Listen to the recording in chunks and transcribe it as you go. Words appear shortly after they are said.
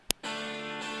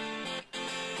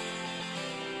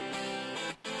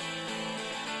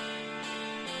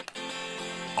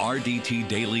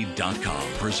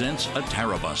RDTDaily.com presents a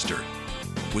Tara Buster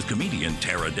with comedian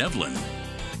Tara Devlin.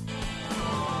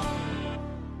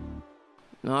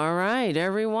 All right,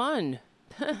 everyone.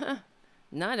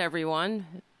 Not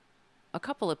everyone. A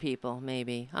couple of people,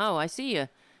 maybe. Oh, I see you.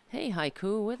 Hey,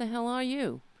 Haiku, where the hell are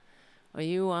you? Are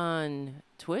you on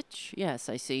Twitch? Yes,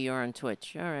 I see you're on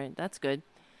Twitch. All right, that's good.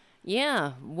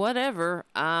 Yeah, whatever.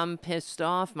 I'm pissed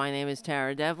off. My name is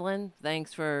Tara Devlin.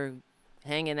 Thanks for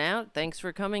hanging out. Thanks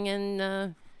for coming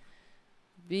and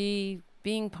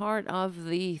being part of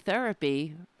the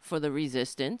therapy for the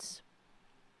resistance.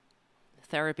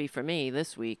 Therapy for me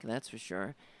this week, that's for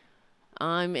sure.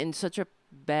 I'm in such a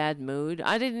bad mood.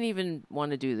 I didn't even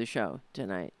want to do the show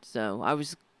tonight. So I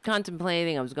was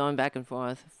contemplating. I was going back and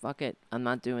forth. Fuck it. I'm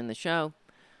not doing the show.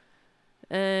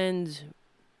 And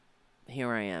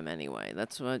here I am anyway.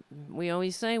 That's what we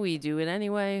always say. We do it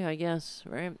anyway, I guess,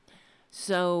 right?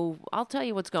 So I'll tell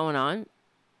you what's going on.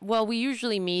 Well, we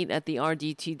usually meet at the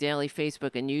RDT Daily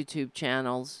Facebook and YouTube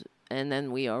channels, and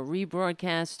then we are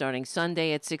rebroadcast starting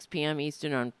Sunday at 6 p.m.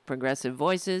 Eastern on Progressive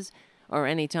Voices or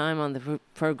anytime on the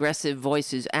Progressive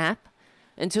Voices app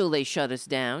until they shut us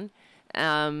down.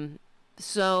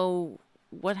 So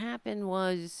what happened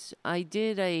was I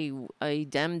did a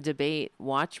Dem debate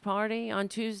watch party on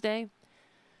Tuesday.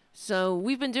 So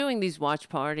we've been doing these watch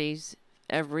parties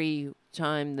every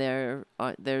time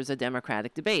there's a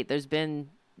Democratic debate. There's been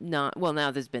now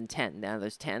there's been 10. Now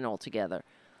there's 10 altogether.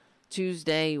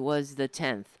 Tuesday was the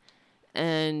 10th.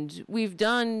 And we've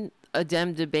done a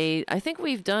Dem debate. I think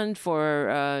we've done for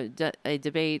a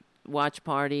debate watch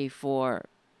party for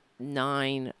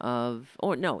 8 of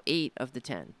the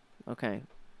 10. Okay.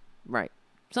 Right.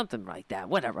 Something like that.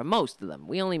 Whatever. Most of them.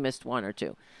 We only missed 1 or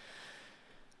 2.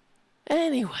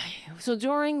 Anyway, so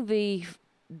during the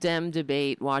Dem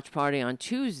debate watch party on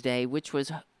Tuesday, which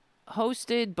was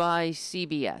hosted by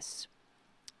CBS,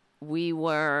 we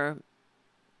were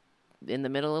in the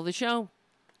middle of the show.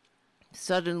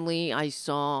 Suddenly, I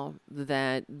saw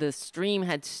that the stream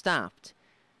had stopped.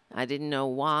 I didn't know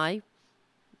why.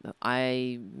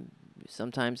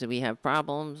 Sometimes we have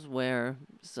problems where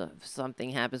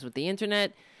something happens with the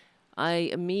internet.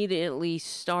 I immediately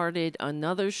started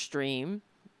another stream,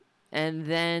 and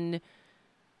then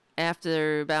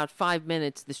after about 5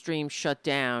 minutes, the stream shut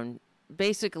down.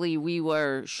 Basically, we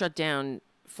were shut down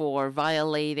for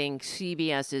violating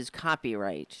CBS's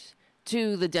copyright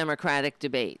to the Democratic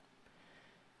debate.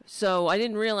 So I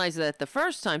didn't realize that the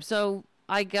first time. So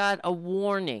I got a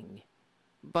warning,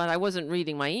 but I wasn't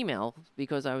reading my email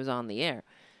because I was on the air.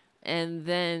 And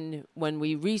then when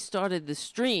we restarted the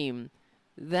stream,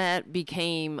 that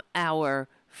became our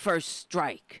first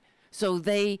strike. So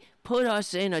they put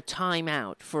us in a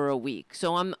timeout for a week.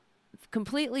 So I'm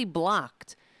completely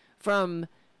blocked from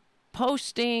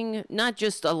posting, not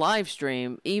just a live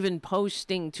stream, even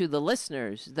posting to the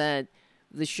listeners that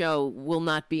the show will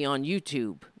not be on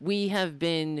YouTube. We have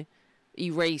been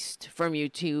erased from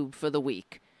YouTube for the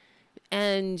week.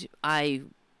 And I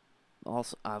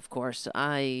also, of course,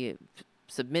 I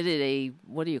submitted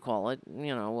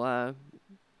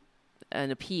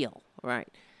an appeal, right,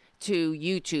 to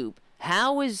YouTube.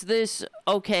 How is this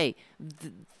okay?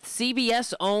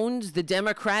 CBS owns the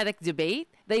Democratic debate.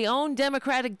 They own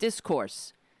democratic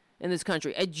discourse in this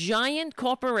country. A giant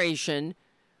corporation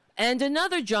and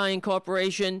another giant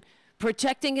corporation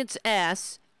protecting its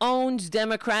ass owns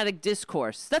democratic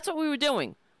discourse. That's what we were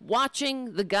doing.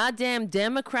 Watching the goddamn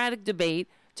Democratic debate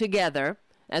together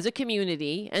as a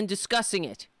community and discussing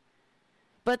it.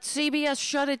 But CBS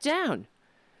shut it down.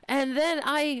 And then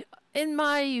in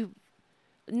my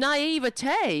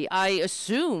naivete, I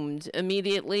assumed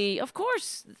immediately, of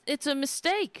course, it's a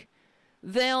mistake.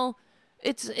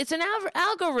 It's an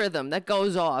algorithm that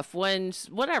goes off when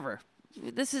whatever.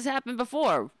 This has happened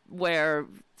before where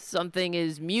something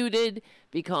is muted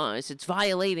because it's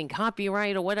violating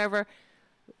copyright or whatever.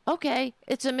 Okay,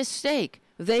 it's a mistake.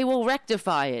 They will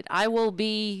rectify it. I will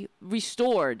be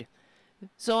restored.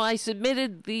 So I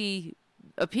submitted the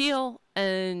appeal,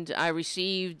 and I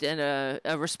received a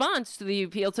response to the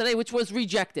appeal today, which was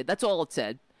rejected. That's all it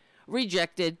said.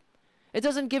 Rejected. It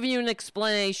doesn't give you an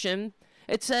explanation.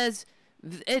 It says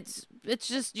it's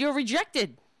just you're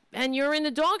rejected, and you're in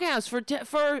the doghouse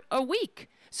for a week.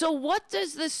 So what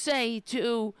does this say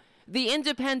to the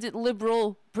independent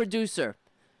liberal producer?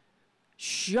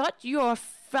 Shut your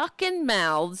fucking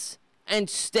mouths and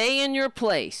stay in your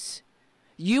place.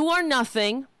 You are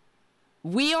nothing.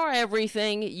 We are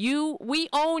everything. We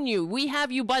own you. We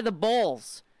have you by the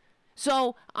balls.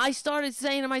 So I started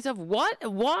saying to myself,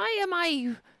 what? Why am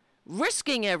I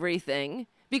risking everything?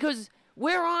 Because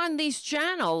we're on these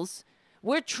channels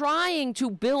We're trying to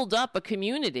build up a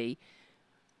community,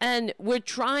 and we're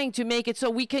trying to make it so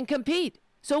we can compete,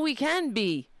 so we can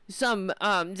be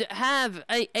have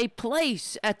a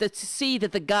place at the seat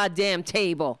at the goddamn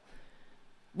table.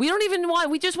 We don't even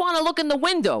we just want to look in the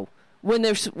window when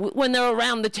they're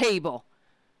around the table.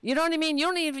 You know what I mean?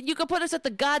 You could put us at the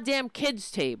goddamn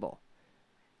kids' table.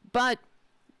 But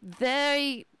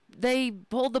they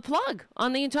pulled the plug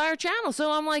on the entire channel.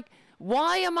 So I'm like,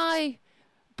 why am I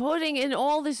putting in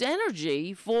all this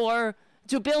energy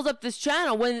to build up this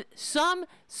channel when some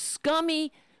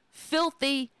scummy,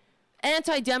 filthy,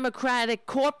 anti-democratic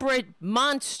corporate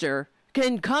monster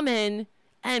can come in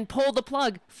and pull the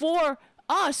plug for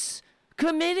us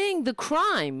committing the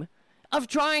crime of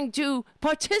trying to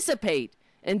participate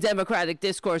in democratic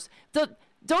discourse?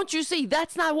 Don't you see?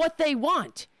 That's not what they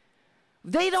want.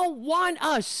 They don't want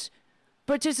us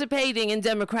participating in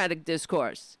democratic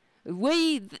discourse. They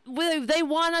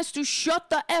want us to shut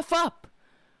the F up.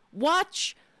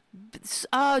 Watch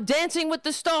Dancing with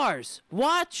the Stars.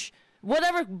 Watch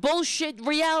whatever bullshit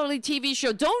reality TV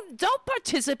show. Don't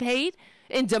participate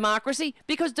in democracy,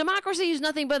 because democracy is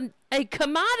nothing but a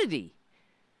commodity.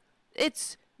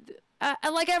 It's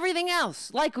like everything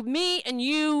else, like me and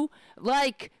you,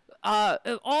 like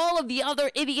all of the other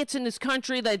idiots in this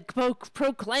country that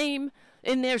proclaim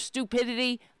in their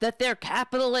stupidity that they're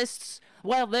capitalists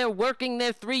while they're working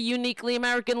their 3 uniquely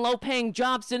American low-paying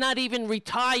jobs to not even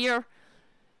retire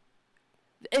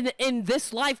in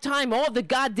this lifetime or the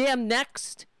goddamn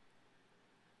next.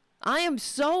 I am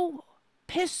so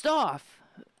pissed off.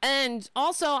 And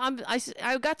also,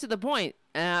 I got to the point,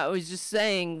 I was just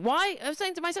saying, I was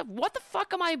saying to myself, what the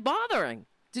fuck am I bothering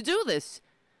to do this?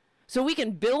 So we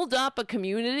can build up a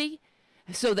community,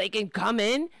 so they can come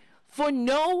in for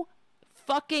no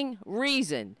fucking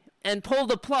reason and pull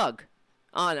the plug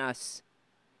on us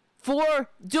for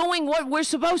doing what we're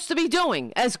supposed to be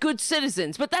doing as good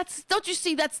citizens. But don't you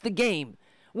see, that's the game.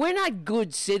 We're not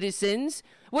good citizens.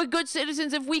 We're good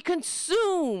citizens if we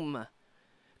consume.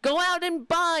 Go out and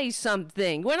buy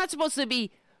something. We're not supposed to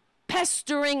be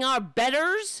pestering our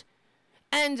betters.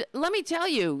 And let me tell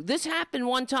you, this happened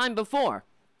one time before.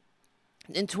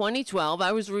 In 2012,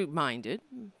 I was reminded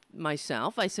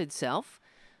myself, I said, self,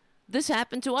 this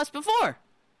happened to us before.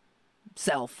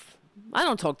 Self. I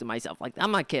don't talk to myself like that.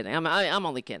 I'm not kidding. I'm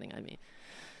only kidding. I mean,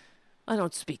 I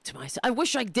don't speak to myself. I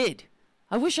wish I did.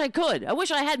 I wish I could. I wish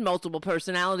I had multiple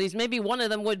personalities. Maybe one of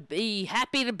them would be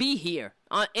happy to be here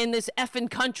in this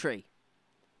effing country.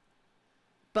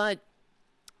 But,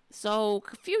 so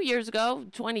a few years ago,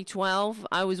 2012,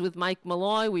 I was with Mike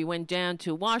Malloy. We went down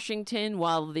to Washington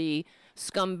while the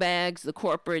scumbags, the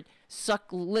corporate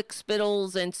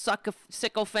lick-spittles and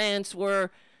sycophants were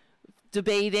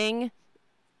debating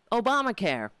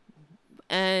Obamacare.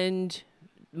 And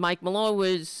Mike Malloy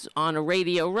was on a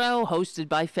radio row hosted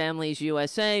by Families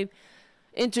USA,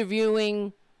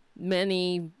 interviewing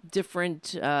many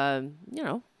different,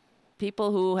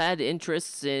 people who had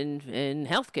interests in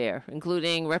healthcare,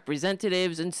 including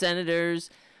representatives and senators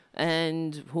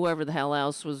and whoever the hell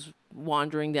else was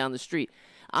wandering down the street.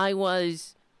 I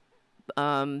was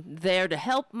there to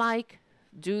help Mike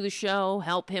do the show,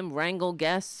 help him wrangle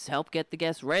guests, help get the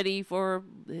guests ready for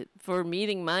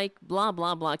meeting Mike, blah,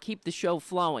 blah, blah, keep the show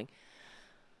flowing.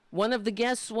 One of the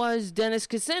guests was Dennis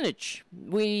Kucinich.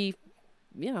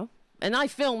 And I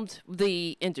filmed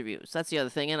the interviews. That's the other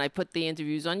thing. And I put the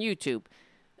interviews on YouTube.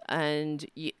 And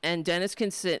Dennis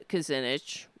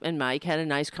Kucinich and Mike had a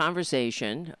nice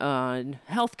conversation on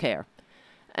healthcare.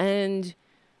 And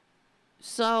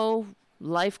so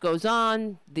life goes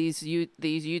on. These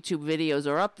YouTube videos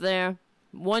are up there.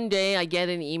 One day I get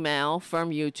an email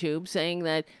from YouTube saying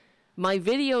that my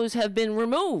videos have been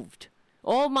removed.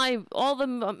 All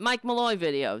the Mike Malloy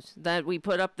videos that we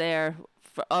put up there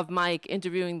of Mike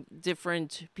interviewing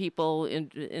different people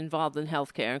involved in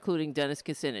healthcare, including Dennis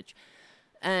Kucinich.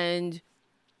 And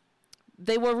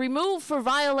they were removed for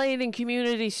violating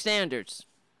community standards.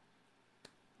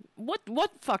 What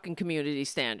fucking community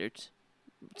standards?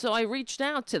 So I reached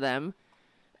out to them,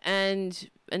 and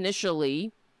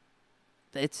initially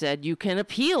it said you can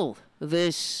appeal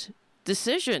this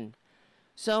decision.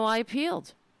 So I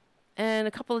appealed. And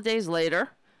a couple of days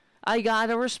later, I got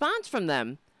a response from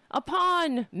them.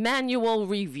 Upon manual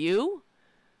review,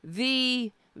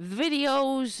 the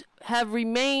videos have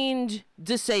remained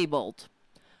disabled.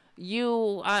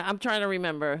 I'm trying to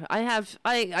remember. I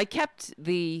kept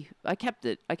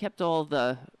it. I kept all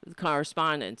the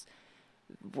correspondence.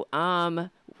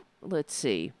 Let's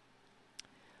see.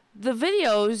 The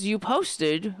videos you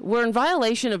posted were in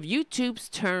violation of YouTube's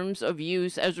terms of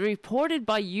use as reported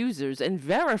by users and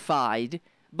verified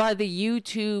by the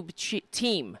YouTube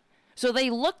team. So they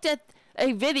looked at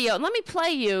a video. Let me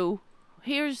play you.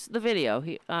 Here's the video.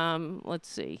 Let's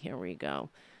see. Here we go.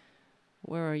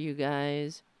 Where are you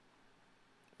guys?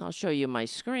 I'll show you my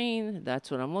screen. That's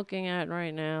what I'm looking at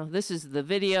right now. This is the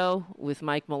video with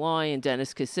Mike Malloy and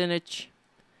Dennis Kucinich.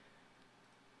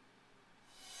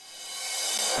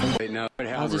 Right now,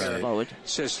 I'll just forward.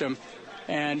 System.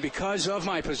 And because of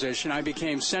my position, I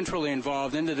became centrally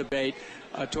involved in the debate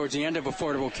towards the end of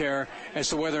Affordable Care as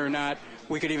to whether or not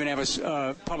we could even have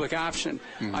a public option.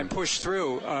 Mm-hmm. I pushed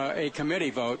through a committee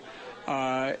vote,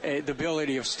 the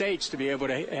ability of states to be able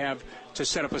to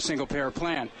set up a single-payer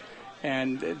plan.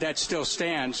 And that still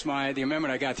stands. The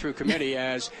amendment I got through committee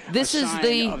as this a is sign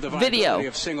the of the video viability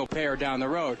of single payer down the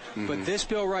road. Mm-hmm. But this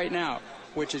bill right now,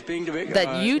 which is being debated,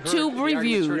 that YouTube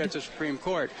reviewed at the Supreme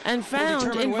Court and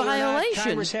found in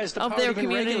violation of their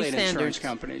community standards. Insurance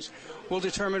companies. We'll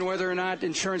determine whether or not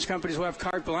insurance companies will have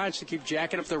carte blanche to keep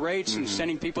jacking up the rates and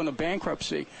sending people into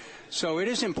bankruptcy. So it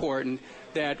is important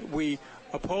that we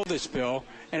uphold this bill,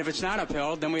 and if it's not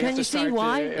upheld, then we have to start. Can you see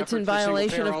why it's in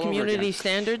violation of community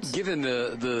standards? Given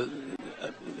the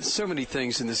so many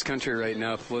things in this country right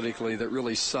now politically that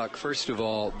really suck. First of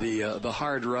all, the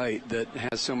hard right that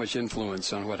has so much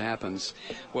influence on what happens,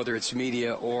 whether it's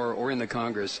media or in the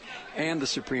Congress and the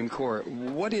Supreme Court.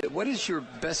 What is your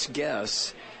best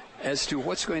guess as to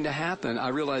what's going to happen? I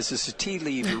realize this is tea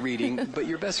leaf reading, but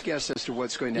your best guess as to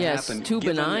what's going to happen. Yes, too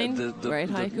benign, right,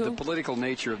 Haiku? The political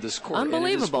nature of this court. Unbelievable.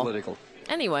 And it is political.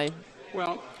 Anyway.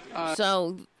 Well,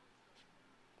 so,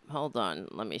 hold on.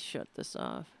 Let me shut this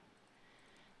off.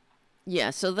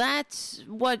 Yeah, so that's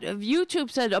what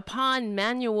YouTube said. Upon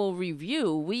manual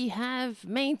review, we have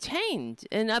maintained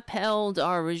and upheld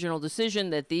our original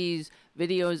decision that these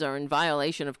videos are in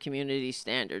violation of community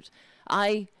standards.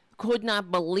 I could not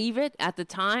believe it at the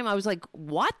time. I was like,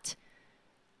 what?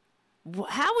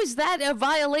 How is that a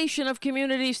violation of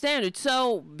community standards?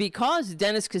 So because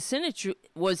Dennis Kucinich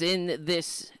was in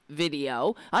this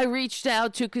video, I reached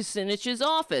out to Kucinich's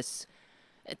office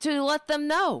to let them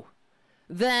know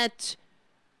that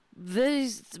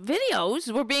these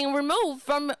videos were being removed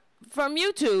from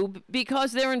YouTube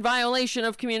because they're in violation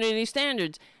of community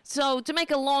standards. So to make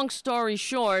a long story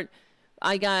short,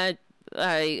 I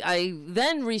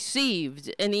then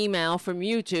received an email from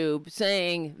YouTube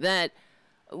saying that,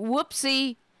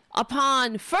 whoopsie,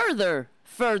 upon further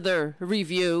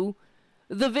review,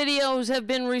 the videos have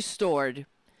been restored.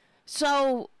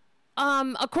 So,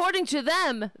 according to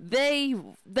them, they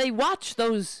watched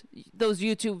those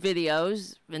YouTube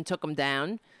videos and took them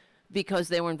down because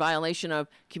they were in violation of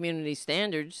community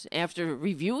standards after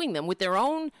reviewing them with their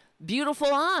own beautiful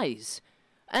eyes.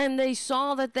 And they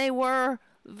saw that they were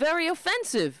very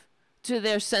offensive to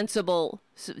their sensible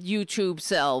YouTube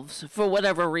selves for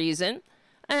whatever reason.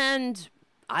 And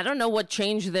I don't know what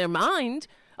changed their mind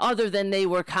other than they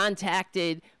were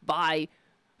contacted by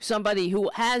somebody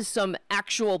who has some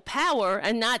actual power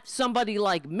and not somebody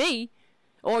like me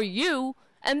or you.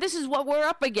 And this is what we're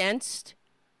up against.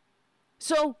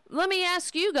 So let me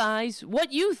ask you guys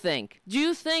what you think. Do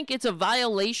you think it's a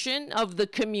violation of the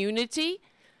community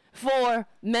for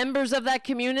members of that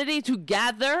community to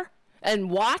gather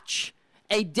and watch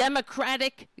a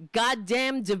democratic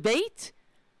goddamn debate?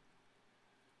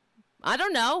 I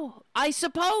don't know. I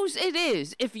suppose it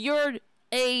is. If you're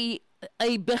a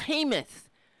behemoth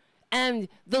and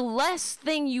the last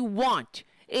thing you want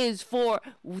is for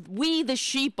we the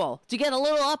sheeple to get a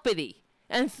little uppity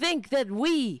and think that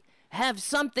we have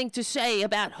something to say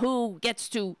about who gets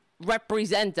to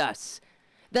represent us,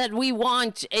 that we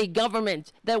want a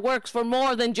government that works for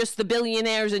more than just the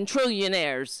billionaires and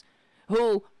trillionaires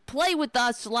who play with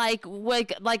us like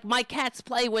my cats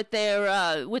play with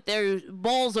their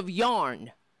balls of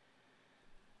yarn.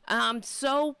 I'm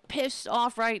so pissed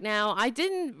off right now. I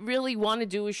didn't really want to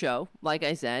do a show, like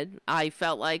I said. I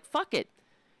felt like, fuck it.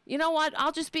 You know what?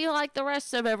 I'll just be like the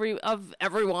rest of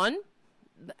everyone,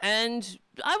 and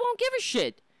I won't give a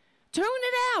shit. Tune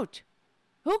it out.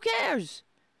 Who cares?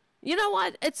 You know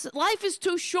what? Life is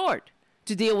too short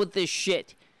to deal with this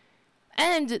shit.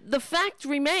 And the fact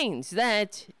remains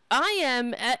that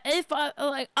I'm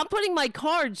putting my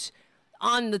cards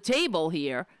on the table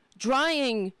here,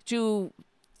 trying to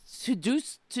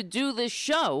do this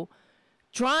show,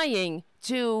 trying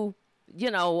to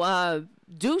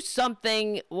do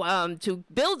something to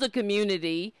build a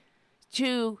community,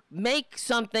 to make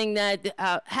something that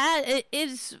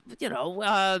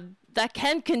that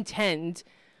can contend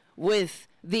with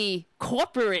the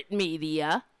corporate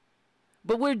media,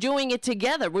 but we're doing it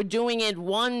together. We're doing it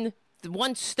one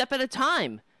step at a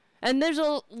time. And there's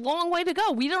a long way to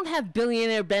go. We don't have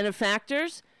billionaire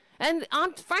benefactors. And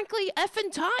I'm frankly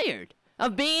effing tired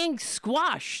of being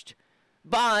squashed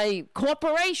by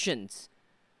corporations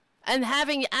and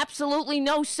having absolutely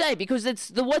no say, because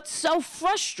what's so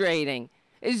frustrating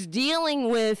is dealing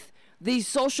with these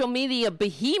social media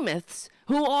behemoths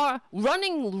who are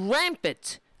running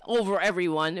rampant over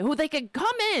everyone, who they could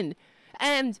come in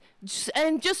and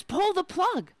just pull the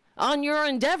plug on your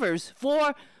endeavors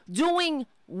for doing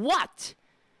what?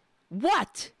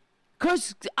 What?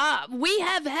 Because we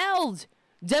have held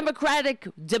Democratic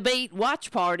debate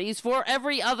watch parties for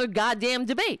every other goddamn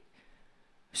debate.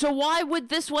 So why would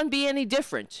this one be any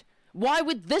different? Why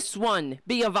would this one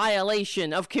be a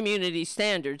violation of community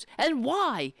standards? And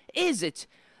why is it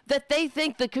that they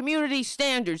think the community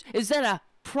standards is that a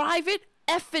private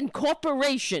effing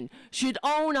corporation should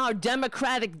own our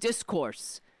democratic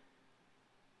discourse?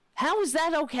 How is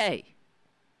that okay?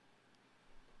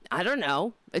 I don't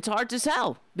know. It's hard to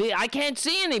tell. I can't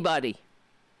see anybody.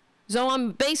 So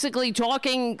I'm basically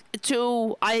talking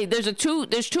to there's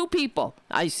two people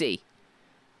I see.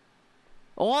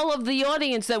 All of the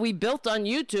audience that we built on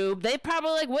YouTube, they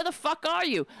probably like, where the fuck are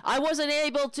you? I wasn't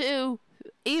able to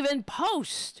even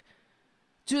post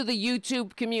to the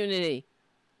YouTube community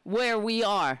where we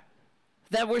are,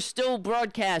 that we're still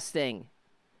broadcasting,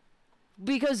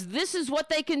 because this is what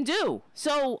they can do.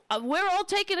 So we're all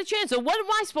taking a chance. So what am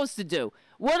I supposed to do?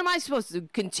 What am I supposed to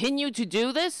continue to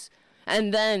do this?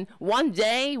 And then one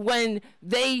day when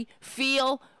they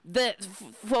feel that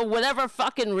for whatever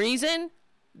fucking reason,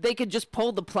 they could just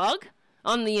pull the plug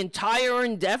on the entire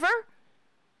endeavor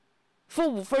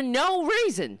for no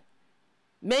reason.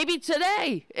 Maybe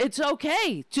today it's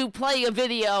okay to play a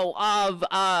video of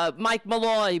Mike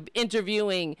Malloy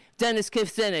interviewing Dennis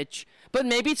Kucinich, but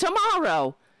maybe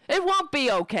tomorrow it won't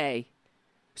be okay.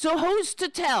 So who's to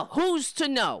tell? Who's to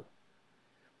know?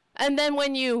 And then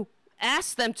when you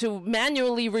ask them to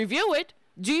manually review it,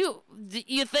 do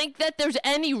you think that there's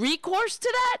any recourse to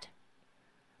that?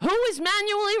 Who is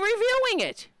manually reviewing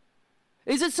it?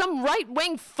 Is it some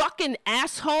right-wing fucking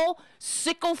asshole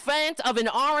sycophant of an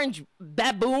orange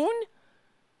baboon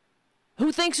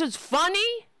who thinks it's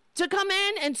funny to come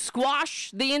in and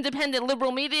squash the independent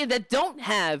liberal media that don't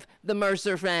have the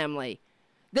Mercer family?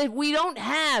 That we don't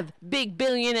have big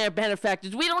billionaire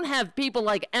benefactors. We don't have people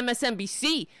like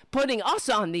MSNBC putting us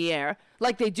on the air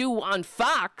like they do on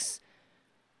Fox.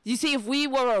 You see, if we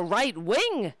were a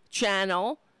right-wing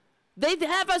channel, they'd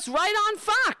have us right on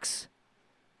Fox.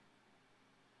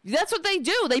 That's what they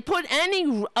do. They put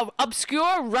any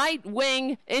obscure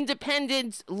right-wing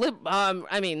independent,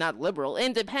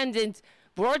 independent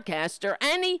broadcaster,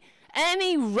 any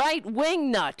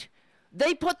right-wing nut.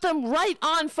 They put them right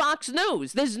on Fox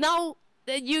News. There's no,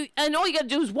 and all you gotta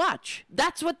do is watch.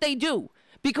 That's what they do.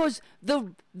 Because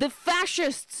the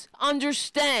fascists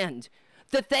understand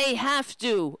that they have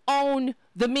to own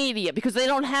the media because they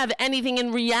don't have anything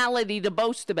in reality to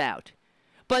boast about.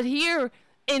 But here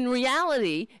in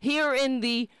reality, here in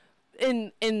the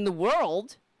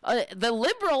world, the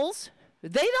liberals,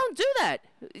 they don't do that.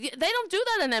 They don't do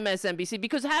that on MSNBC,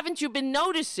 because haven't you been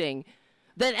noticing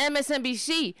that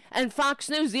MSNBC and Fox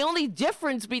News, the only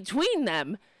difference between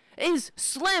them is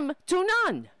slim to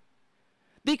none?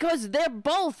 Because they're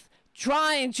both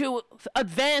trying to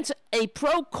advance a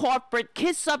pro-corporate,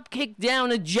 kiss-up,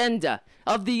 kick-down agenda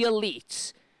of the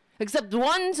elites. Except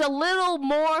one's a little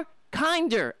more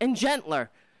kinder and gentler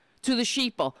to the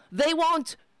sheeple. They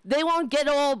won't get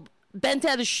all bent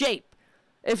out of shape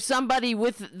if somebody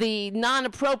with the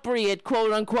non-appropriate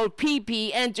quote-unquote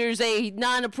pee-pee enters a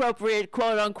non-appropriate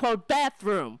quote-unquote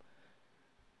bathroom.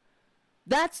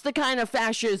 That's the kind of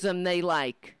fascism they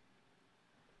like.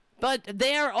 But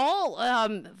they're all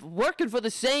working for the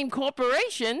same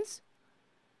corporations.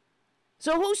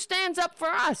 So who stands up for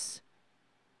us?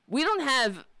 We don't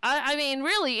have,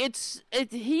 really, it's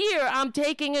here I'm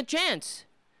taking a chance.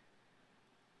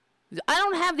 I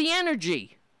don't have the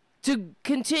energy to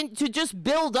continue to just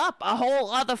build up a whole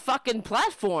other fucking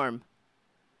platform.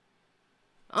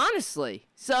 Honestly.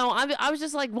 So I was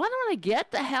just like, why don't I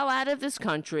get the hell out of this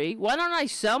country? Why don't I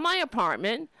sell my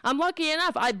apartment? I'm lucky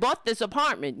enough. I bought this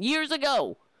apartment years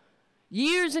ago.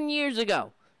 Years and years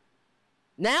ago.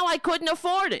 Now I couldn't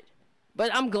afford it.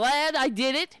 But I'm glad I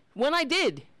did it when I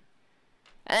did.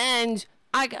 And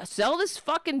I sell this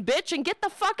fucking bitch and get the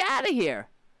fuck out of here.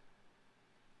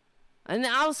 And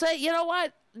I'll say, you know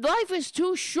what? Life is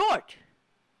too short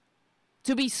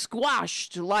to be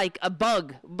squashed like a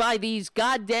bug by these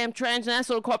goddamn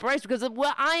transnational corporations, because,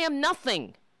 well, I am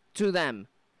nothing to them.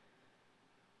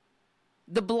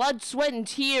 The blood, sweat, and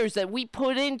tears that we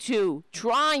put into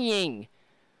trying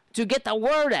to get the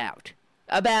word out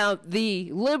about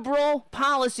the liberal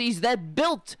policies that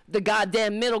built the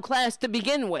goddamn middle class to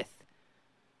begin with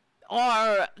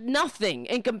are nothing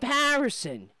in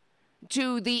comparison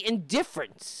to the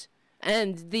indifference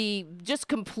and the just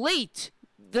complete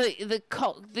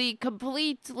the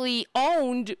completely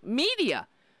owned media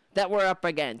that we're up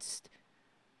against.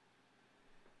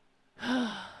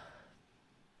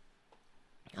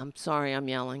 I'm sorry I'm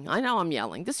yelling. I know I'm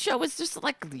yelling. This show is just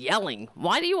like yelling.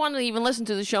 Why do you want to even listen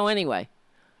to the show anyway?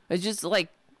 It's just like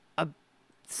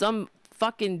some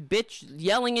fucking bitch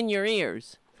yelling in your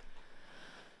ears.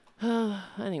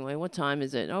 Anyway, what time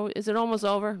is it? Oh, is it almost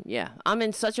over? Yeah. I'm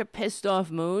in such a pissed off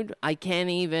mood. I can't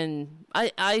even...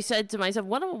 I said to myself,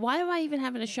 why am I even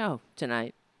having a show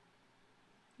tonight?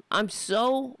 I'm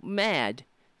so mad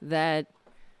that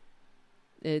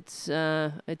it's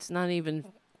not even...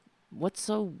 What's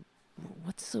going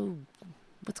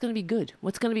to be good?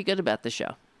 What's going to be good about the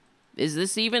show? Is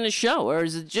this even a show, or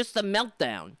is it just a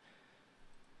meltdown?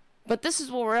 But this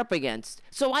is what we're up against.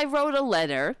 So I wrote a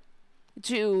letter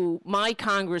to my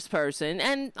congressperson,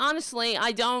 and honestly,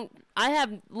 I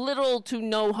have little to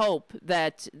no hope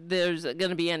that there's going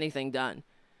to be anything done.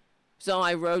 So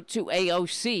I wrote to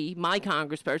AOC, my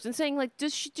congressperson, saying, like, do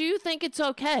you think it's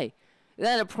okay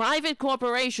that a private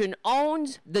corporation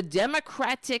owns the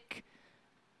Democratic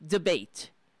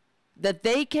debate, that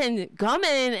they can come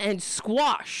in and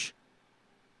squash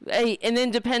an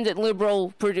independent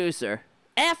liberal producer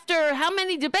after how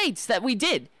many debates that we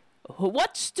did?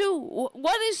 What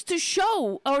is to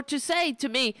show or to say to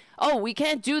me, oh, we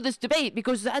can't do this debate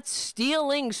because that's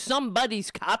stealing somebody's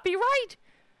copyright?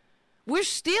 We're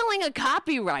stealing a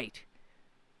copyright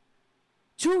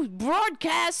to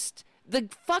broadcast the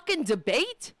fucking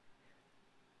debate?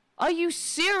 Are you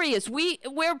serious?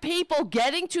 We're people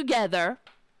getting together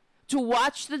to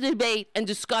watch the debate and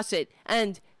discuss it,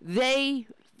 and they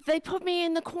put me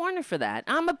in the corner for that.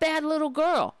 I'm a bad little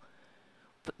girl.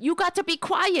 You got to be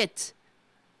quiet.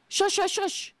 Shush, shush,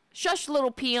 shush. Shush,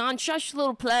 little peon. Shush,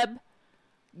 little pleb.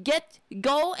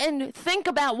 Go and think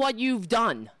about what you've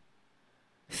done.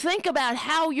 Think about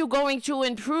how you're going to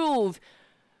improve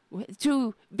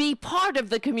to be part of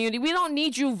the community. We don't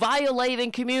need you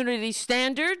violating community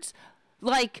standards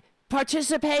like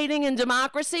participating in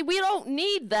democracy. We don't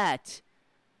need that.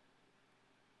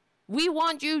 We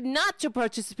want you not to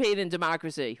participate in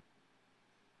democracy.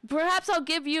 Perhaps I'll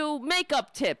give you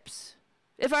makeup tips.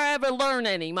 If I ever learn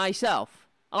any myself,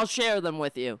 I'll share them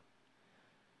with you.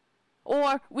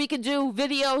 Or we could do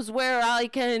videos where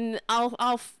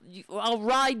I'll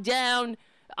ride down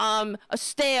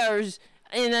stairs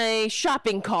in a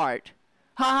shopping cart.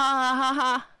 Ha ha ha ha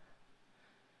ha.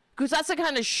 Because that's the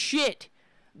kind of shit,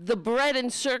 the bread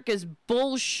and circus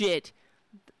bullshit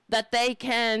that they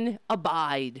can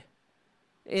abide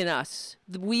in us.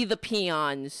 We the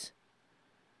peons.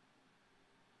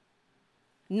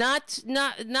 Not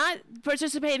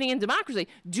participating in democracy.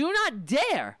 Do not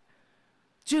dare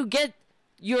to get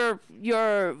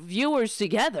your viewers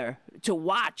together to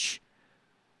watch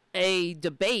a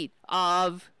debate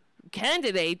of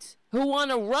candidates who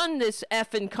want to run this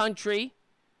effing country,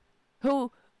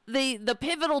 who the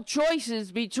pivotal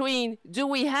choices between, do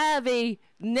we have a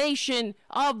nation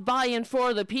of by and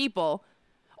for the people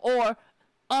or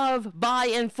of by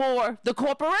and for the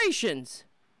corporations?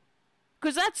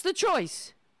 Because that's the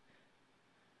choice.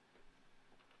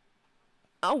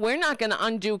 Oh, we're not going to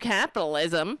undo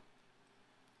capitalism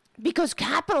because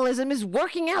capitalism is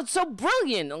working out so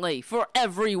brilliantly for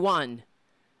everyone.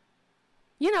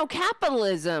 You know,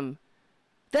 capitalism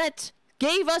that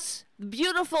gave us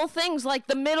beautiful things like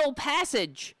the Middle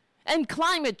Passage and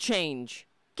climate change.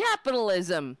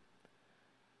 Capitalism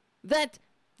that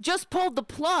just pulled the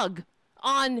plug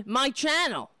on my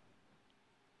channel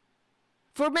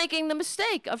for making the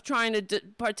mistake of trying to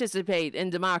participate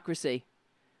in democracy.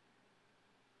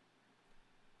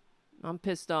 I'm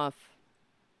pissed off.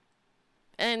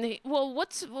 And, well,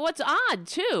 what's odd,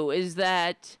 too, is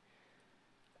that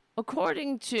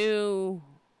according to...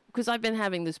 Because I've been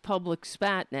having this public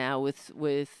spat now with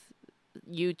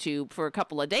YouTube for a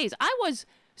couple of days. I was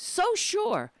so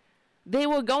sure they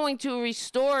were going to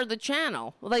restore the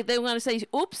channel. Like, they were going to say,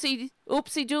 oopsie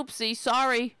doopsie,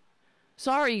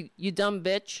 sorry, you dumb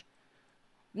bitch.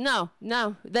 No.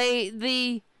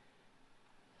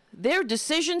 Their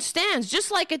decision stands,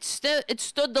 just like it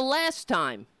stood the last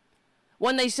time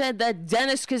when they said that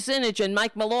Dennis Kucinich and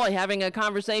Mike Malloy having a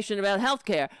conversation about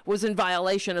healthcare was in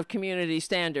violation of community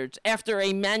standards after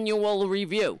a manual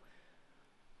review.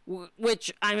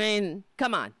 Which, I mean,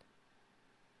 come on.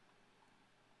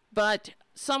 But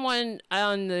someone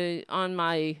on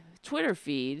my Twitter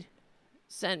feed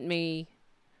sent me,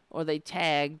 or they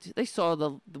saw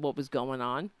what was going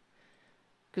on.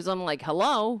 Because I'm like,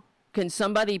 hello, can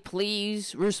somebody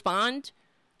please respond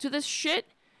to this shit?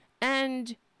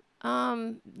 And,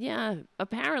 yeah,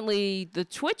 apparently the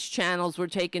Twitch channels were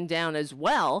taken down as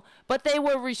well, but they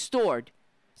were restored.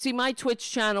 See, my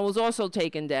Twitch channel was also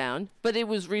taken down, but it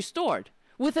was restored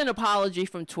with an apology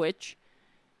from Twitch.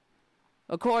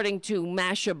 According to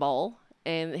Mashable,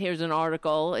 and here's an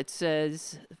article, it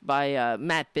says by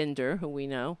Matt Binder, who we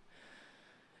know.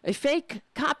 A fake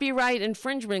copyright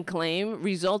infringement claim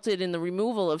resulted in the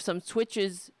removal of some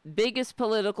Twitch's biggest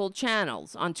political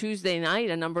channels. On Tuesday night,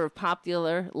 a number of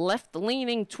popular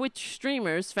left-leaning Twitch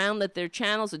streamers found that their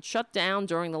channels had shut down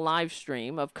during the live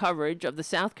stream of coverage of the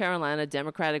South Carolina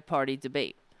Democratic Party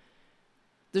debate.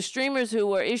 The streamers who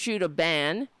were issued a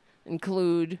ban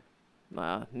include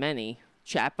many.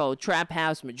 Chapo, Trap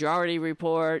House, Majority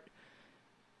Report,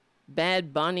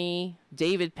 Bad Bunny,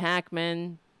 David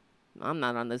Pakman, I'm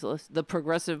not on this list, The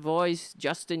Progressive Voice,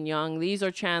 Justin Young. These are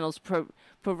channels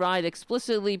provide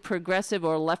explicitly progressive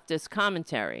or leftist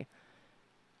commentary.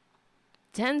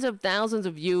 Tens of thousands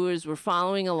of viewers were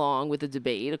following along with the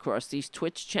debate across these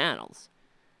Twitch channels.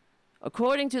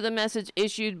 According to the message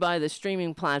issued by the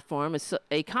streaming platform,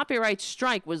 a copyright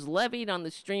strike was levied on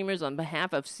the streamers on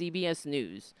behalf of CBS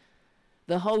News,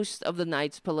 the host of the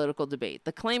night's political debate.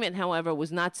 The claimant, however,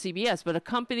 was not CBS, but a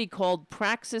company called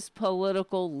Praxis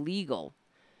Political Legal.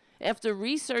 After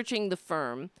researching the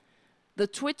firm, the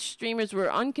Twitch streamers were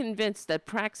unconvinced that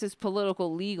Praxis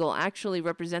Political Legal actually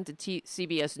represented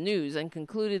CBS News and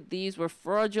concluded these were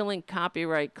fraudulent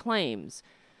copyright claims.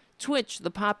 Twitch,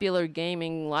 the popular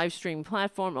gaming live stream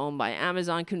platform owned by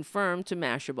Amazon, confirmed to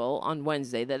Mashable on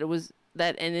Wednesday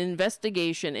that an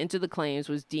investigation into the claims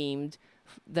was deemed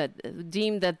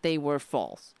that they were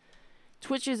false.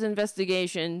 Twitch's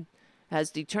investigation has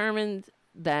determined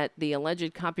that the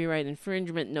alleged copyright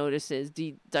infringement notices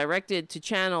directed to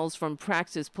channels from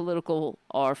Praxis Political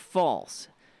are false.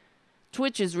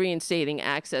 Twitch is reinstating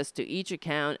access to each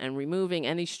account and removing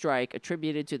any strike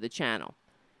attributed to the channel,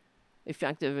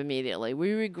 effective immediately.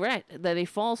 We regret that a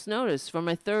false notice from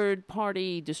a third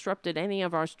party disrupted any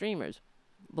of our streamers.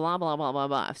 Blah, blah, blah, blah,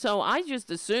 blah. So I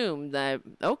just assumed that,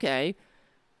 okay,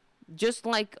 just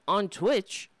like on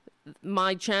Twitch,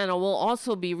 my channel will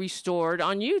also be restored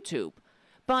on YouTube.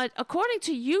 But according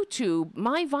to YouTube,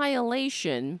 my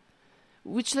violation,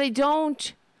 which they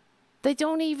don't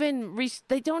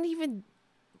even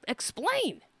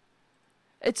explain.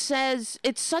 It says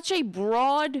it's such a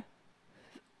broad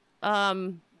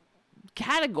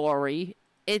category.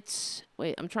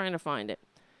 Wait, I'm trying to find it.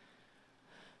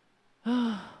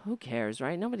 Who cares,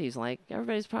 right?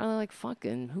 Everybody's probably like,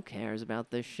 fucking, who cares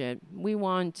about this shit? We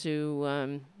want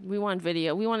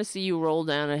video. We want to see you roll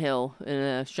down a hill in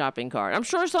a shopping cart. I'm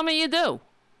sure some of you do.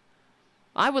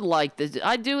 I would like this.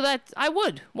 I'd do that. I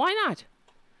would. Why not?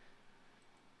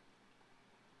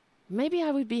 Maybe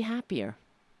I would be happier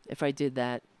if I did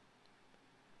that.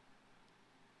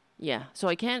 Yeah, so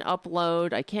I can't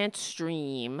upload. I can't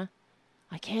stream.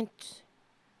 I can't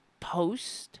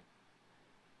post.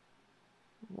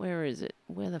 Where is it?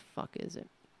 Where the fuck is it?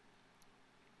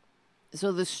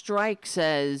 So the strike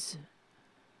says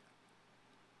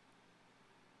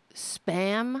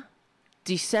spam,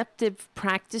 deceptive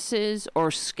practices,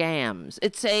 or scams.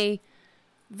 It's a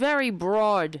very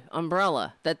broad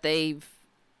umbrella that they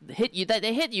hit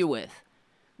you with.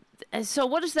 And so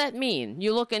what does that mean?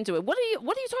 You look into it. What are you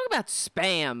talking about?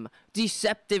 Spam,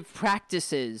 deceptive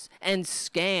practices, and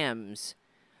scams.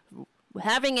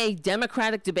 Having a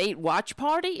Democratic debate watch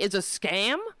party is a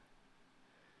scam?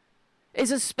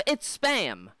 It's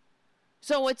spam.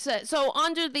 So so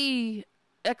under the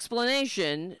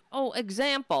explanation,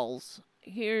 examples.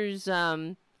 Here's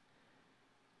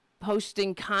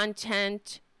posting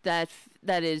content that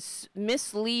is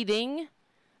misleading,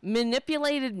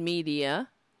 manipulated media,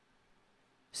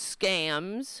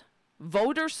 scams,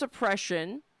 voter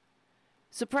suppression,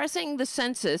 suppressing the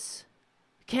census,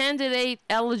 candidate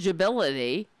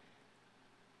eligibility,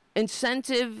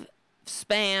 incentive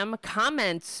spam,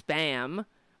 comment spam,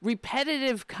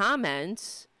 repetitive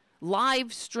comments,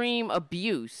 live stream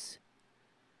abuse.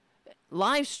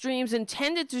 Live streams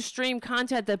intended to stream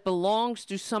content that belongs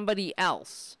to somebody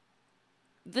else.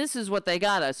 This is what they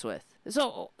got us with.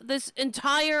 So this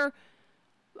entire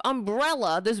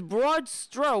umbrella, this broad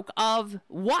stroke of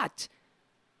what?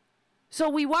 So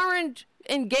we weren't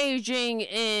engaging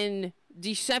in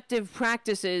deceptive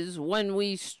practices when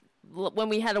we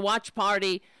had a watch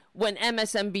party when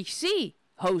MSNBC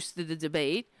hosted the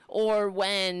debate, or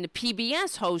when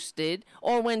PBS hosted,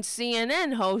 or when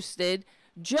CNN hosted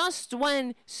just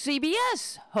when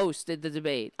CBS hosted the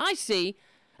debate. I see.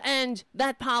 And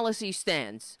that policy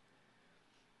stands.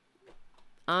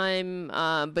 I'm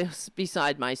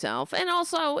beside myself. And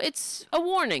also, it's a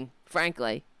warning,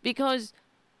 frankly, because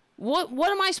what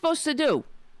am I supposed to do?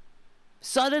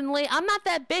 Suddenly, I'm not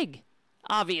that big,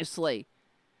 obviously.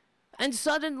 And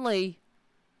suddenly,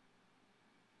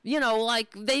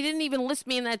 like, they didn't even list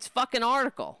me in that fucking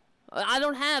article. I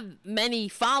don't have many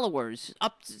followers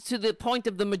up to the point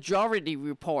of the Majority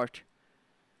Report.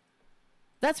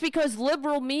 That's because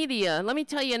liberal media, let me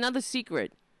tell you another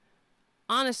secret.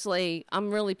 Honestly, I'm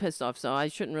really pissed off, so I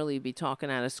shouldn't really be talking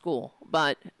out of school.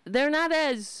 But they're not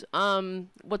as,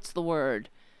 what's the word?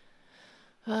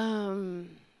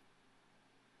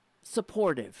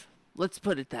 Supportive. Let's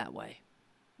put it that way.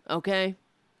 Okay?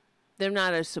 They're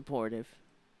not as supportive.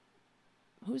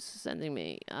 Who's sending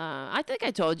me? I think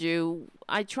I told you.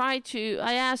 I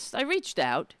reached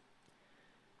out.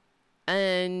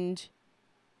 And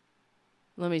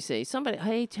let me see. Somebody,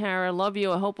 hey, Tara, love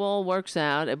you. I hope all works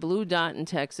out. A blue dot in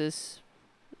Texas.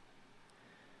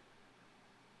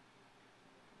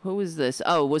 Who is this?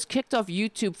 Oh, was kicked off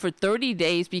YouTube for 30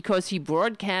 days because he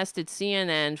broadcasted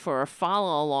CNN for a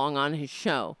follow-along on his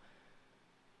show.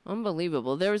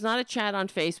 Unbelievable. There is not a chat on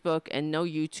Facebook and no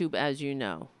YouTube, as you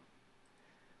know.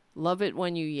 Love it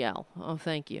when you yell. Oh,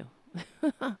 thank you.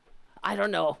 I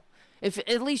don't know. If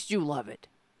at least you love it.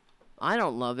 I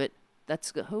don't love it.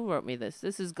 That's who wrote me this.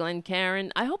 This is Glenn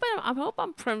Karen. I hope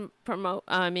I'm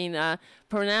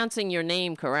pronouncing your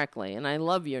name correctly, and I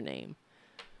love your name.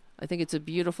 I think it's a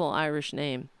beautiful Irish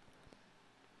name.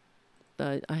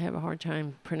 But I have a hard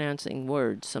time pronouncing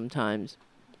words sometimes.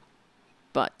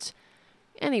 But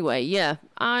anyway, yeah,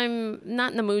 I'm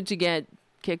not in the mood to get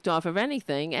kicked off of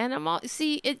anything. And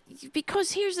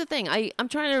because here's the thing. I'm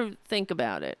trying to think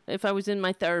about it. If I was in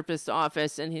my therapist's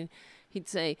office and he'd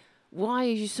say, why are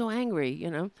you so angry?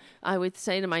 I would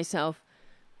say to myself,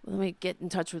 let me get in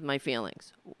touch with my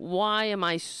feelings. Why am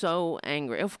I so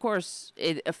angry? Of course,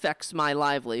 it affects my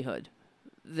livelihood.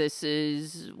 This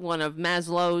is one of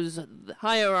Maslow's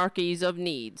hierarchies of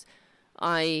needs.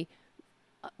 I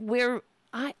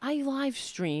live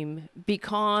stream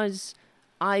because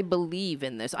I believe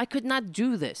in this. I could not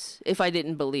do this if I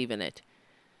didn't believe in it.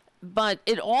 But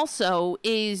it also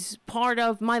is part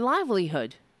of my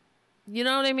livelihood. You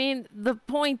know what I mean? The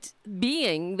point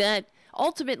being that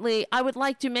ultimately I would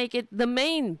like to make it the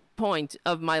main point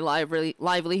of my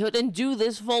livelihood and do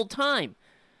this full time.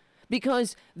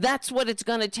 Because that's what it's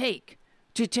going to take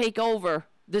over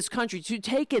this country, to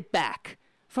take it back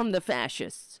from the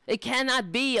fascists. It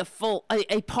cannot be a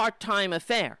part-time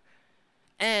affair.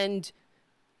 And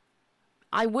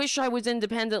I wish I was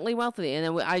independently wealthy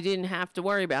and I didn't have to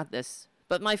worry about this.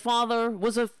 But my father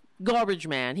was a garbage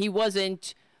man. He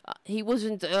wasn't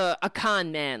a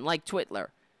con man like Twitler.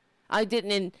 I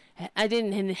didn't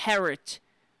inherit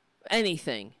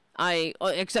anything.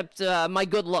 Except my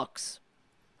good looks.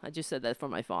 I just said that for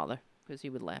my father because he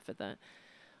would laugh at that.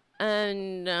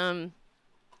 And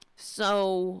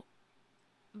so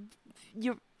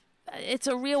it's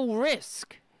a real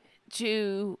risk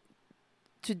to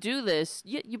do this.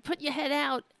 You put your head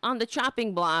out on the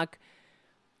chopping block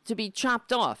to be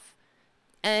chopped off.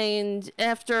 And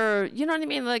after, you know what I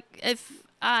mean? Like, if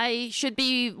I should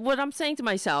be, what I'm saying to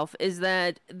myself is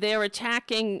that they're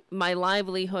attacking my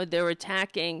livelihood. They're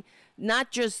attacking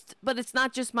but it's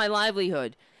not just my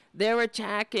livelihood. They're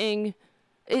attacking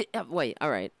it. Wait, all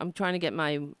right. I'm trying to get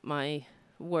my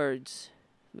words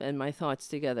and my thoughts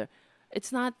together.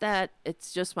 It's not that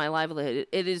it's just my livelihood.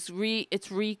 It's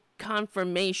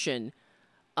reconfirmation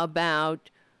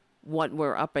about what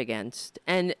we're up against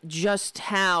and just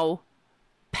how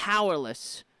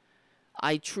powerless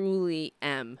I truly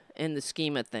am in the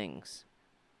scheme of things.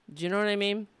 Do you know what I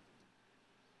mean?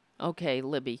 Okay,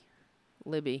 Libby,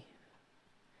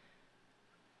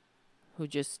 who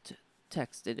just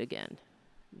texted again.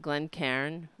 Glenn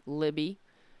Karen, Libby,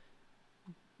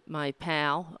 my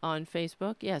pal on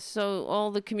Facebook. Yes, so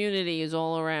all the community is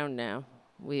all around now.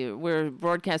 We're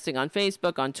broadcasting on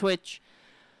Facebook, on Twitch,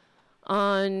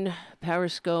 on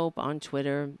Periscope, on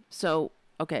Twitter. So,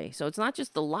 okay, so it's not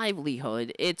just the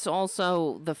livelihood. It's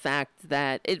also the fact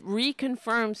that it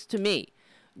reconfirms to me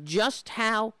just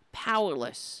how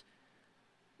powerless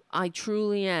I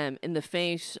truly am in the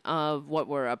face of what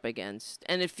we're up against.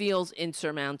 And it feels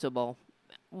insurmountable.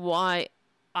 Why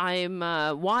am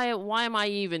I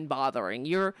even bothering?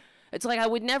 It's like I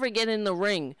would never get in the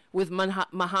ring with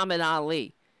Muhammad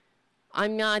Ali.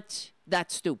 I'm not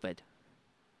that stupid.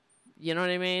 You know what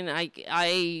I mean?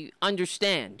 I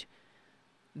understand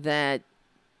that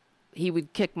he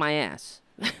would kick my ass.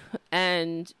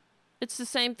 And it's the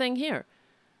same thing here.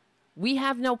 We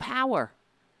have no power.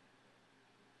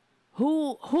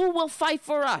 Who will fight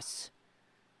for us?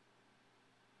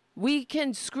 We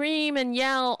can scream and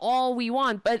yell all we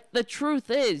want, but the truth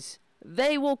is,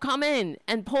 they will come in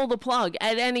and pull the plug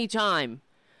at any time.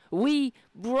 We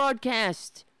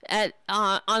broadcast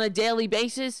on a daily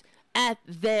basis at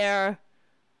their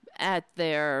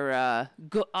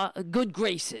good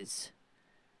graces,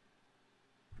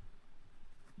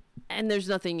 and there's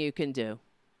nothing you can do.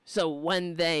 So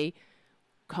when they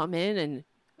come in,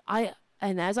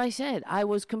 and as I said, I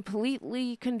was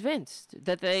completely convinced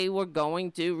that they were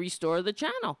going to restore the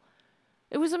channel.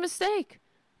 It was a mistake.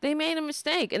 They made a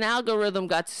mistake. An algorithm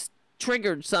got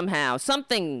triggered somehow.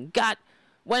 Something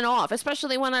went off,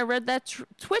 especially when I read that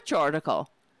Twitch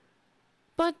article.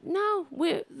 But no,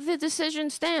 the decision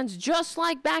stands just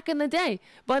like back in the day.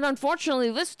 But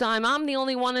unfortunately, this time, I'm the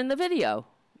only one in the video.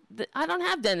 I don't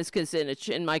have Dennis Kucinich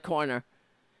in my corner.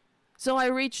 So I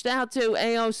reached out to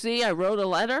AOC. I wrote a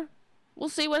letter. We'll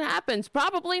see what happens.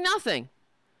 Probably nothing.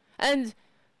 And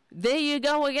there you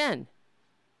go again.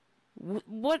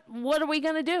 What are we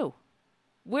going to do?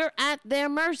 We're at their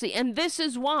mercy. And this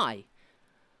is why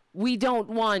we don't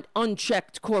want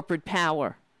unchecked corporate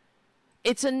power.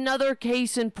 It's another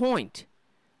case in point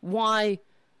why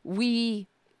we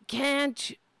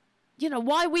can't,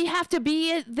 why we have to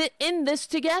be in this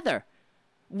together.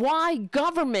 Why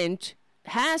government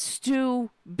has to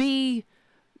be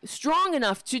strong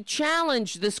enough to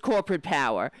challenge this corporate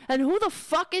power. And who the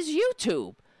fuck is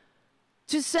YouTube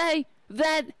to say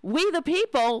that we the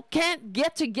people can't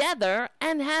get together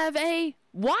and have a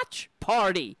watch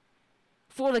party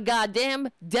for the goddamn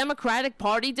Democratic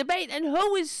Party debate? And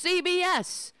who is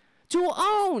CBS to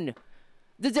own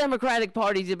the Democratic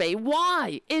Party debate?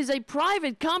 Why is a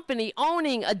private company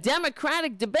owning a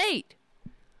Democratic debate?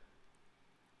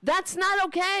 That's not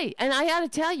okay. And I got to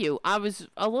tell you, I was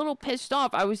a little pissed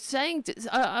off. I was saying to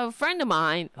a friend of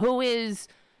mine who is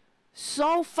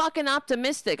so fucking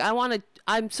optimistic.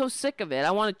 I'm so sick of it.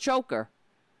 I want to choke her.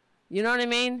 You know what I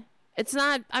mean? It's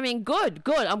not, good.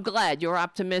 I'm glad you're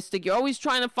optimistic. You're always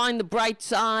trying to find the bright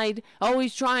side,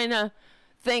 always trying to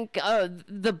think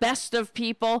the best of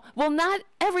people. Well, not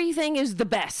everything is the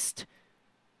best.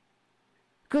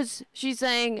 Because she's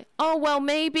saying, oh, well,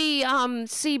 maybe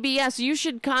CBS, you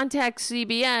should contact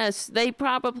CBS.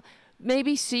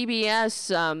 Maybe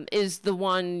CBS is the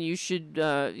one you should,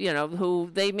 who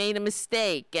they made a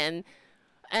mistake. And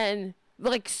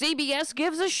like, CBS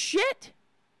gives a shit.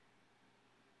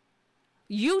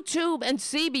 YouTube and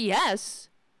CBS,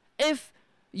 if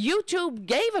YouTube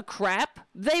gave a crap,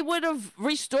 they would have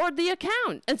restored the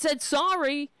account and said,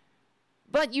 sorry.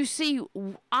 But you see,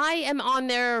 I am on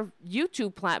their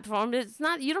YouTube platform. It's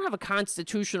not, you don't have a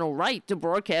constitutional right to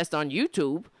broadcast on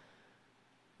YouTube.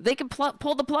 They can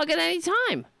pull the plug at any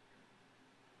time.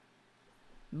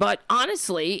 But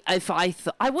honestly, if I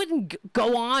wouldn't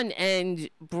go on and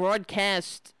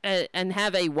broadcast and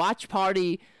have a watch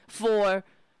party for,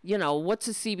 what's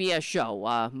a CBS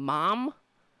show? Mom?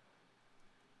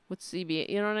 What's CBS?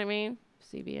 You know what I mean?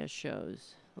 CBS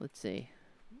shows. Let's see.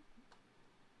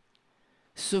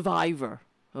 Survivor,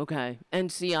 okay,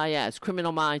 NCIS,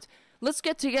 Criminal Minds. Let's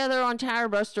get together on Tara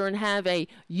Buster and have a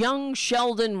Young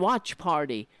Sheldon watch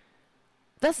party.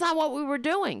 That's not what we were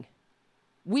doing.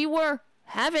 We were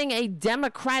having a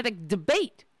Democratic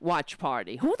debate watch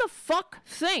party. Who the fuck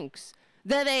thinks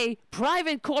that a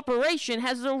private corporation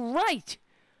has the right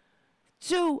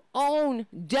to own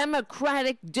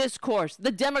democratic discourse,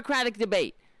 the Democratic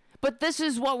debate? But this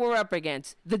is what we're up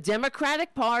against. The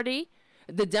Democratic Party,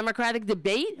 the Democratic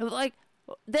debate, like,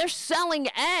 they're selling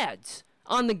ads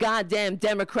on the goddamn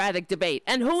Democratic debate.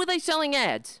 And who are they selling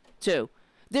ads to?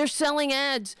 They're selling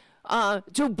ads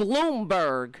to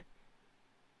Bloomberg.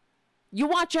 You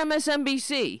watch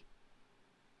MSNBC.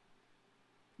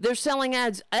 They're selling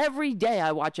ads every day.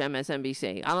 I watch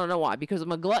MSNBC. I don't know why, because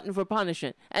I'm a glutton for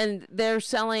punishment. And they're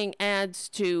selling ads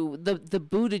to the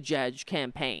Buttigieg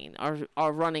campaign,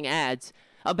 are running ads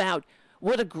about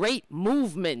what a great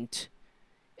movement.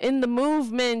 In the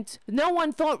movement, no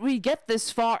one thought we'd get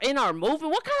this far in our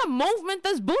movement. What kind of movement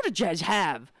does Buttigieg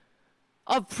have?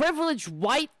 Of privileged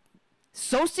white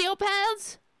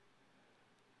sociopaths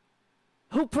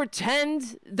who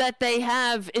pretend that they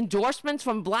have endorsements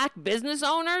from black business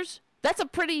owners? That's a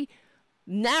pretty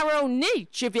narrow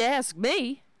niche, if you ask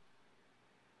me.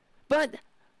 But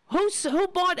who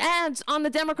bought ads on the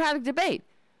Democratic debate?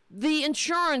 The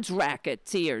insurance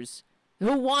racketeers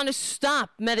who want to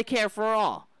stop Medicare for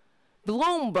all.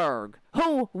 Bloomberg,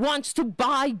 who wants to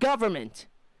buy government.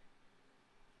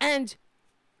 And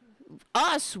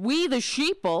we the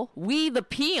sheeple, we the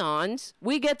peons,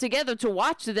 we get together to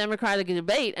watch the Democratic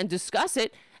debate and discuss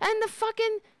it, and the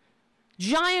fucking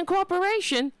giant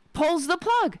corporation pulls the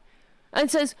plug and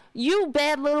says, you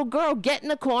bad little girl, get in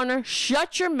the corner,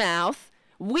 shut your mouth,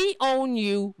 we own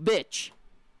you, bitch.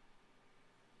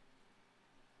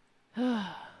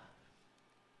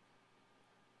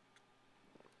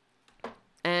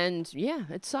 And yeah,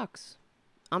 it sucks.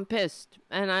 I'm pissed,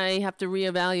 and I have to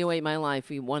reevaluate my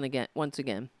life once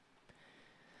again.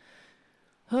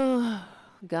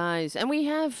 Guys, and we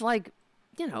have, like,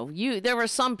 there are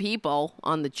some people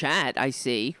on the chat I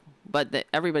see, but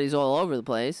everybody's all over the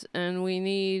place, and we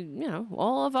need,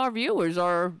 all of our viewers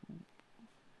are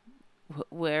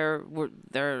where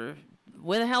the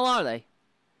hell are they?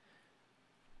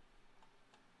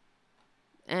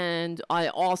 And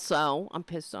I'm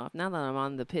pissed off now that I'm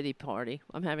on the pity party.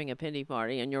 I'm having a pity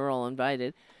party, and you're all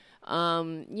invited.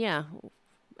 Yeah.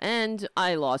 And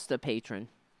I lost a patron.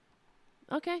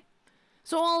 Okay.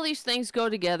 So all these things go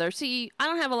together. See, I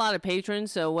don't have a lot of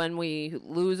patrons, so when we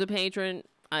lose a patron,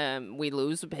 we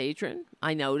lose a patron.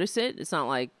 I notice it. It's not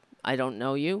like I don't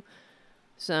know you.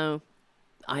 So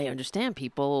I understand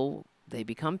people. They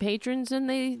become patrons and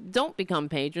they don't become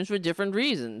patrons for different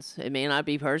reasons. It may not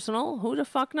be personal. Who the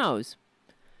fuck knows?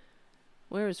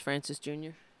 Where is Francis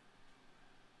Jr.?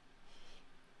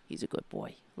 He's a good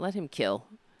boy. Let him kill.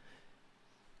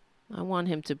 I want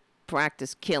him to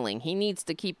practice killing. He needs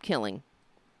to keep killing.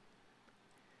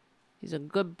 He's a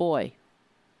good boy.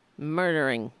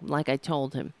 Murdering, like I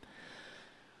told him.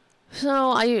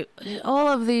 So all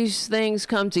of these things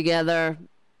come together.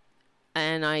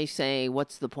 And I say,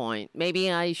 what's the point? Maybe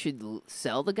I should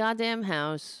sell the goddamn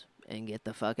house and get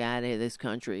the fuck out of this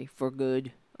country for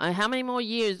good. How many more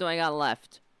years do I got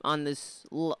left on this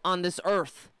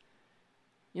earth?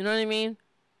 You know what I mean?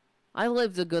 I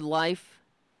lived a good life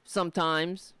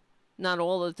sometimes, not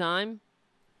all the time.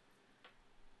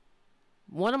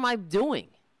 What am I doing?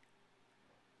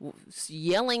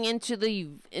 Yelling into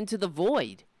the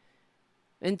void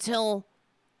until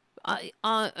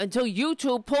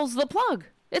YouTube pulls the plug.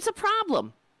 It's a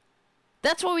problem.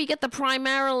 That's where we get the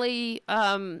primarily,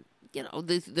 the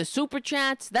super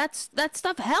chats. That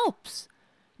stuff helps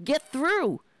get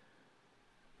through.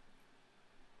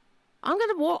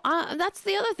 That's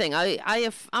the other thing.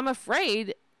 I'm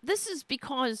afraid this is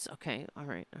because. Okay, all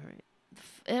right.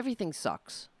 Everything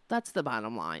sucks. That's the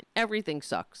bottom line. Everything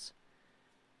sucks.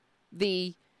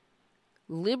 The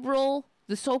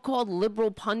so-called liberal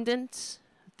pundits.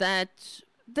 That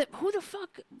who the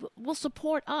fuck will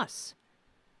support us?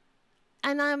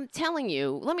 And I'm telling you,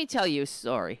 let me tell you a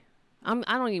story. I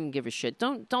don't even give a shit.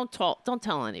 Don't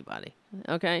tell anybody.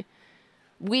 Okay?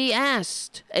 We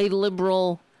asked a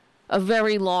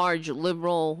very large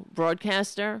liberal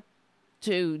broadcaster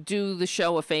to do the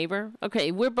show a favor.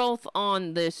 Okay, we're both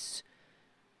on this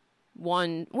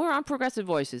one. We're on Progressive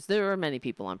Voices. There are many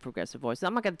people on Progressive Voices.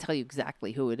 I'm not going to tell you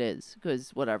exactly who it is because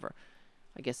whatever.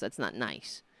 I guess that's not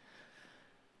nice.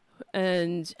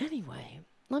 And anyway,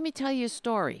 let me tell you a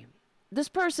story. This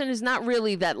person is not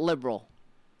really that liberal.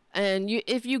 And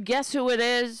if you guess who it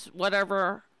is,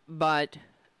 whatever. But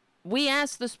we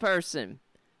asked this person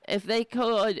if they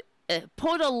could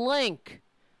put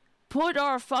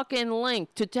our fucking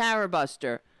link to Tara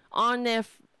Buster on their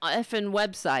effing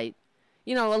website.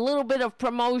 A little bit of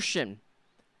promotion.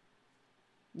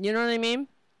 You know what I mean?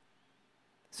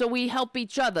 So we help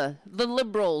each other. The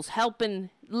liberals helping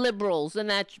liberals and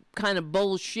that kind of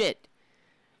bullshit.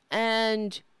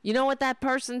 And you know what that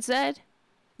person said?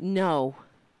 No.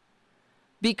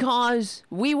 Because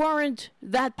we weren't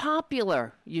that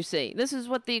popular, you see. This is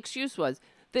what the excuse was.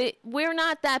 We're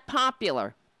not that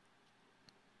popular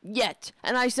yet.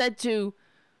 And I said to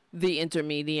the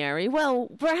intermediary, well,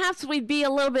 perhaps we'd be a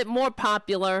little bit more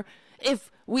popular if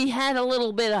we had a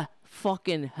little bit of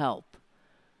fucking help.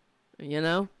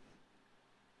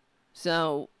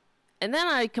 So, and then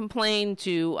I complained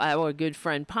to our good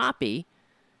friend Poppy,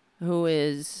 who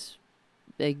is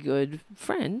a good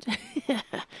friend,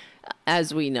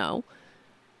 as we know.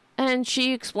 And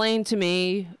she explained to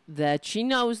me that she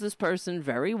knows this person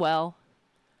very well.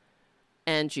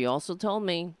 And she also told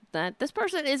me that this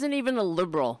person isn't even a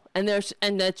liberal. And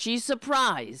that she's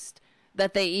surprised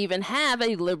that they even have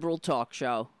a liberal talk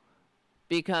show.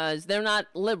 Because they're not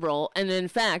liberal. And in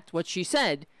fact, what she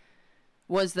said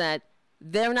was that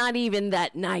they're not even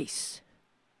that nice.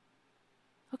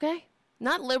 Okay?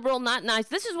 Not liberal, not nice.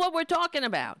 This is what we're talking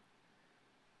about.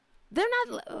 They're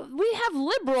not. We have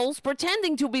liberals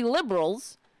pretending to be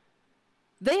liberals.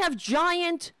 They have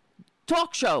giant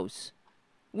talk shows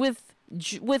with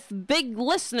big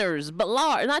listeners, but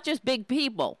large, not just big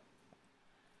people.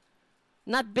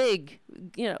 Not big,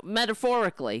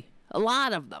 metaphorically. A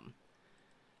lot of them.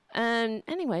 And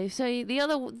anyway, so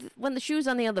when the shoe's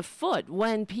on the other foot,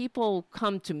 when people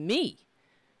come to me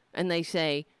and they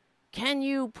say, can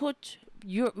you put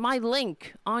my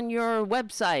link on your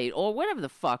website or whatever the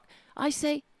fuck, I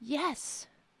say, yes,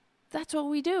 that's what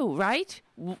we do, right?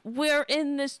 We're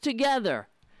in this together.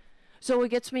 So it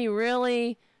gets me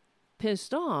really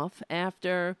pissed off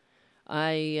after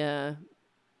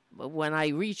when I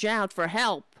reach out for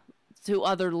help to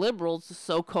other liberals,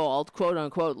 so-called,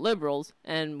 quote-unquote liberals,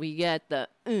 and we get the,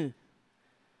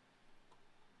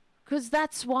 because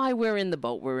that's why we're in the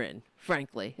boat we're in,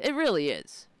 frankly. It really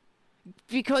is.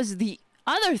 Because the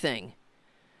other thing,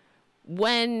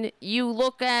 when you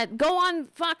look at, go on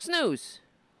Fox News,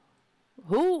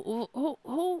 who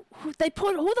they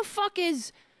put, who the fuck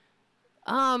is,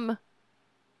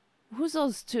 who's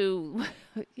those two,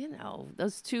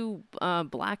 those two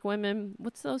black women?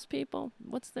 What's those people?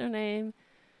 What's their name?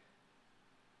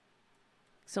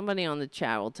 Somebody on the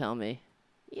chat will tell me.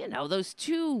 Those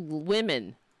two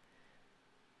women.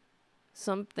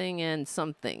 Something and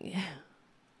something.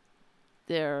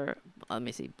 They're, let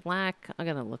me see, black. I'm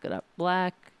going to look it up.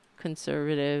 Black,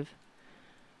 conservative.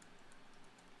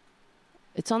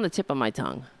 It's on the tip of my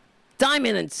tongue.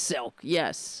 Diamond and Silk.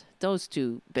 Yes, those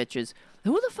two bitches.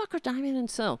 Who the fuck are Diamond and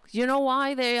Silk? You know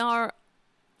why they are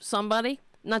somebody?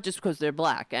 Not just because they're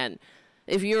black. And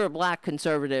if you're a black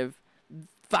conservative,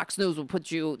 Fox News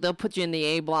will they'll put you in the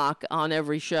A block on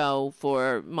every show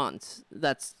for months.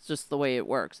 That's just the way it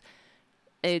works.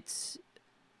 It's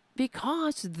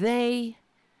because they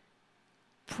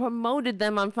promoted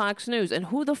them on Fox News. And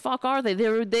who the fuck are they?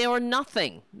 They are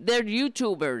nothing. They're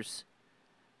YouTubers.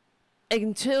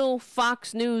 Until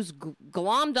Fox News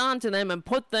glommed onto them and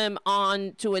put them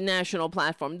on to a national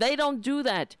platform. They don't do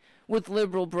that with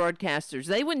liberal broadcasters.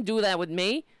 They wouldn't do that with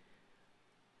me.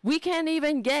 We can't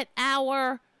even get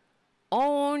our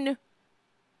own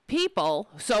people,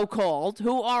 so-called,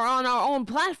 who are on our own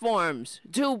platforms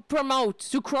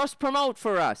to cross-promote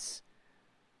for us.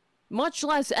 Much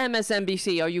less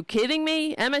MSNBC. Are you kidding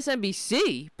me?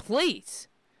 MSNBC, please.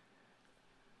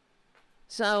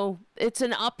 So it's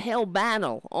an uphill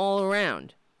battle all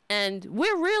around. And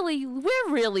we're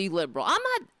really liberal.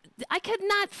 I could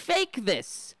not fake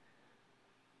this.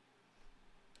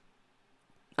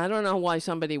 I don't know why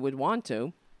somebody would want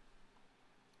to.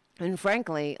 And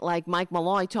frankly, like Mike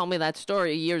Malloy told me that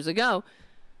story years ago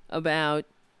about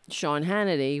Sean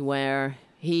Hannity, where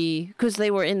because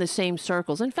they were in the same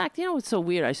circles. In fact, what's so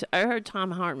weird? I heard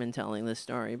Tom Hartman telling this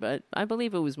story, but I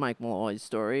believe it was Mike Malloy's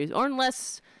story, or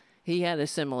unless he had a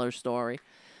similar story.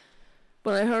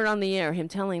 But I heard on the air him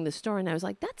telling the story, and I was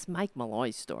like, that's Mike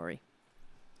Malloy's story.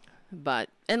 But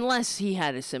unless he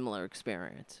had a similar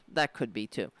experience, that could be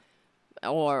too.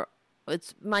 Or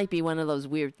it might be one of those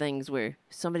weird things where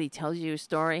somebody tells you a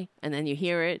story, and then you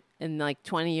hear it, and like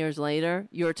 20 years later,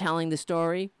 you're telling the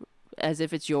story as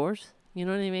if it's yours. You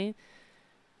know what I mean?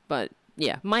 But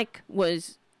yeah, Mike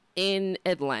was in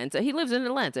Atlanta. He lives in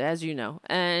Atlanta, as you know.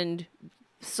 And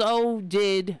so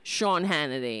did Sean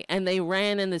Hannity, and they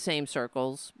ran in the same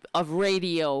circles of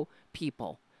radio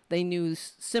people. They knew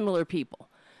similar people.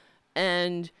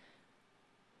 And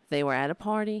they were at a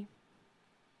party.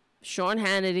 Sean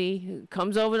Hannity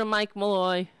comes over to Mike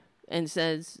Malloy and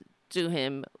says to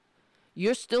him,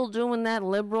 "You're still doing that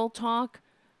liberal talk?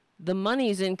 The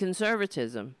money's in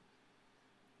conservatism."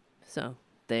 So,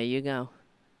 there you go.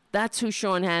 That's who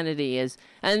Sean Hannity is.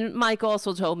 And Mike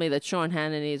also told me that Sean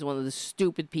Hannity is one of the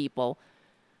stupid people.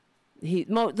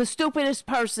 The stupidest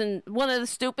person, one of the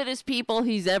stupidest people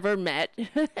he's ever met.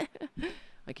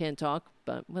 I can't talk,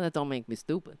 but that don't make me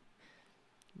stupid.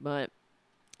 But,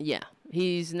 yeah,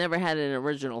 he's never had an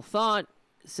original thought.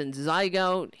 Since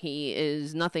Zygote, he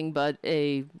is nothing but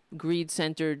a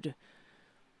greed-centered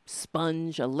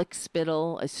sponge, a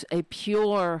lickspittle, a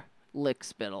pure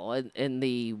lickspittle in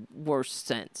the worst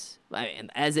sense. I mean,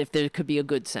 as if there could be a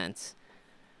good sense.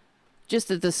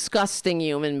 Just a disgusting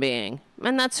human being.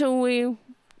 And that's who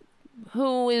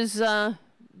is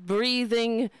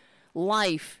breathing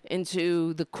life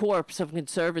into the corpse of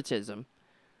conservatism.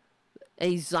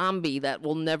 A zombie that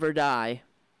will never die.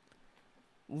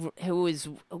 Who is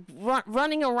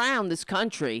running around this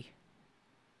country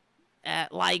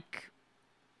like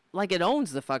it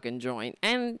owns the fucking joint.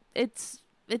 And it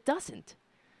doesn't.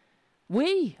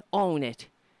 We own it.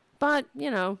 But,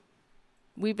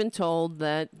 we've been told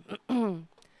that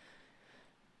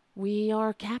we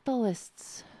are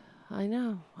capitalists. I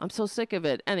know. I'm so sick of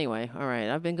it. Anyway, all right.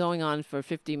 I've been going on for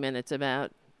 50 minutes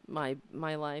about my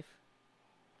life.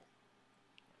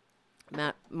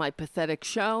 my pathetic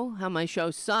show, how my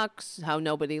show sucks, how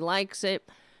nobody likes it,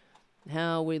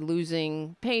 how we're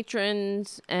losing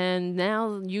patrons, and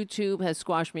now YouTube has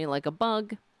squashed me like a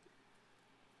bug.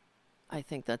 I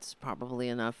think that's probably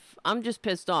enough. I'm just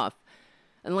pissed off.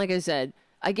 And like I said,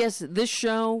 I guess this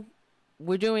show,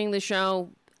 we're doing the show.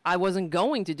 I wasn't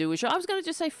going to do a show. I was going to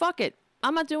just say, fuck it.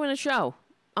 I'm not doing a show.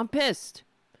 I'm pissed.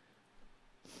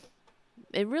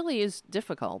 It really is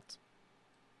difficult.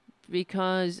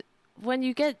 Because when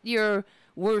you get your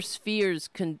worst fears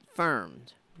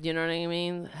confirmed, you know what I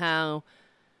mean? How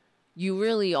you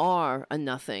really are a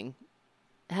nothing.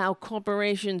 How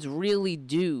corporations really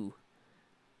do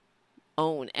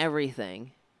own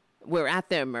everything. We're at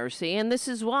their mercy. And this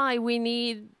is why we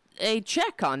need a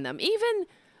check on them. Even,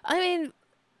 I mean,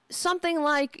 something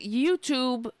like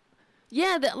YouTube.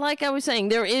 Yeah, like I was saying,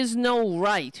 there is no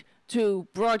right to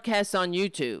broadcast on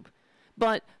YouTube.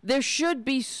 But there should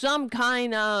be some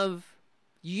kind of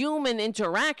human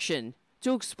interaction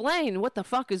to explain what the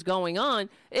fuck is going on.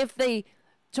 If they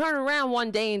turn around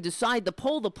one day and decide to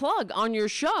pull the plug on your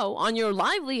show, on your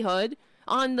livelihood,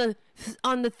 on the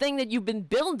thing that you've been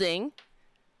building,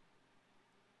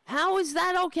 how is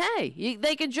that okay?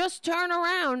 They could just turn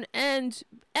around and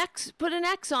put an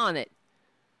X on it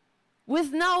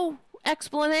with no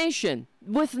explanation,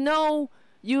 with no...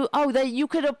 that you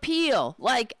could appeal,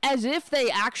 like as if they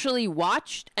actually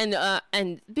watched,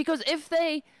 and because if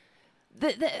they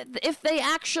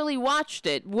actually watched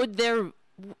it,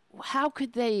 how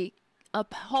could they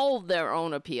uphold their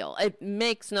own appeal? It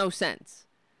makes no sense.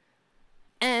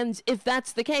 And if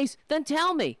that's the case, then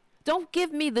tell me. Don't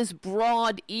give me this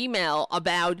broad email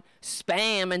about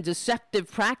spam and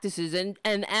deceptive practices, and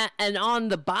on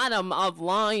the bottom of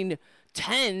line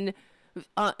 10.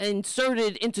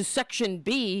 Inserted into section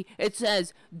B, it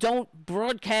says don't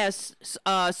broadcast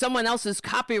someone else's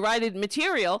copyrighted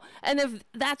material. And if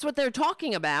that's what they're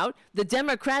talking about, the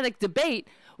Democratic debate,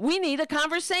 we need a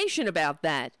conversation about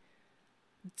that.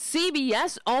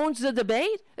 CBS owns the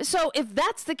debate. So if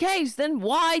that's the case, then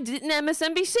why didn't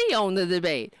MSNBC own the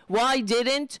debate? Why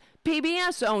didn't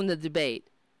PBS own the debate?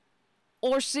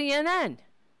 Or CNN?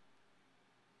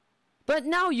 But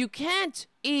no, you can't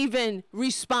even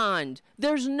respond.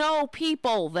 There's no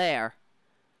people there.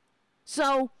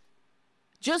 So,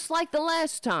 just like the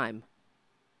last time.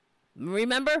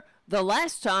 Remember the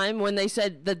last time when they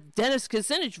said the Dennis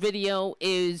Kucinich video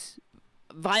is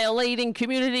violating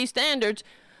community standards,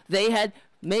 they had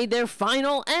made their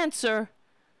final answer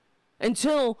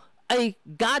until a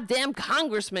goddamn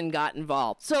congressman got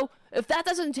involved. So, if that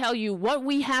doesn't tell you what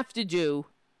we have to do,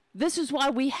 this is why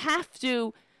we have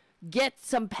to get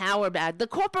some power back. The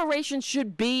corporations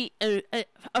should be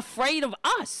afraid of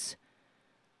us.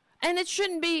 And it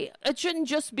shouldn't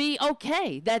just be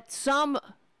okay that some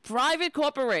private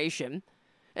corporation,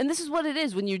 and this is what it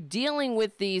is when you're dealing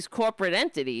with these corporate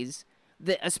entities,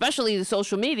 especially the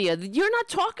social media, you're not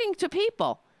talking to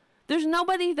people. There's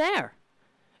nobody there.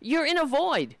 You're in a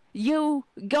void. You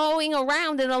going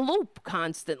around in a loop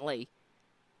constantly.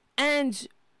 And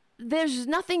there's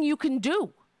nothing you can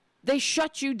do. They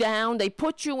shut you down. They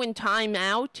put you in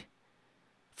timeout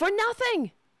for nothing.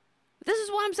 This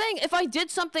is what I'm saying. If I did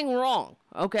something wrong,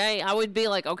 okay, I would be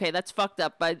like, okay, that's fucked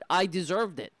up, but I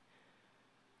deserved it.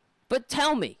 But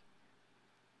tell me,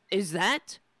 is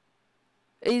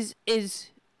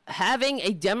having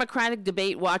a Democratic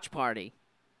debate watch party,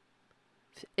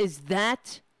 is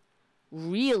that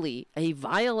really a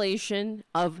violation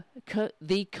of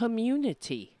the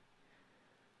community?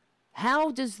 How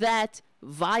does that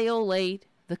violate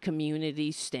the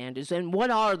community standards? And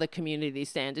what are the community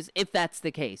standards if that's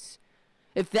the case?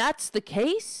 If that's the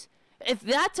case, if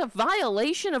that's a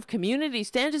violation of community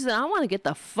standards, then I want to get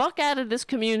the fuck out of this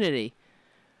community.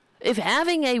 If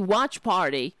having a watch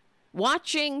party,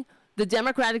 watching the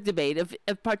Democratic debate,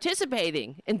 if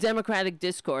participating in democratic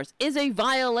discourse is a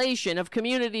violation of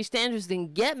community standards,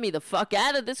 then get me the fuck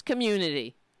out of this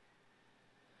community.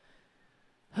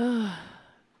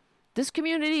 This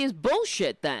community is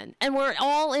bullshit then. And we're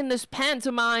all in this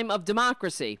pantomime of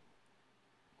democracy.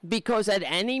 Because at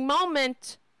any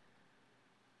moment,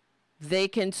 they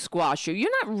can squash you.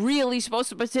 You're not really supposed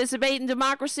to participate in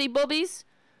democracy, boobies.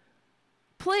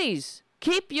 Please,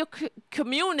 keep your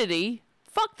community.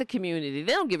 Fuck the community.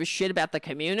 They don't give a shit about the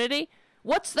community.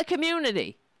 What's the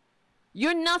community?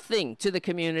 You're nothing to the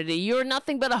community. You're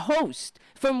nothing but a host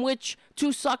from which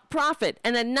to suck profit.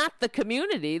 And then not the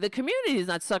community. The community is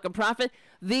not sucking profit.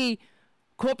 The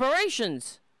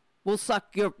corporations will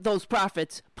suck those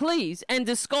profits, please, and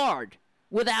discard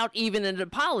without even an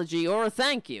apology or a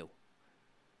thank you.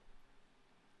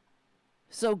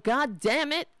 So, God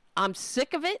damn it, I'm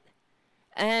sick of it.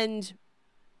 And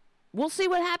we'll see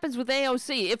what happens with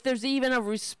AOC, if there's even a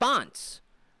response.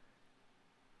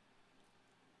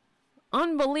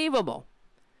 Unbelievable.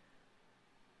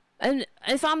 And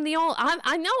if I'm the only,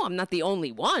 I know I'm not the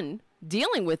only one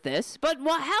dealing with this, but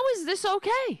how is this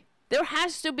okay? There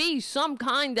has to be some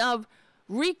kind of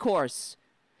recourse.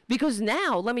 Because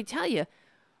now, let me tell you,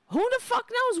 who the fuck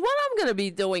knows what I'm going to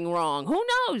be doing wrong? Who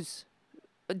knows?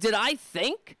 Did I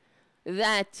think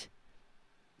that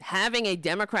having a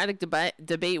Democratic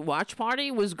debate watch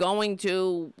party was going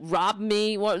to rob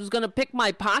me, was going to pick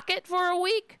my pocket for a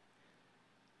week?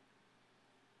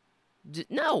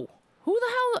 No. Who the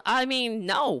hell? I mean,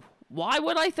 no. Why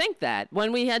would I think that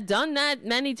when we had done that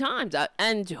many times?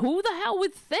 And who the hell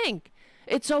would think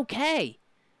it's okay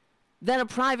that a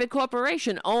private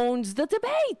corporation owns the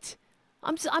debate?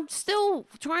 I'm still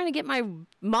trying to get my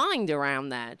mind around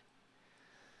that.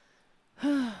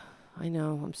 I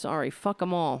know. I'm sorry. Fuck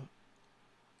them all.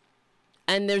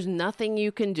 And there's nothing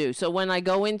you can do. So when I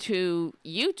go into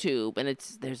YouTube and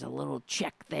there's a little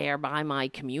check there by my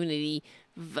community,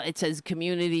 it says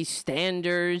community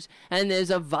standards, and there's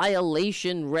a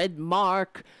violation red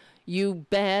mark. You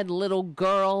bad little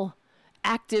girl.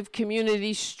 Active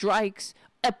community strikes.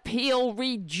 Appeal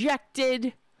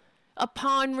rejected.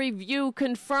 Upon review,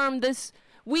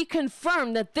 we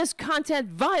confirm that this content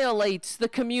violates the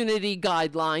community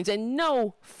guidelines and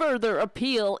no further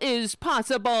appeal is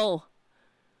possible.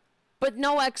 But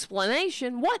no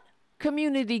explanation. What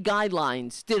community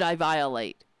guidelines did I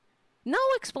violate? No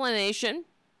explanation.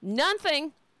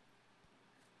 Nothing.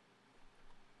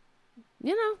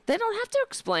 You know, they don't have to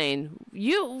explain.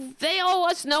 They owe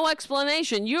us no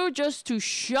explanation. You're just to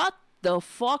shut the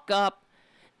fuck up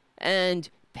and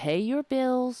pay your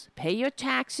bills, pay your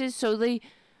taxes so the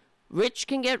rich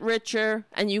can get richer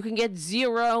and you can get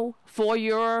zero for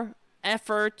your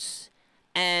efforts,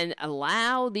 and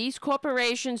allow these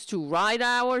corporations to ride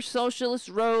our socialist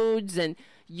roads and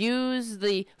use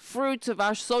the fruits of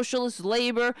our socialist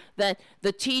labor that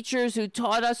the teachers who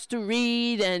taught us to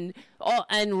read and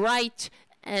write,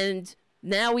 and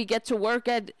now we get to work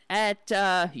at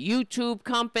YouTube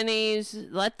companies,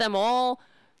 let them all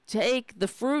take the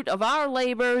fruit of our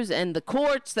labors and the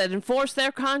courts that enforce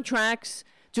their contracts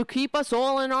to keep us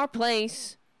all in our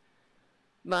place.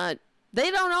 But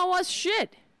they don't owe us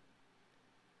shit,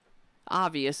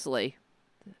 obviously.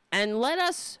 And let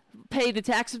us pay the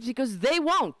taxes because they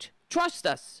won't. Trust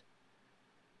us.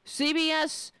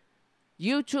 CBS,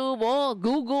 YouTube, or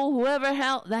Google, whoever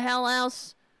the hell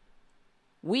else,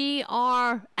 we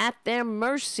are at their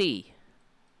mercy.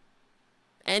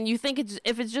 And you think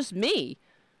if it's just me,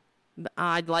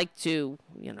 I'd like to,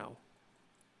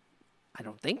 I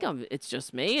don't think it's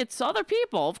just me. It's other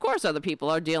people. Of course other people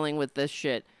are dealing with this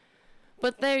shit.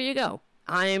 But there you go.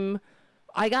 I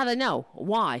gotta know.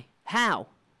 Why? How?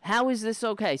 How is this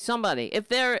okay? Somebody,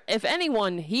 if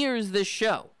anyone hears this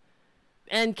show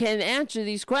and can answer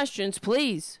these questions,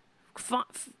 please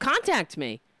contact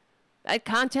me at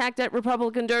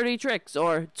contact@Republican Dirty Tricks,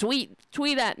 or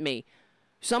tweet at me.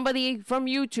 Somebody from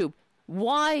YouTube.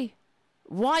 Why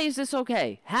is this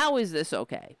okay? How is this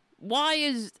okay?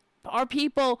 Are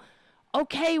people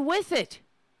okay with it?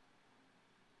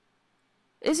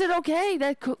 Is it okay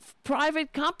that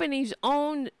private companies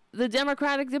own the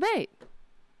Democratic debate?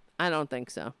 I don't think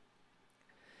so.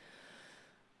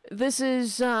 This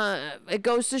is, it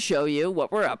goes to show you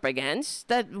what we're up against,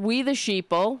 that we the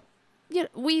sheeple,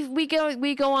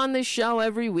 we go on this show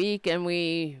every week and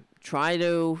we try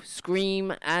to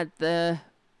scream at the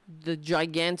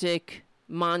gigantic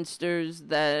monsters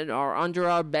that are under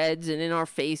our beds and in our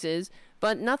faces,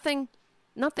 but nothing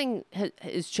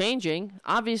is changing.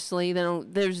 Obviously, they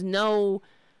don't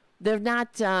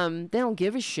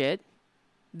give a shit.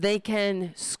 They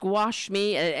can squash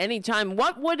me at any time.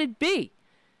 What would it be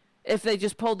if they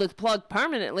just pulled the plug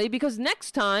permanently? Because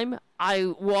next time I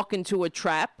walk into a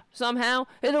trap, somehow,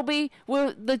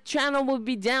 the channel will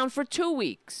be down for 2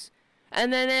 weeks.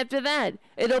 And then after that,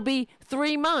 it'll be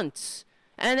 3 months.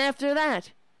 And after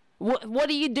that, what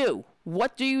do you do?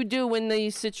 What do you do in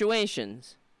these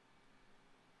situations?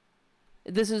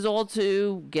 This is all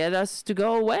to get us to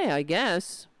go away, I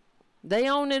guess. They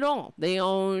own it all. They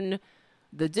own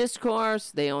the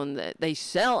discourse. They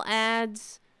sell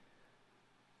ads.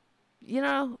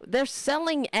 They're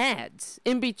selling ads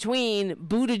in between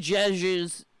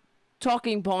Buttigieg's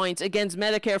talking points against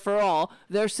Medicare for all.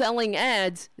 They're selling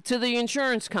ads to the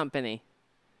insurance company.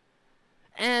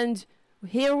 And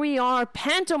here we are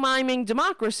pantomiming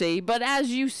democracy, but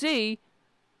as you see,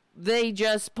 they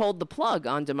just pulled the plug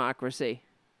on democracy.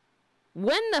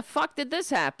 When the fuck did this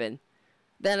happen?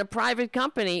 That a private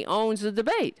company owns the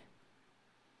debate?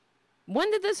 When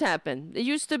did this happen? It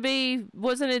used to be,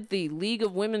 wasn't it the League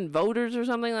of Women Voters or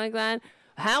something like that?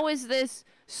 How is this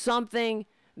something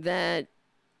that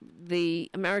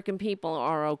the American people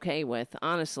are okay with,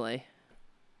 honestly?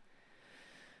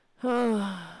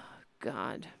 Oh,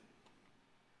 God.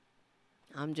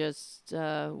 I'm just,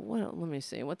 let me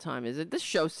see. What time is it? This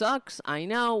show sucks. I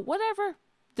know. Whatever.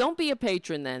 Don't be a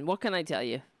patron then. What can I tell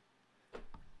you?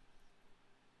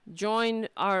 Join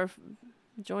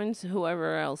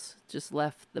whoever else just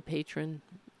left the patron.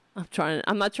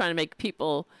 I'm not trying to make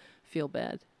people feel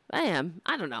bad. I am.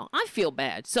 I don't know. I feel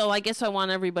bad. So I guess I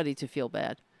want everybody to feel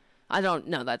bad.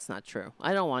 No, that's not true.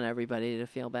 I don't want everybody to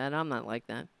feel bad. I'm not like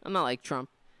that. I'm not like Trump.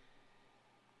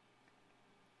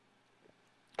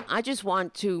 I just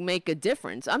want to make a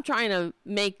difference. I'm trying to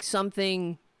make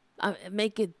something,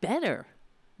 make it better.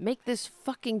 Make this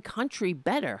fucking country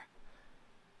better.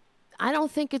 I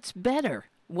don't think it's better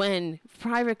when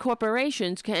private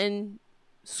corporations can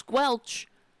squelch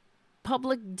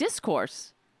public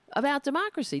discourse about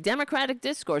democracy, democratic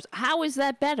discourse. How is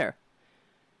that better?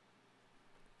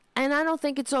 And I don't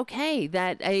think it's okay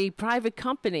that a private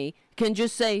company can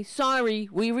just say, sorry,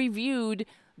 we reviewed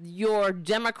your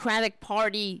Democratic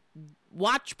Debate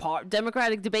Watch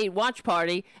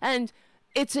Party, and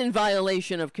it's in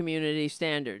violation of community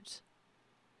standards.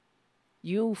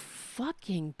 You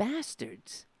fucking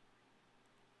bastards.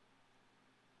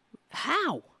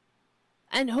 How?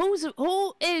 And who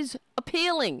is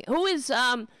appealing? Who is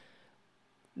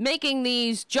making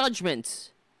these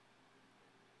judgments?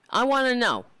 I want to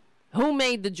know. Who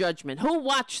made the judgment? Who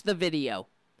watched the video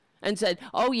and said,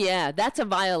 oh yeah, that's a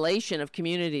violation of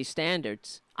community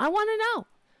standards? I want to know.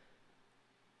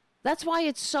 That's why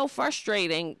it's so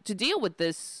frustrating to deal with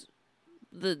these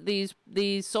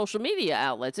social media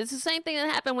outlets. It's the same thing that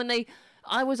happened when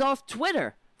I was off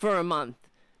Twitter for a month.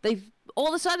 All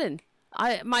of a sudden,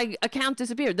 my account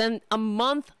disappeared. Then a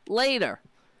month later,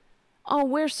 oh,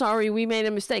 we're sorry, we made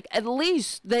a mistake. At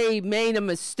least they made a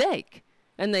mistake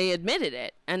and they admitted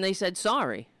it and they said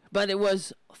sorry. But it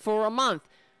was for a month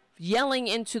yelling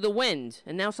into the wind,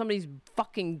 and now somebody's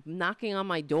fucking knocking on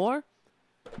my door.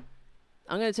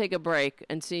 I'm going to take a break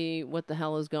and see what the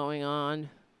hell is going on.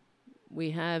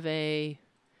 We have an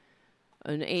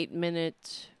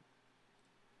 8-minute.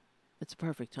 It's a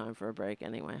perfect time for a break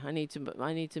anyway. I need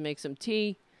to make some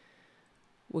tea.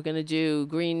 We're going to do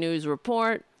Green News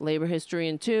Report, Labor History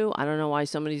in 2. I don't know why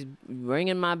somebody's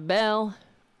ringing my bell.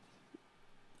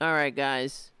 All right,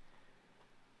 guys.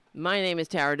 My name is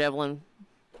Tara Devlin.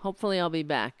 Hopefully I'll be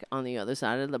back on the other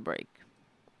side of the break.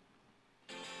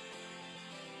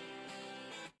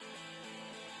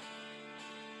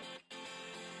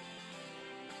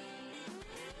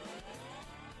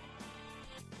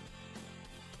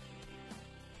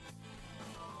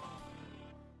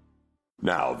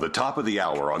 Now, the top of the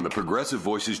hour on the Progressive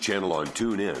Voices channel on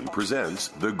TuneIn presents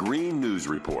the Green News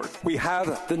Report. We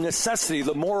have the necessity,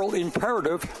 the moral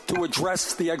imperative to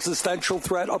address the existential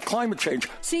threat of climate change.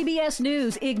 CBS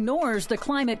News ignores the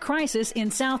climate crisis in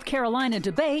South Carolina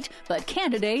debate, but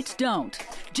candidates don't.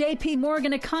 J.P.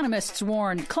 Morgan economists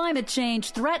warn climate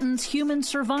change threatens human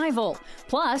survival.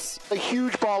 Plus, a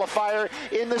huge ball of fire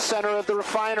in the center of the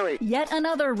refinery. Yet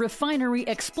another refinery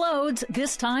explodes,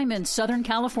 this time in Southern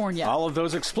California. All of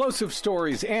those explosive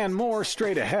stories and more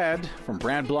straight ahead from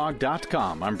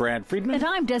BradBlog.com. I'm Brad Friedman. And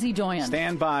I'm Desi Doyen.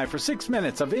 Stand by for 6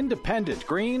 minutes of independent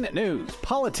green news,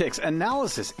 politics,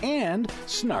 analysis, and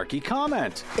snarky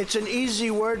comment. It's an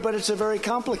easy word, but it's a very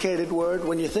complicated word.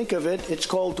 When you think of it, it's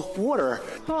called water.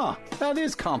 Huh, that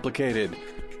is complicated.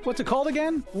 What's it called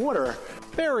again? Water.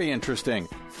 Very interesting.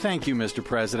 Thank you, Mr.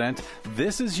 President.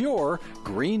 This is your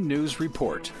Green News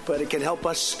Report. But it can help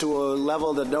us to a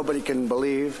level that nobody can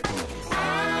believe.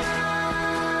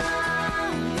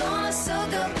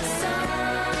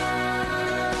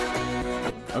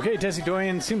 Okay, Desi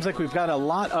Doyen, seems like we've got a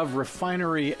lot of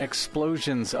refinery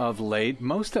explosions of late,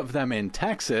 most of them in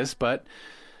Texas, but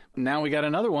now we got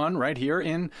another one right here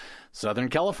in Southern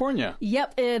California.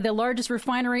 Yep, the largest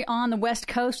refinery on the West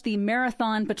Coast, the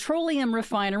Marathon Petroleum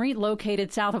Refinery,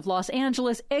 located south of Los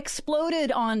Angeles,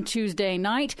 exploded on Tuesday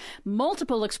night.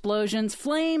 Multiple explosions,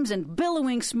 flames, and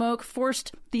billowing smoke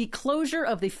forced the closure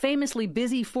of the famously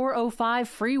busy 405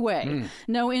 freeway.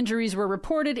 No injuries were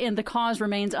reported, and the cause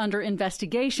remains under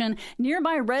investigation.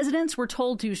 Nearby residents were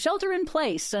told to shelter in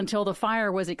place until the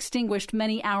fire was extinguished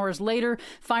many hours later.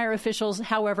 Fire officials,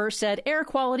 however, said air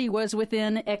quality was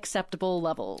within acceptable acceptable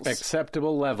levels.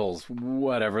 Acceptable levels,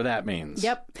 whatever that means.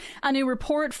 Yep. A new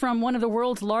report from one of the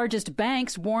world's largest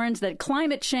banks warns that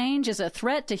climate change is a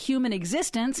threat to human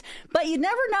existence, but you'd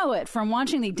never know it from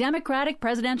watching the Democratic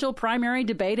presidential primary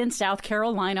debate in South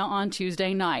Carolina on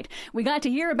Tuesday night. We got to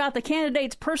hear about the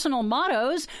candidates' personal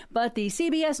mottos, but the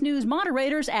CBS News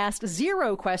moderators asked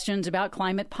 0 questions about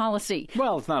climate policy.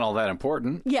 Well, it's not all that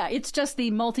important. Yeah, it's just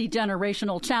the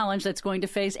multi-generational challenge that's going to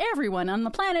face everyone on the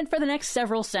planet for the next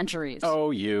several centuries.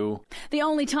 Oh, you. The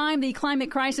only time the climate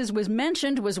crisis was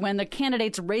mentioned was when the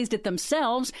candidates raised it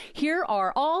themselves. Here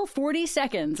are all 40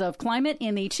 seconds of climate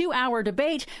in the 2-hour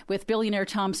debate with billionaire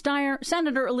Tom Steyer,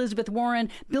 Senator Elizabeth Warren,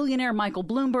 billionaire Michael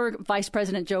Bloomberg, Vice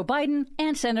President Joe Biden,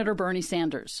 and Senator Bernie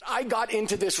Sanders. I got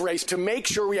into this race to make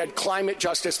sure we had climate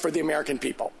justice for the American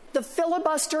people. The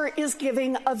filibuster is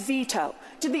giving a veto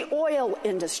to the oil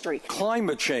industry.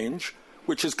 Climate change,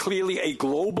 which is clearly a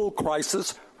global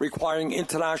crisis requiring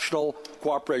international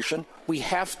cooperation. We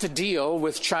have to deal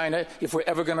with China if we're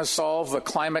ever going to solve the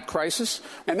climate crisis.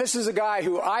 And this is a guy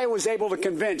who I was able to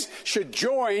convince should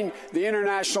join the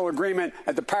international agreement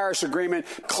at the Paris Agreement.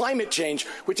 Climate change,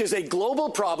 which is a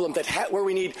global problem where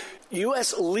we need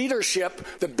U.S. leadership.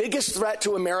 The biggest threat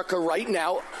to America right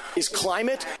now is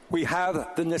climate. We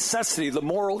have the necessity, the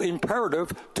moral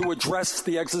imperative to address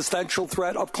the existential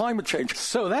threat of climate change.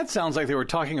 So that sounds like they were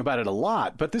talking about it a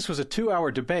lot, but this was a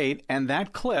 2-hour debate, and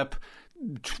that clip,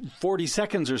 40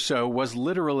 seconds or so, was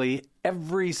literally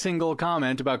every single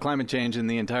comment about climate change in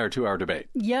the entire 2-hour debate.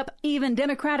 Yep. Even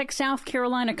Democratic South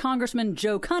Carolina Congressman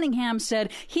Joe Cunningham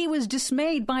said he was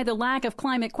dismayed by the lack of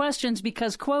climate questions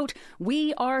because, quote,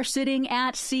 we are sitting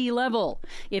at sea level.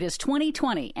 It is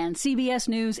 2020, and CBS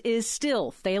News is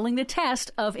still failing the test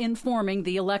of informing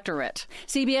the electorate.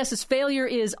 CBS's failure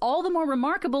is all the more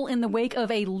remarkable in the wake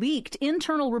of a leaked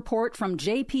internal report from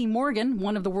J.P. Morgan,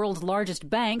 one of the world's largest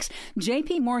banks.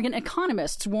 J.P. Morgan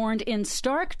economists warned in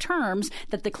stark terms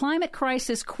that the climate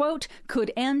crisis, quote,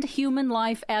 could end human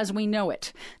life as we know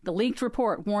it. The leaked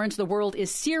report warns the world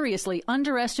is seriously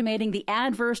underestimating the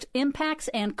adverse impacts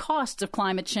and costs of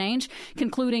climate change,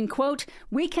 concluding, quote,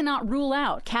 we cannot rule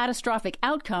out catastrophic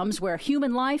outcomes where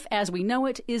human life as we know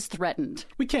it is threatened.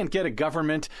 We can't get a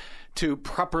government to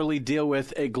properly deal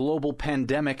with a global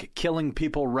pandemic killing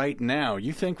people right now.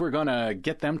 You think we're going to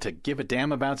get them to give a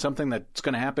damn about something that's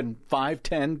going to happen 5,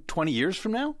 10, 20 years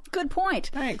from now? Good point.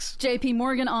 Thanks. J.P.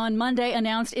 Morgan on Monday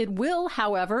announced it will,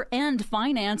 however, end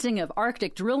financing of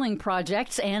Arctic drilling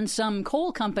projects and some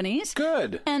coal companies.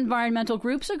 Good. Environmental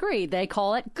groups agree. They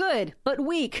call it good, but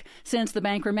weak, since the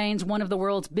bank remains one of the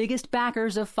world's biggest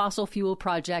backers of fossil fuel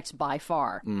projects by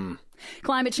far.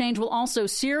 Climate change will also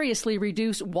seriously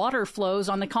reduce water flows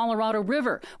on the Colorado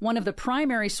River, one of the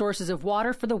primary sources of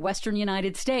water for the western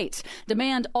United States.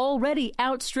 Demand already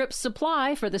outstrips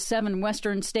supply for the 7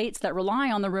 western states that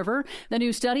rely on the river. The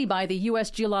new study by the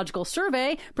U.S. Geological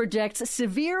Survey projects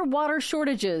severe water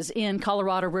shortages in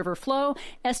Colorado River flow,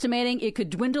 estimating it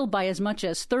could dwindle by as much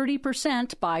as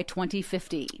 30% by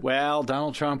 2050. Well,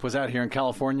 Donald Trump was out here in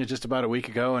California just about a week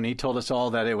ago, and he told us all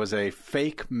that it was a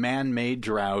fake man-made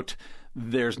drought.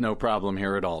 There's no problem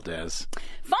here at all, Des.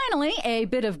 Finally, a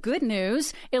bit of good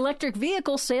news. Electric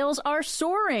vehicle sales are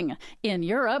soaring in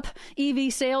Europe.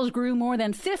 EV sales grew more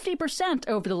than 50%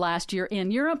 over the last year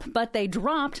in Europe, but they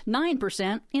dropped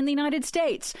 9% in the United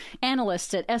States.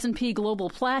 Analysts at S&P Global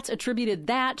Platts attributed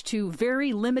that to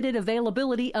very limited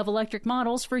availability of electric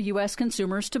models for U.S.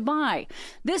 consumers to buy.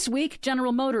 This week,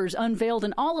 General Motors unveiled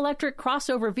an all-electric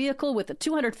crossover vehicle with a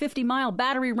 250-mile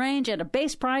battery range and a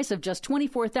base price of just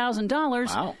 $24,000.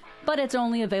 Wow. But it's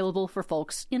only available for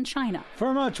folks in China.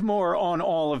 For much more on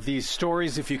all of these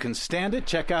stories, if you can stand it,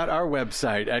 check out our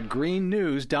website at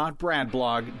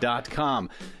greennews.bradblog.com.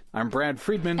 I'm Brad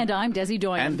Friedman. And I'm Desi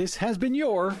Doyen. And this has been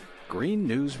your Green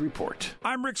News Report.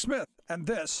 I'm Rick Smith, and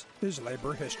this is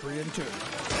Labor History in 2.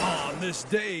 On this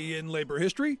day in labor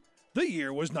history, the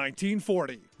year was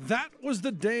 1940. That was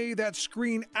the day that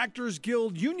Screen Actors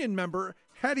Guild union member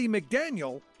Hattie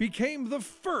McDaniel became the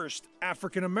first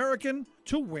African-American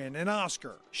to win an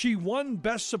Oscar. She won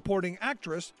Best Supporting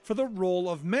Actress for the role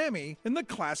of Mammy in the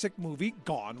classic movie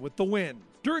Gone with the Wind.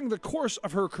 During the course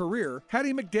of her career,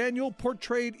 Hattie McDaniel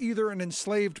portrayed either an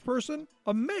enslaved person,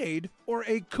 a maid, or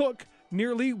a cook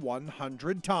nearly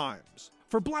 100 times.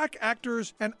 For black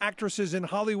actors and actresses in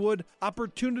Hollywood,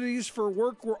 opportunities for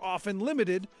work were often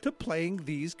limited to playing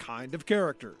these kind of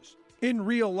characters. In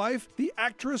real life, the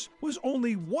actress was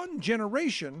only one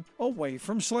generation away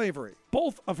from slavery.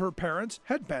 Both of her parents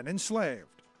had been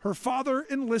enslaved. Her father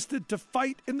enlisted to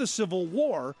fight in the Civil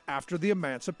War after the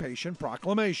Emancipation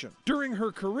Proclamation. During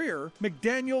her career,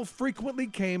 McDaniel frequently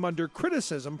came under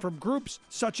criticism from groups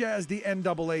such as the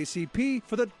NAACP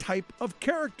for the type of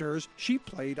characters she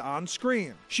played on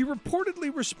screen. She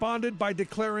reportedly responded by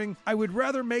declaring, "I would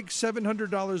rather make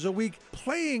 $700 a week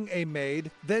playing a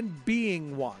maid than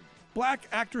being one." Black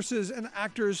actresses and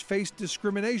actors faced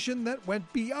discrimination that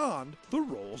went beyond the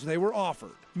roles they were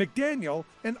offered. McDaniel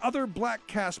and other black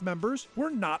cast members were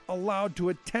not allowed to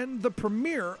attend the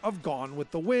premiere of Gone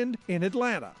with the Wind in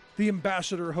Atlanta. The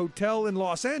Ambassador Hotel in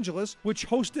Los Angeles, which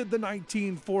hosted the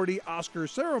 1940 Oscar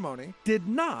ceremony, did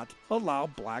not allow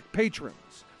black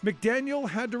patrons.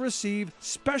 McDaniel had to receive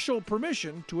special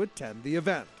permission to attend the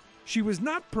event. She was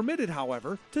not permitted,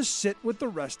 however, to sit with the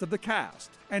rest of the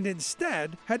cast, and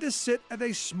instead had to sit at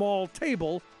a small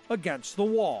table against the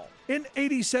wall. In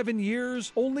 87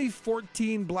 years, only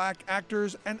 14 black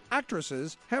actors and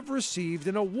actresses have received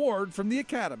an award from the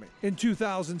Academy. In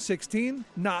 2016,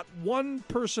 not one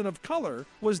person of color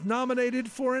was nominated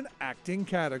for an acting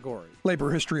category.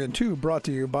 Labor History in 2 brought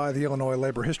to you by the Illinois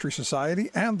Labor History Society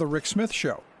and The Rick Smith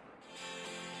Show.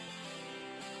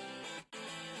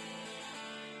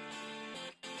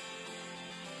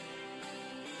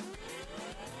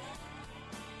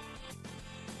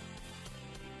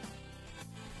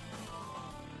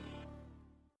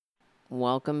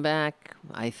 Welcome back,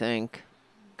 I think.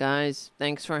 Guys,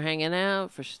 thanks for hanging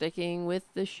out, for sticking with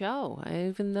the show,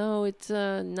 even though it's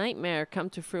a nightmare come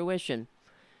to fruition.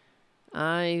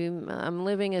 I'm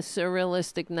living a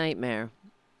surrealistic nightmare.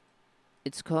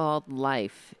 It's called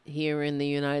life here in the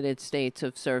United States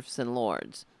of serfs and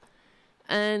lords.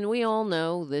 And we all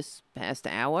know this past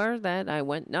hour that I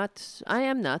went nuts. I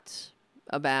am nuts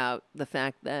about the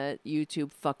fact that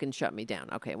YouTube fucking shut me down.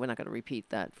 Okay, we're not going to repeat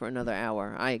that for another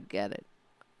hour. I get it.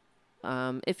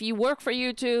 If you work for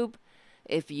YouTube,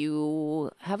 if you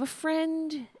have a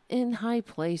friend in high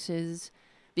places,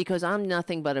 because I'm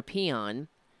nothing but a peon,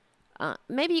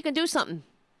 maybe you can do something.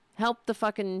 Help the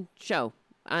fucking show.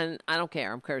 And I don't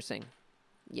care. I'm cursing.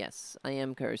 Yes, I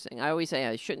am cursing. I always say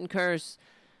I shouldn't curse.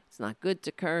 It's not good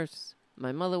to curse.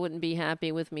 My mother wouldn't be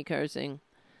happy with me cursing.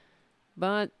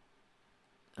 But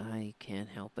I can't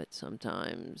help it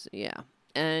sometimes. Yeah.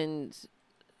 And,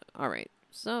 all right.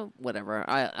 So, whatever.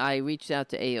 I reached out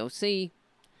to AOC.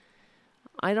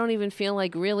 I don't even feel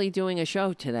like really doing a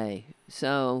show today.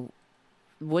 So,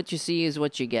 what you see is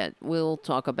what you get. We'll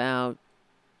talk about,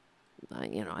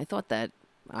 I thought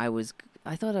I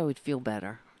would feel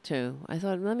better, too. I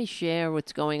thought, let me share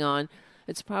what's going on.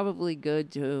 It's probably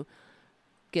good to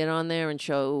get on there and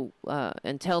show,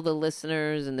 and tell the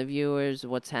listeners and the viewers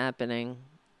what's happening.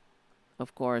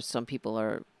 Of course, some people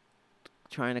are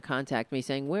trying to contact me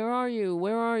saying, where are you?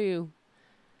 Where are you?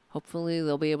 Hopefully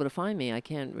they'll be able to find me. I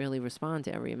can't really respond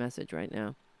to every message right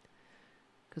now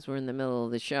because we're in the middle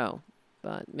of the show.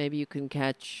 But maybe you can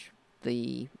catch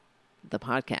the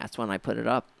podcast when I put it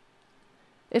up.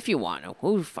 If you want to.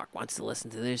 Who the fuck wants to listen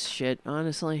to this shit,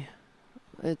 honestly?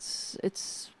 It's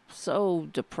so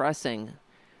depressing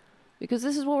because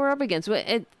this is what we're up against.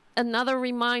 Another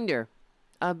reminder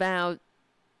about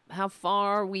how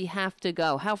far we have to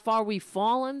go, how far we've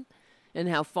fallen, and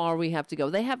how far we have to go.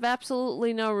 They have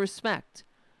absolutely no respect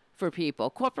for people.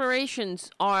 Corporations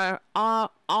are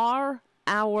our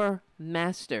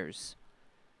masters.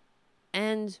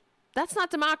 And that's not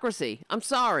democracy. I'm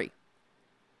sorry.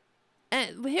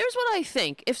 And here's what I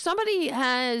think. If somebody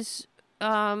has,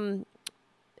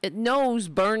 it knows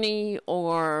Bernie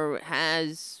or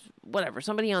has, whatever,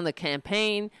 somebody on the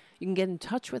campaign, you can get in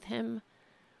touch with him.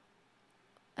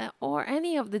 Or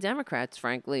any of the Democrats,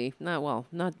 frankly. Not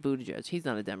Buttigieg. He's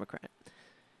not a Democrat.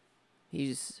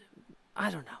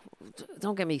 I don't know.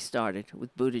 Don't get me started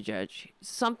with Buttigieg.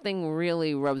 Something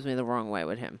really rubs me the wrong way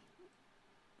with him.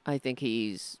 I think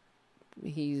he's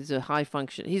a high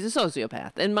function. He's a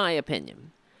sociopath, in my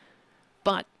opinion.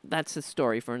 But that's a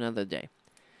story for another day.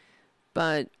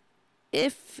 But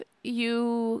if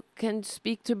you can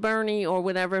speak to Bernie or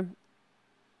whatever,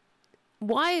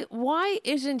 why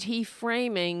isn't he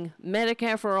framing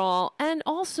Medicare for all and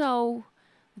also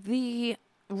the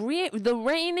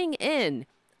reining in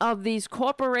of these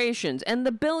corporations and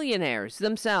the billionaires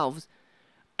themselves?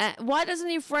 Why doesn't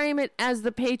he frame it as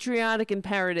the patriotic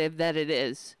imperative that it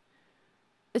is?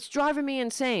 It's driving me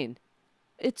insane.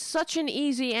 It's such an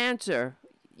easy answer.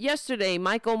 Yesterday,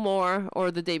 Michael Moore,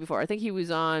 or the day before, I think he was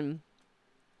on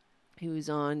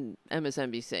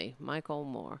MSNBC, Michael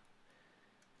Moore.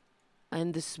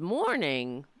 And this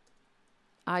morning,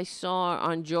 I saw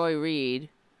on Joy Reid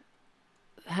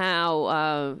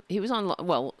how he was on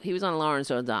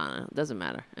Lawrence O'Donnell. Doesn't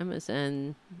matter.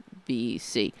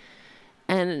 MSNBC.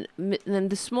 And then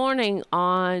this morning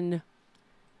on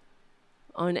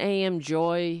AM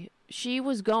Joy, she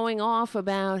was going off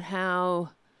about how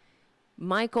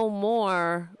Michael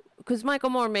Moore, because Michael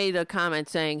Moore made a comment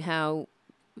saying how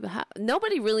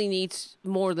nobody really needs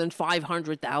more than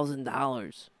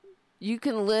 $500,000. You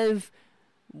can live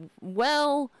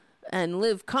well and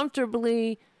live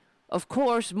comfortably, of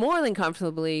course, more than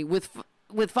comfortably with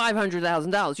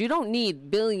 $500,000. You don't need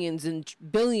billions and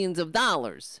billions of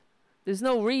dollars. There's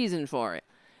no reason for it.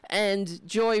 And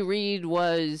Joy Reid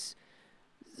was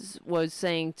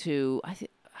saying to, I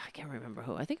can't remember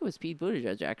who. I think it was Pete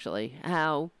Buttigieg, actually.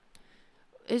 How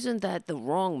isn't that the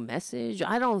wrong message?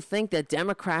 I don't think that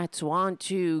Democrats want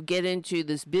to get into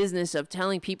this business of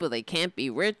telling people they can't be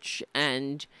rich.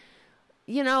 And,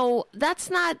 that's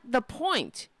not the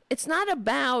point. It's not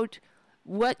about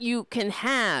what you can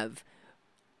have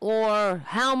or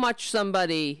how much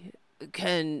somebody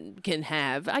can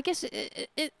have. I guess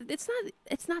it's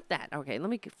not that. Okay, let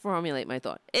me formulate my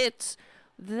thought. It's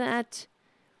that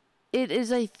it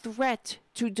is a threat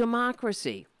to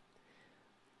democracy.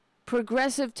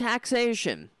 Progressive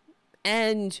taxation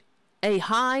and a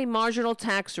high marginal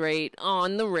tax rate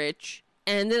on the rich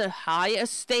and a high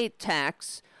estate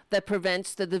tax that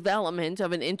prevents the development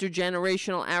of an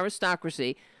intergenerational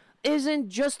aristocracy isn't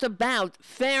just about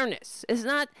fairness. It's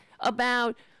not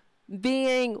about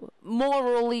being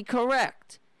morally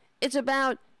correct. It's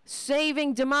about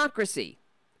saving democracy,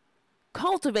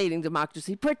 cultivating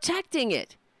democracy, protecting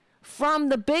it from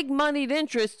the big moneyed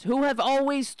interests who have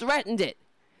always threatened it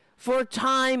for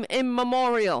time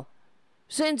immemorial.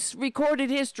 Since recorded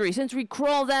history, since we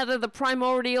crawled out of the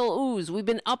primordial ooze, we've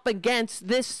been up against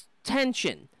this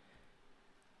tension.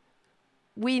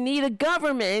 We need a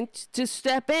government to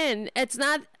step in. It's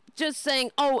not just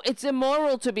saying, oh, it's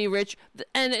immoral to be rich.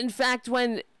 And in fact,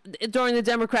 during the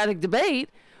Democratic debate,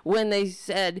 when they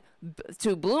said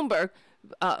to Bloomberg,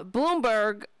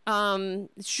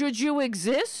 should you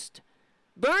exist?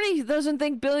 Bernie doesn't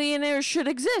think billionaires should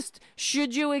exist.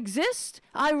 Should you exist?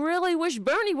 I really wish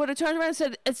Bernie would have turned around and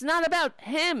said, it's not about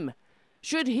him.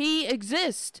 Should he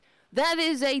exist? That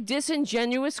is a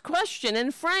disingenuous question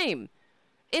and frame.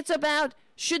 It's about,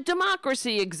 should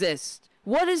democracy exist?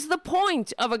 What is the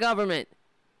point of a government?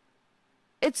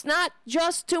 It's not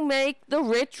just to make the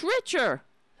rich richer.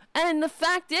 And the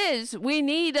fact is, we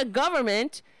need a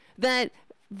government that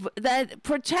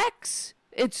protects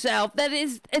itself,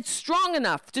 it's strong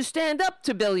enough to stand up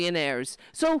to billionaires.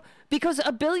 So, because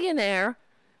a billionaire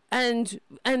and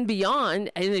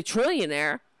beyond, and a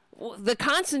trillionaire, the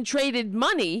concentrated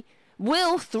money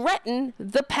will threaten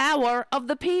the power of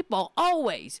the people,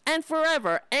 always and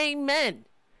forever. Amen.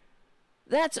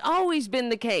 That's always been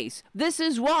the case. This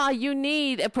is why you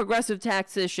need a progressive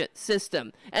tax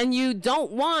system. And you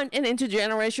don't want an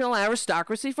intergenerational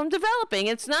aristocracy from developing.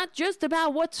 It's not just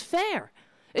about what's fair.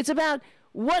 It's about,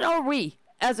 what are we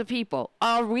as a people?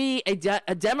 Are we a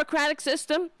democratic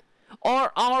system,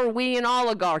 or are we an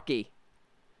oligarchy?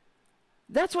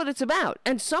 That's what it's about.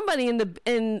 And somebody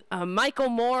in Michael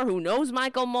Moore, who knows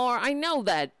Michael Moore, I know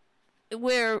that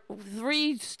we're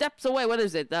 3 steps away. What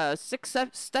is it? 6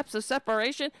 steps of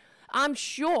separation? I'm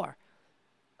sure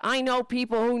I know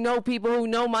people who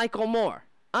know Michael Moore.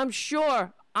 I'm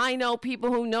sure I know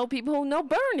people who know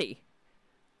Bernie.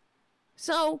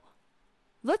 So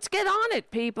let's get on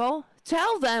it, people.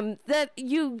 Tell them that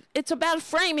it's about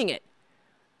framing it.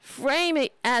 Frame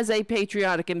it as a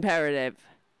patriotic imperative.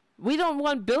 We don't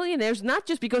want billionaires, not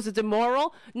just because it's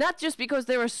immoral, not just because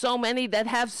there are so many that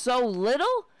have so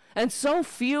little and so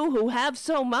few who have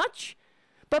so much,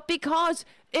 but because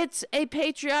it's a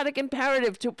patriotic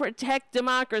imperative to protect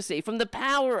democracy from the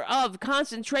power of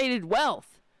concentrated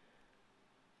wealth.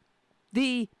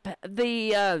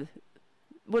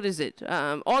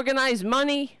 Organized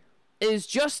money is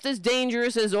just as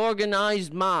dangerous as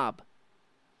organized mob.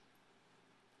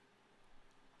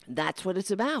 That's what it's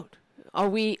about. Are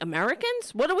we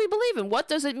Americans? What do we believe in? What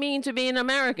does it mean to be an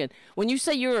American? When you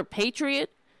say you're a patriot,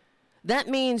 that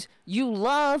means you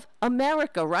love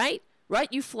America, right?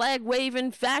 Right? You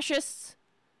flag-waving fascists.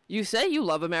 You say you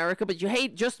love America, but you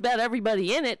hate just about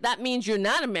everybody in it. That means you're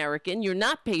not American. You're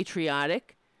not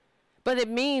patriotic. But it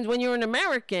means when you're an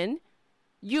American,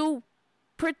 you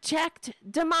protect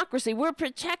democracy. We're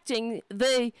protecting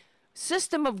the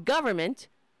system of government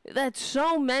that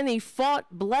so many fought,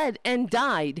 bled, and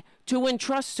died to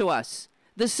entrust to us.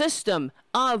 The system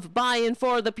of by and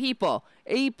for the people.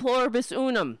 E pluribus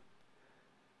unum.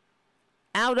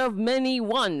 Out of many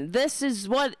one. This is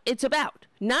what it's about.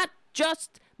 Not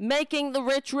just making the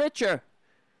rich richer.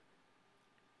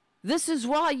 This is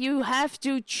why you have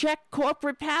to check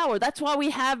corporate power. That's why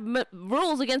we have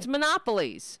rules against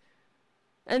monopolies.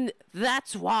 And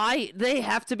that's why they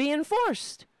have to be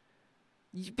enforced.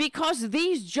 Because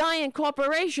these giant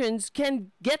corporations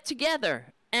can get together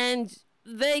and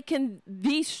they can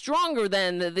be stronger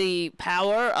than the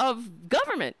power of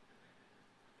government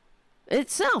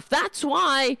itself. That's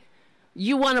why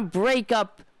you want to break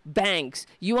up banks.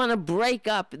 You want to break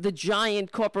up the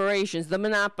giant corporations, the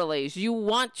monopolies. You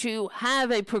want to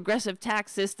have a progressive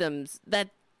tax system that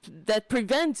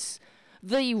prevents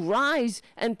the rise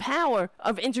and power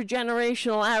of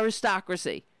intergenerational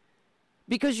aristocracy.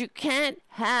 Because you can't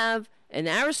have an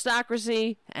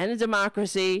aristocracy and a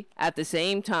democracy at the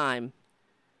same time.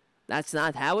 That's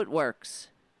not how it works.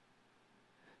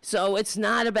 So it's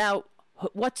not about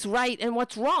what's right and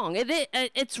what's wrong.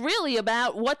 It's really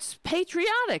about what's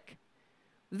patriotic.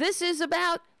 This is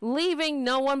about leaving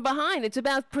no one behind. It's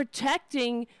about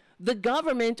protecting the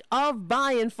government of,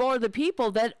 by, and for the people,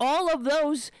 that all of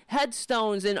those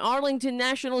headstones in Arlington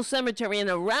National Cemetery and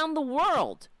around the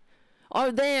world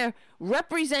are there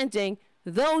representing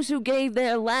those who gave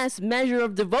their last measure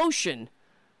of devotion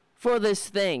for this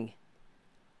thing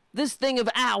of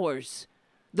ours,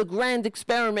 the grand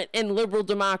experiment in liberal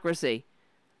democracy,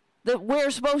 that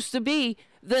we're supposed to be,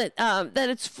 that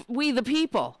it's we the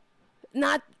people,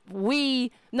 not for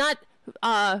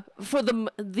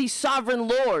the sovereign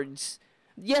lords.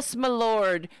 Yes, my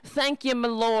lord. Thank you, my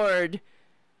lord.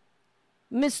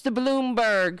 Mr.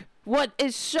 Bloomberg, what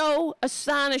is so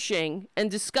astonishing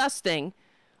and disgusting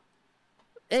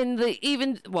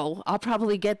I'll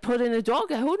probably get put in a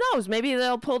dog. Who knows? Maybe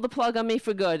they'll pull the plug on me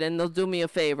for good and they'll do me a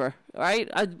favor, right?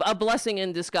 A blessing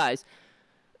in disguise.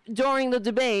 During the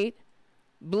debate,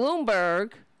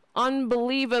 Bloomberg,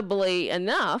 unbelievably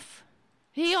enough,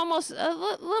 he almost,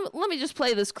 let me just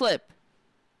play this clip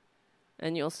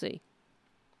and you'll see.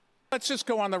 Let's just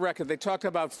go on the record. They talked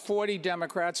about 40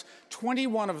 Democrats.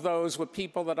 21 of those were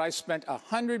people that I spent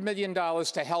 $100 million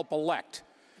to help elect.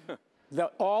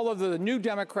 All of the new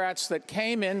Democrats that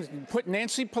came in, put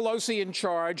Nancy Pelosi in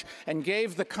charge, and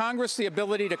gave the Congress the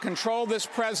ability to control this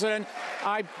president,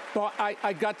 I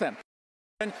got them.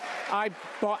 I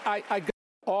got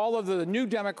all of the new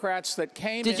Democrats that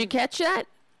came in. Did you catch that?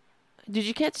 Did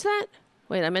you catch that?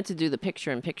 Wait, I meant to do the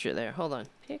picture-in-picture there. Hold on.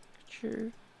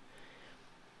 Picture.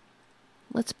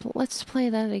 Let's play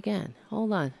that again.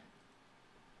 Hold on.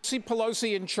 Nancy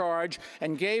Pelosi in charge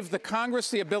and gave the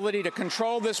Congress the ability to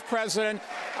control this president.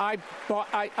 I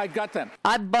got them.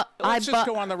 Let's just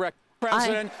go on the record.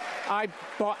 President, I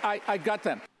got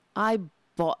them.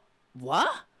 What?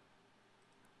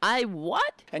 I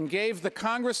what? And gave the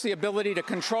Congress the ability to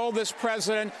control this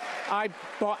president. I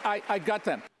got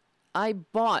them. I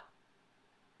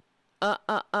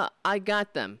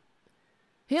got them.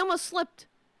 He almost slipped.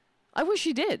 I wish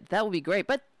he did. That would be great.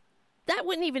 But that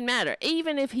wouldn't even matter.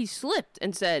 Even if he slipped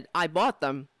and said, I bought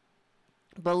them,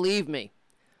 believe me,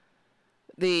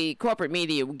 the corporate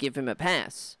media would give him a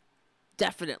pass.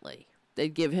 Definitely.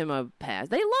 They'd give him a pass.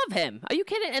 They love him. Are you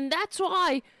kidding? And that's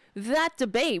why that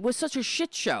debate was such a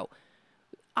shit show.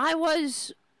 I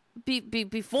was,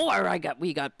 before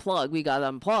we got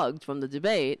unplugged from the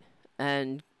debate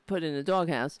and put in the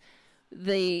doghouse.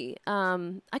 I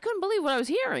couldn't believe what I was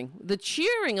hearing. The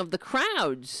cheering of the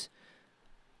crowds,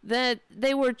 that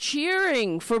they were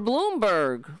cheering for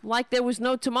Bloomberg like there was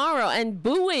no tomorrow and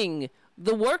booing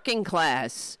the working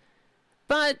class.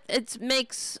 But it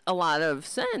makes a lot of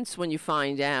sense when you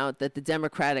find out that the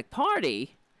Democratic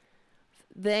Party,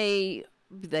 it's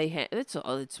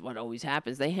what always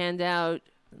happens. They hand out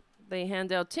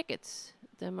tickets.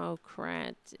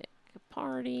 Democratic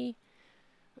Party.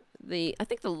 I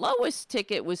think the lowest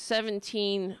ticket was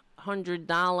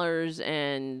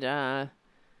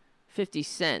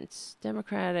 $1,700.50.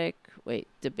 Democratic,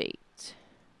 debate.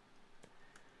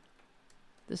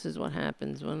 This is what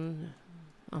happens when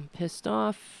I'm pissed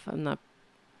off.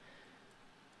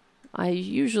 I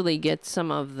usually get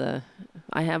I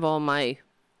have all my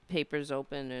papers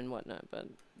open and whatnot, but,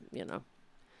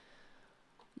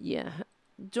 yeah.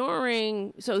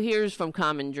 So here's from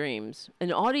Common Dreams.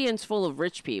 An audience full of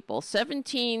rich people,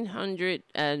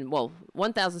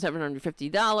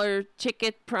 $1,750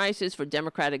 ticket prices for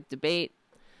Democratic debate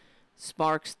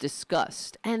sparks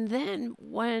disgust. And then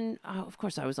of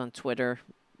course I was on Twitter.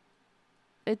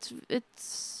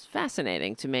 It's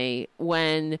fascinating to me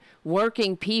when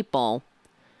working people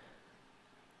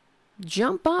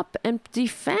jump up and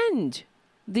defend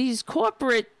these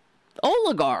corporate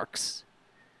oligarchs.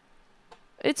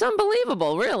 It's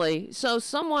unbelievable, really. So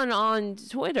someone on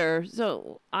Twitter,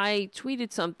 so I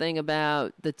tweeted something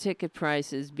about the ticket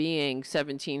prices being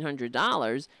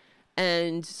 $1,700,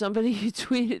 and somebody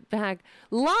tweeted back,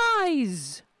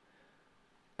 lies,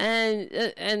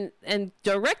 and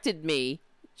directed me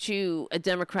to a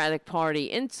Democratic Party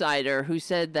insider who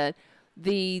said that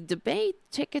the debate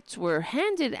tickets were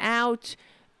handed out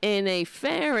in a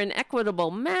fair and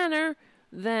equitable manner,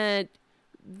 that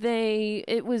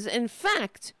it was in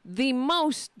fact the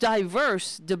most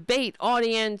diverse debate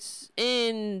audience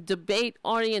in debate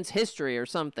audience history or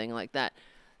something like that.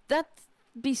 That's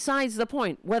besides the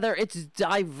point. Whether it's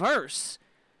diverse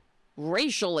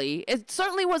racially, it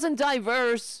certainly wasn't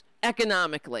diverse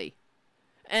economically.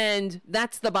 And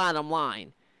that's the bottom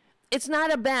line. It's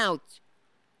not about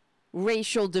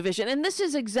racial division. And this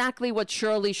is exactly what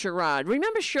Shirley Sherrod.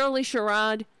 Remember Shirley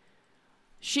Sherrod?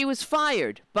 She was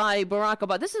fired by Barack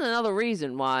Obama. This is another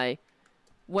reason why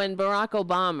when Barack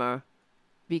Obama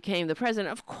became the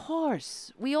president, of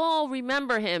course, we all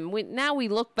remember him. Now we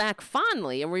look back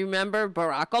fondly and remember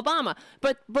Barack Obama.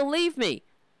 But believe me,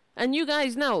 and you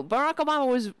guys know, Barack Obama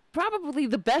was probably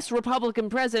the best Republican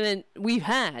president we've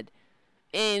had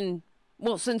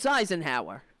since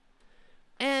Eisenhower.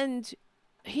 And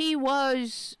he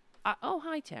was,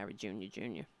 hi, Tara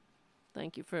Jr.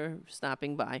 Thank you for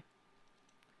stopping by.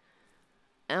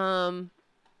 Barack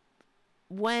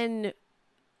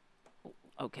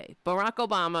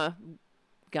Obama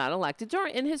got elected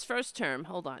in his first term.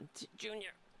 Hold on, Junior.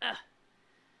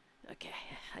 Okay,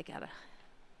 I gotta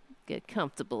get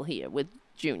comfortable here with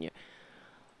Junior.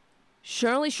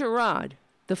 Shirley Sherrod,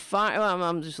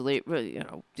 I'm just,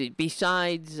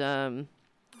 besides,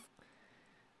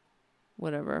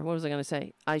 whatever. What was I going to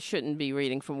say? I shouldn't be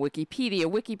reading from Wikipedia.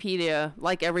 Wikipedia,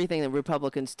 like everything that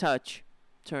Republicans touch,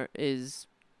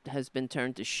 has been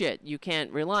turned to shit. You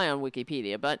can't rely on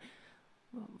Wikipedia, but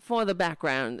for the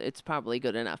background, it's probably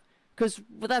good enough. Because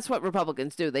that's what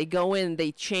Republicans do. They go in,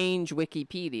 they change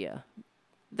Wikipedia.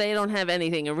 They don't have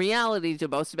anything in reality to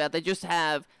boast about. They just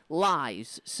have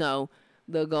lies. So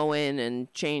they'll go in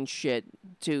and change shit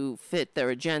to fit their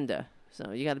agenda.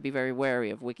 So you got to be very wary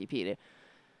of Wikipedia.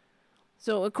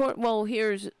 So,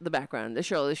 here's the background.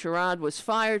 Shirley Sherrod was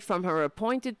fired from her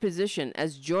appointed position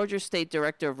as Georgia State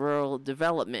Director of Rural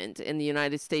Development in the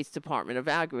United States Department of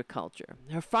Agriculture.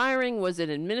 Her firing was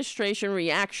an administration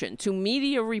reaction to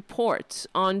media reports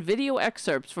on video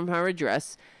excerpts from her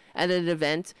address at an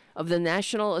event of the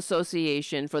National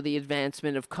Association for the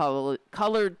Advancement of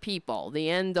Colored People, the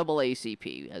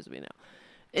NAACP, as we know.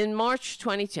 In March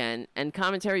 2010, and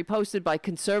commentary posted by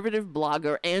conservative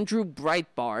blogger Andrew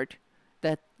Breitbart,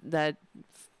 that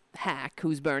hack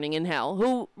who's burning in hell,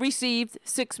 who received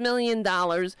 $6 million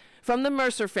from the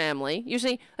Mercer family. You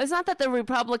see, it's not that the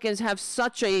Republicans have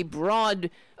such a broad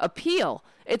appeal.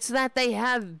 It's that they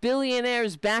have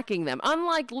billionaires backing them,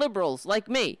 unlike liberals like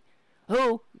me,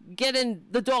 who get in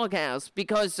the doghouse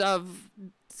because of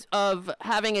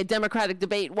having a Democratic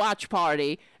debate watch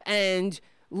party, and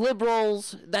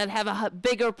liberals that have a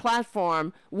bigger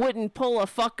platform wouldn't pull a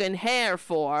fucking hair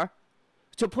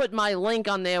to put my link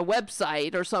on their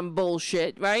website or some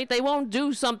bullshit, right? They won't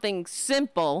do something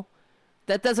simple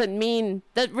that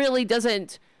really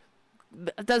doesn't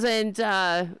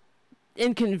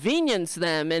inconvenience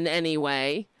them in any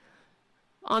way.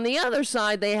 On the other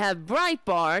side, they have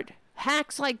Breitbart,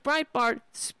 hacks like Breitbart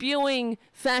spewing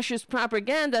fascist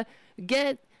propaganda,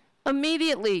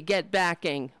 immediately get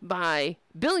backing by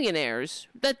billionaires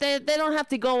that they don't have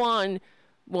to go on.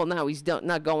 Well, now he's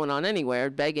not going on anywhere,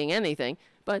 begging anything,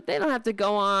 but they don't have to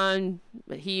go on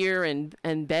here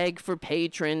and beg for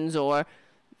patrons or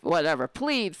whatever,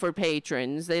 plead for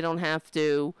patrons. They don't have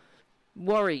to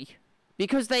worry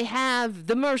because they have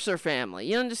the Mercer family.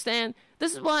 You understand?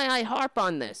 This is why I harp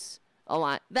on this a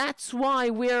lot. That's why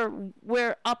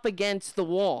we're up against the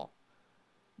wall.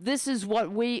 This is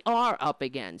what we are up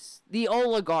against. The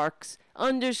oligarchs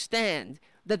understand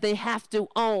that they have to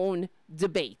own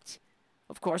debate.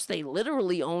 Of course, they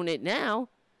literally own it now,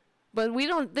 but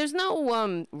there's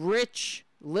no rich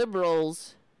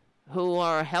liberals who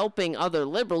are helping other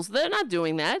liberals. They're not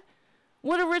doing that.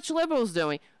 What are rich liberals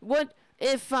doing? What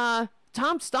if Tom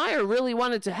Steyer really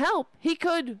wanted to help? He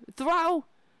could throw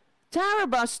Tara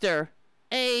Buster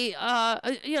a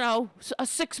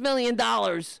 $6 million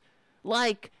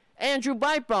like Andrew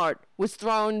Breitbart was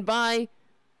thrown by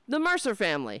the Mercer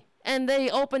family. And they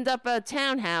opened up a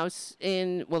townhouse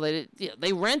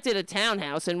they rented a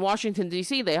townhouse in Washington,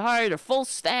 D.C. They hired a full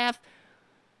staff.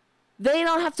 They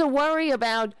don't have to worry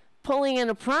about pulling in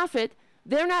a profit.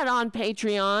 They're not on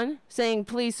Patreon saying,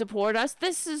 please support us.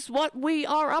 This is what we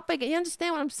are up against. You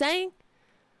understand what I'm saying?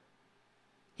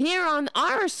 Here on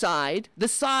our side, the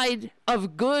side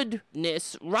of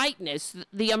goodness, rightness,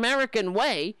 the American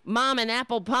way, mom and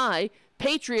apple pie,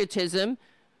 patriotism,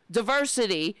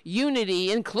 diversity,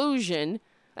 unity, inclusion,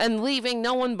 and leaving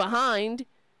no one behind,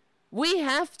 we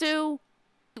can't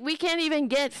even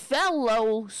get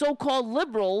fellow so-called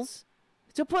liberals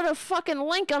to put a fucking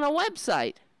link on a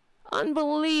website.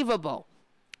 Unbelievable.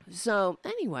 So,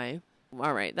 anyway,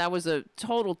 all right, that was a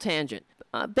total tangent.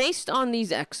 Based on these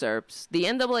excerpts, the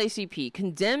NAACP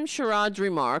condemned Sherrod's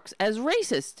remarks as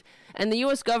racist, and the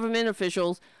U.S. government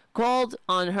officials called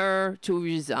on her to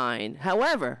resign.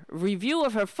 However, review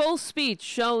of her full speech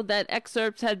showed that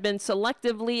excerpts had been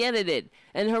selectively edited,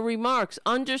 and her remarks,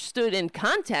 understood in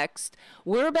context,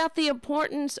 were about the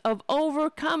importance of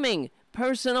overcoming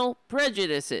personal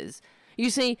prejudices.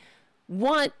 You see,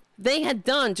 what they had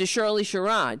done to Shirley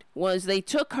Sherrod was they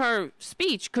took her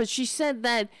speech because she said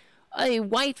that a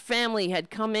white family had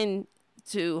come in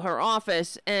to her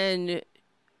office and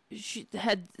she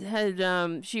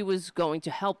she was going to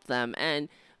help them, and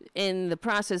in the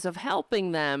process of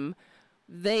helping them,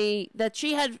 that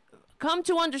she had come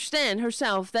to understand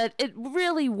herself that it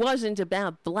really wasn't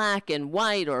about black and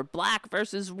white or black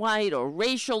versus white or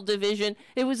racial division.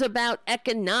 It was about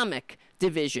economic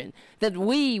division, that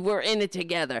we were in it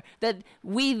together, that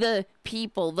we the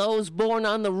people, those born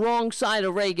on the wrong side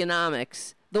of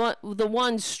Reaganomics, the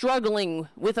ones struggling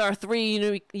with our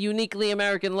three uniquely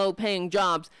American low-paying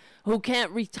jobs who can't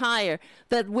retire,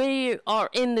 that we are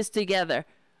in this together.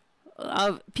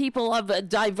 Of people of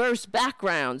diverse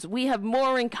backgrounds, we have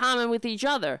more in common with each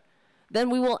other than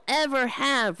we will ever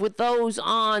have with those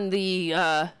on the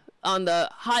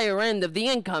higher end of the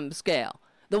income scale,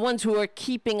 the ones who are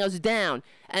keeping us down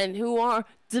and who are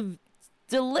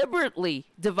deliberately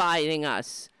dividing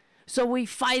us. So we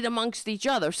fight amongst each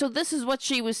other. So this is what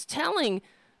she was telling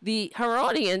her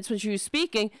audience when she was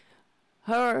speaking.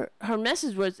 Her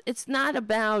message was, it's not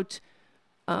about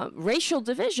racial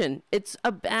division. It's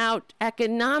about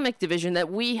economic division, that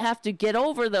we have to get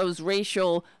over those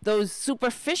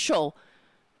superficial,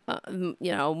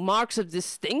 marks of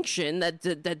distinction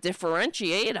that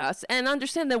differentiate us, and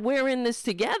understand that we're in this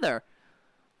together,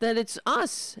 that it's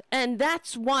us. And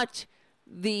that's what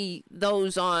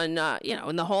those on,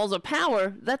 in the halls of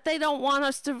power, that they don't want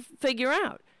us to figure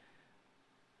out.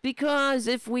 Because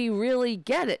if we really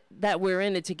get it, that we're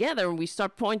in it together, and we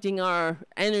start pointing our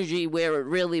energy where it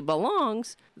really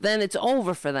belongs, then it's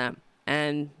over for them.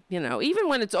 And, even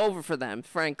when it's over for them,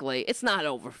 frankly, it's not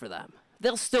over for them.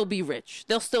 They'll still be rich.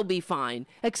 They'll still be fine.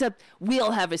 Except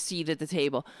we'll have a seat at the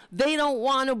table. They don't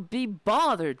want to be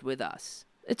bothered with us.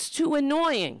 It's too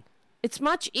annoying. It's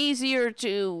much easier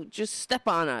to just step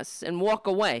on us and walk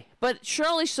away. But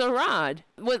Shirley Sherrod,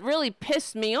 what really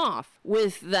pissed me off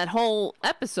with that whole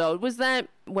episode was that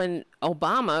when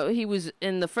Obama, he was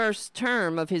in the first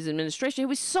term of his administration, he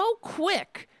was so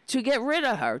quick to get rid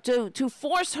of her, to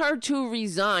force her to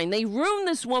resign. They ruined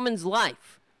this woman's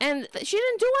life. And she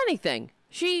didn't do anything.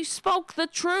 She spoke the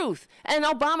truth. And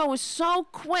Obama was so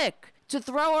quick to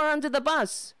throw her under the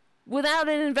bus without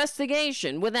an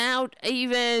investigation, without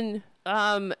even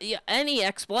any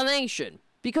explanation,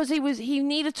 because he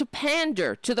needed to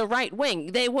pander to the right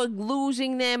wing. They were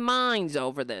losing their minds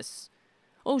over this.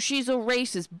 Oh, she's a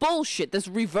racist. Bullshit. This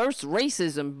reverse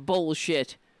racism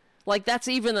bullshit. Like that's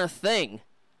even a thing.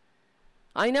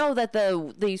 I know that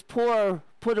these poor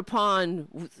put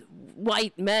upon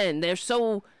white men, they're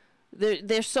so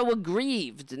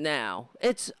aggrieved now.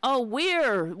 It's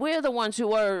we're the ones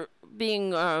who are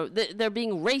being they're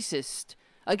being racist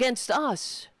against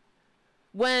us.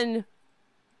 When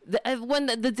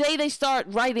the day they start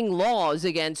writing laws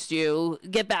against you,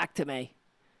 get back to me.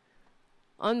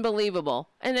 Unbelievable.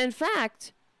 And in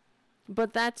fact,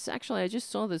 but that's actually, I just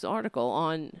saw this article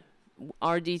on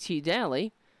RDT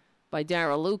Daily by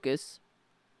Dara Lucas,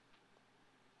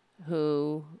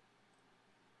 who,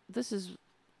 this is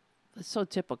so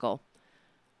typical.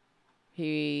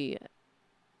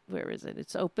 Where is it?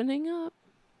 It's opening up.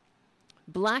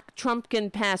 Black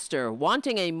Trumpkin pastor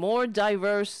wanting a more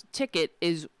diverse ticket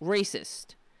is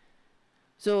racist.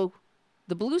 So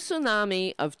the blue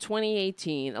tsunami of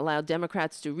 2018 allowed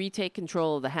Democrats to retake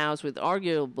control of the House with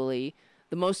arguably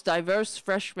the most diverse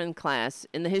freshman class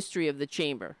in the history of the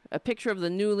chamber. A picture of the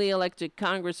newly elected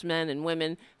congressmen and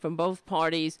women from both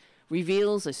parties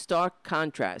reveals a stark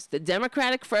contrast. The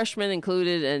Democratic freshmen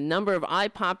included an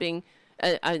eye-popping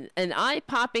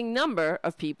number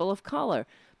of people of color.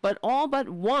 But all but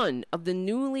one of the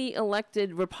newly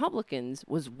elected Republicans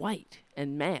was white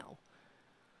and male.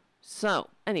 So,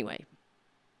 anyway.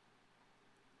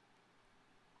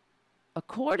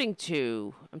 according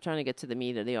to, I'm trying to get to the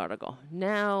meat of the article.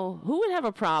 Now, who would have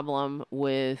a problem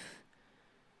with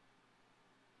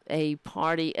a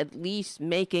party at least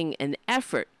making an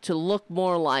effort to look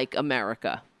more like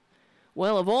America?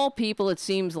 Well, of all people, it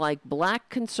seems like black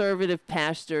conservative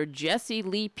pastor Jesse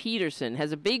Lee Peterson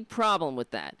has a big problem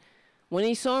with that. When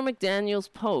he saw McDaniel's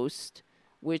post,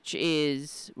 which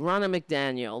is Ronna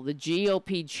McDaniel, the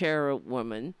GOP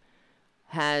chairwoman,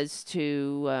 has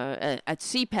to, at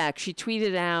CPAC, she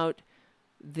tweeted out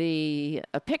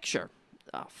a picture,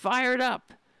 fired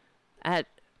up at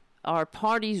our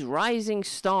party's rising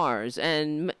stars.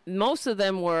 And most of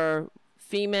them were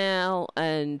female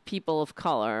and people of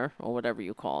color, or whatever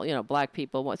you call, black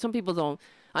people. Some people don't.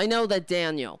 I know that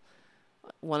Daniel,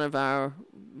 one of our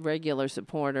regular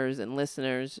supporters and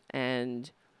listeners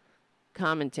and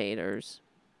commentators,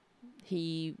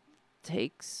 he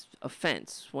takes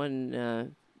offense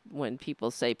when people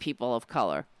say people of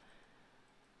color.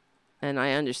 And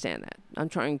I understand that. I'm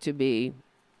trying to be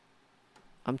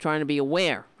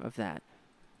aware of that.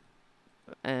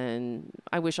 And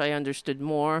I wish I understood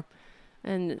more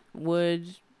and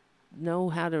would know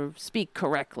how to speak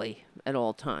correctly at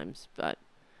all times. But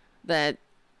that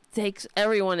takes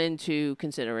everyone into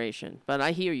consideration. But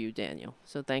I hear you, Daniel.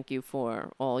 So thank you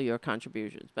for all your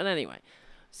contributions. But anyway,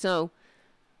 so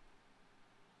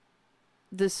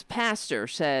this pastor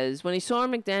says when he saw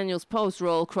McDaniel's post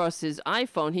roll across his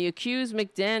iPhone, he accused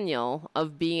McDaniel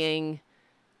of being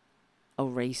a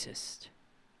racist.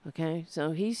 Okay? So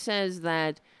he says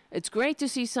that it's great to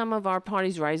see some of our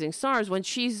party's rising stars when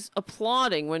she's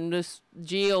applauding, when this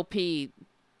GOP,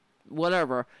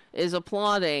 whatever, is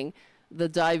applauding the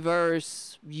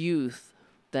diverse youth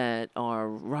that are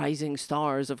rising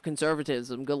stars of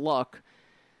conservatism. Good luck.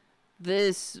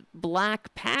 This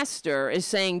black pastor is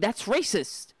saying that's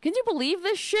racist. Can you believe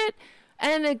this shit?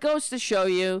 And it goes to show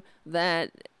you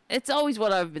that it's always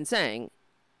what I've been saying.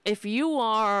 If you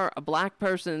are a black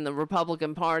person in the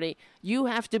Republican Party, you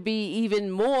have to be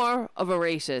even more of a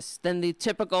racist than the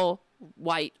typical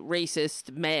white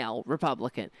racist male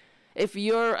Republican. If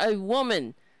you're a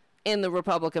woman in the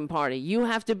Republican Party, you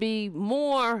have to be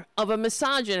more of a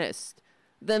misogynist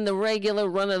than the regular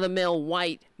run-of-the-mill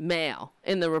white male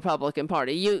in the Republican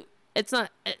Party. It's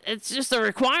just a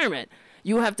requirement.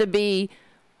 You have to be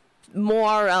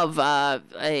more of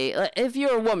if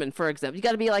you're a woman, for example, you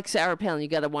got to be like Sarah Palin. You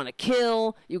got to want to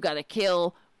kill. You got to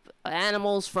kill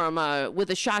animals with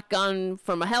a shotgun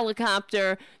from a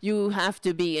helicopter. You have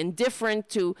to be indifferent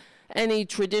to any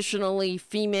traditionally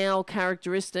female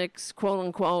characteristics, quote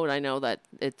unquote. I know that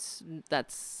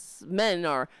men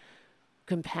are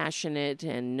compassionate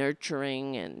and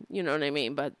nurturing, and you know what I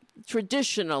mean. But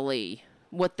traditionally,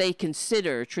 what they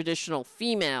consider traditional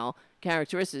female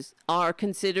characteristics are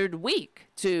considered weak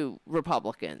to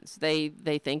Republicans. They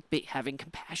think having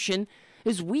compassion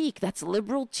is weak. That's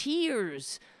liberal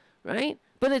tears, right?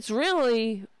 But it's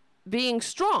really being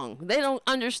strong. They don't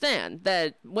understand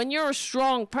that when you're a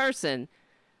strong person,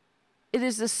 it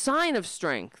is a sign of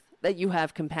strength that you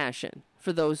have compassion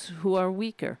for those who are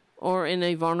weaker or in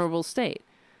a vulnerable state.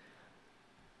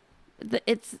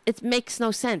 It makes no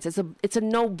sense. It's a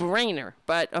no-brainer.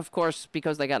 But of course,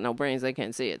 because they got no brains, they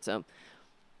can't see it. So,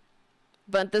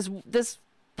 but this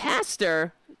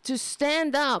pastor to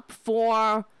stand up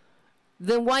for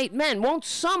the white men, won't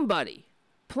somebody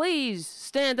please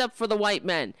stand up for the white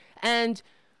men? And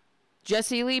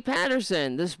Jesse Lee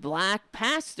Peterson, this black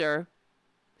pastor,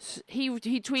 he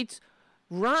tweets,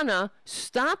 "Ronna,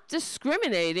 stop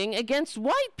discriminating against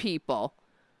white people."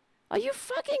 Are you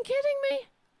fucking kidding me?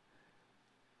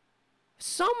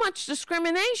 So much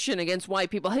discrimination against white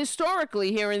people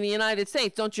historically here in the United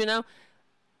States, don't you know?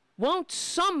 Won't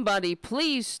somebody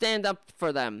please stand up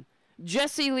for them?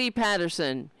 Jesse Lee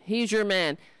Peterson, he's your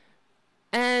man.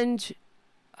 And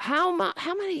how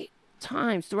many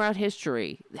times throughout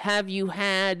history have you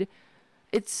had?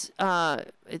 It's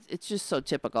just so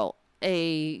typical.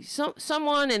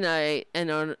 Someone in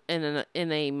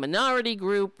a minority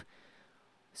group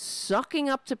sucking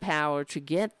up to power to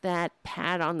get that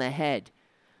pat on the head.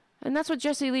 And that's what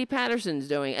Jesse Lee Peterson's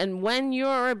doing. And when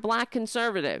you're a black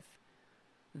conservative,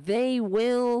 they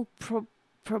will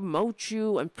promote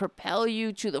you and propel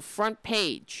you to the front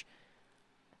page.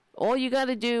 All you got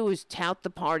to do is tout the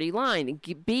party line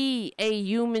and be a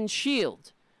human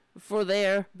shield for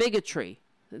their bigotry.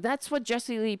 That's what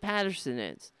Jesse Lee Peterson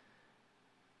is.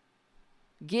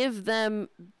 Give them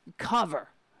cover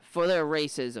for their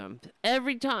racism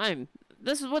every time.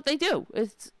 This is what they do.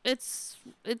 It's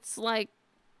like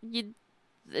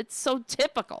it's so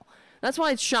typical. That's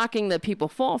why it's shocking that people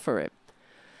fall for it.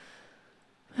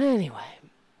 Anyway,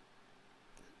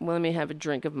 Well, let me have a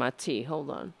drink of my tea. Hold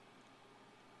on.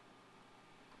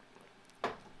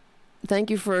 Thank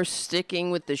you for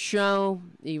sticking with the show,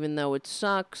 even though it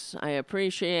sucks. I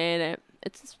appreciate it.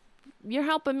 You're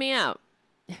helping me out.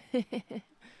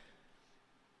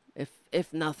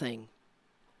 If nothing,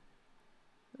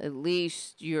 at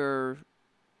least you're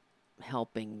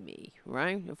helping me,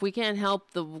 right? If we can't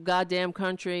help the goddamn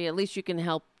country, at least you can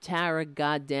help Tara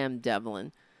goddamn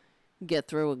Devlin get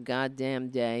through a goddamn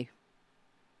day.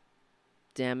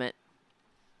 Damn it.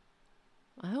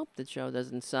 I hope the show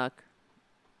doesn't suck.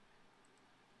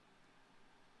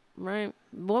 Right?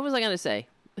 What was I going to say?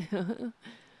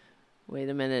 Wait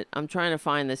a minute. I'm trying to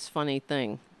find this funny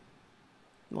thing.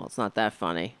 Well, it's not that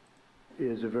funny.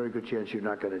 There's a very good chance you're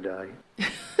not going to die.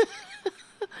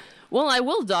 Well, I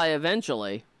will die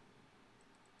eventually.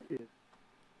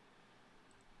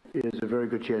 There's a very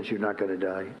good chance you're not going to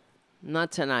die.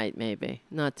 Not tonight, maybe.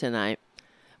 Not tonight.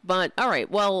 But, all right,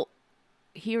 well,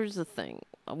 here's the thing.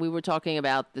 We were talking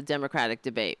about the Democratic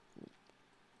debate.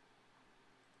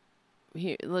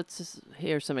 Here, let's just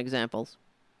hear some examples.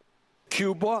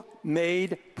 Cuba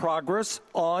made progress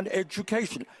on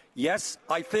education. Yes,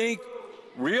 I think.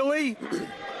 Really?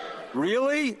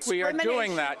 Really? We are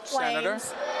doing that, Senator.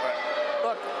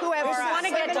 Look, we want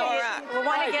to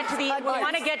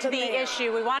get to the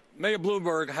issue. Mayor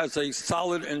Bloomberg has a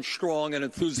solid and strong and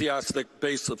enthusiastic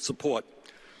base of support.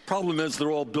 Problem is,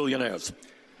 they're all billionaires.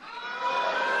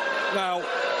 Now,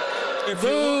 if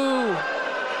Boo!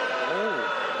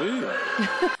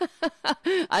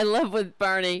 I love with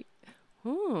Bernie.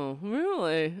 Oh,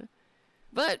 really?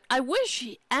 But I wish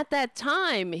at that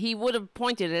time he would have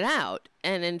pointed it out.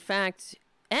 And in fact,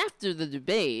 after the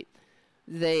debate,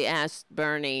 they asked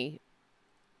Bernie,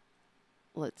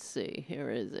 let's see,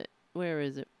 here is it. Where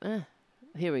is it?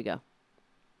 Here we go.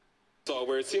 So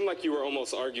where it seemed like you were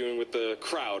almost arguing with the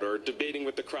crowd or debating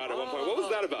with the crowd at one point. What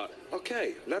was that about?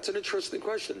 Okay, that's an interesting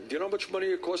question. Do you know how much money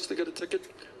it costs to get a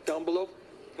ticket down below?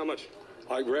 How much?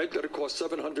 I read that it costs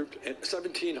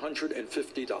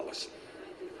 $1,750.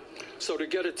 So to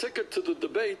get a ticket to the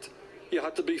debate, you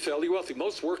have to be fairly wealthy.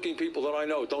 Most working people that I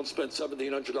know don't spend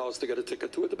 $1,700 to get a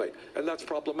ticket to a debate, and that's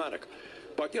problematic.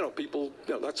 But, people,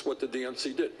 that's what the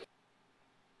DNC did.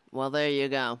 Well, there you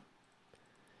go.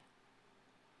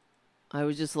 I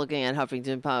was just looking at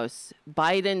Huffington Post.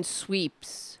 Biden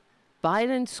sweeps.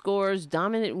 Biden scores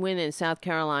dominant win in South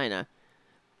Carolina.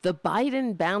 The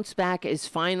Biden bounce back is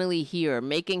finally here,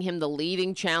 making him the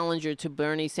leading challenger to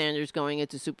Bernie Sanders going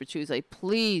into Super Tuesday.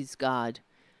 Please, God,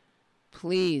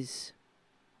 please,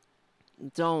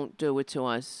 don't do it to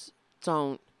us.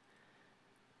 Don't.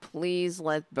 Please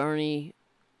let Bernie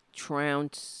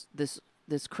trounce this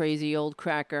crazy old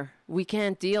cracker. We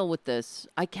can't deal with this.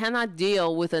 I cannot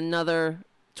deal with another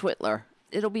Twitler.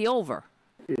 It'll be over.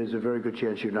 There's a very good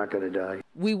chance you're not going to die.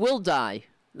 We will die.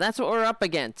 That's what we're up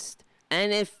against.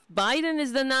 And if Biden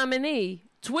is the nominee,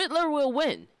 Twitler will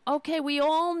win. Okay, we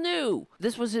all knew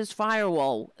this was his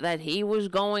firewall, that he was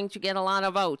going to get a lot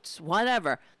of votes.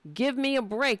 Whatever. Give me a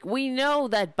break. We know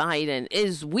that Biden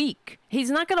is weak. He's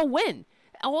not going to win.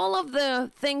 All of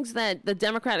the things that the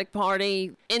Democratic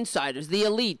Party insiders, the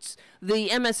elites, the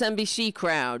MSNBC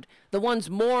crowd, the ones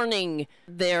mourning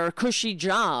their cushy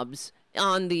jobs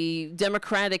on the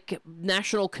Democratic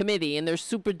National Committee and their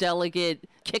superdelegate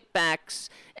kickbacks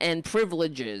and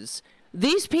privileges.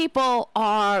 These people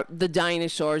are the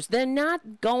dinosaurs. They're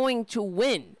not going to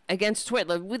win against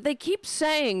Twitler. They keep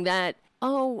saying that,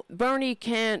 oh, Bernie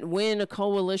can't win a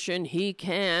coalition. He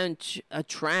can't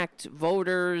attract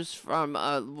voters from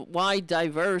a wide,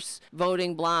 diverse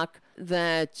voting bloc,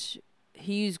 that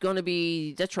he's going to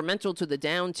be detrimental to the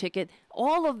down ticket.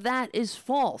 All of that is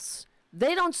false.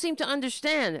 They don't seem to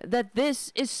understand that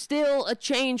this is still a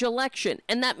change election,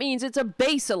 and that means it's a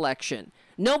base election.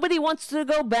 Nobody wants to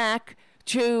go back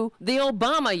to the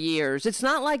Obama years. It's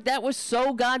not like that was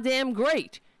so goddamn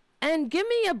great. And give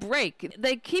me a break.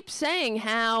 They keep saying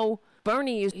how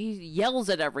Bernie, he yells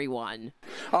at everyone.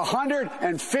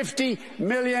 150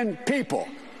 million people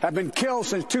have been killed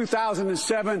since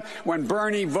 2007 when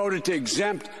Bernie voted to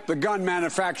exempt the gun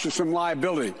manufacturers from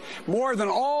liability. More than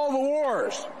all the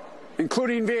wars,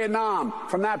 including Vietnam,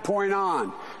 from that point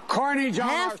on. Carnage on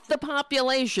half the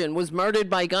population was murdered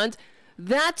by guns.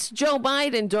 That's Joe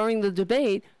Biden during the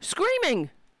debate screaming.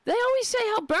 They always say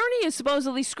how Bernie is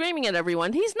supposedly screaming at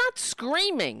everyone. He's not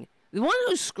screaming. The one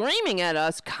who's screaming at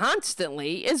us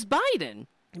constantly is Biden.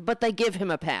 But they give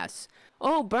him a pass.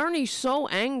 Oh, Bernie's so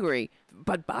angry.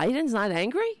 But Biden's not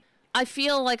angry? I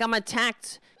feel like I'm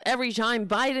attacked every time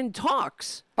Biden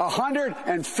talks.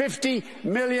 150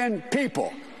 million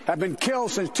people have been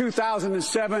killed since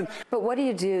 2007. But what do?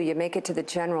 You make it to the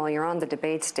general, you're on the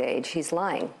debate stage. He's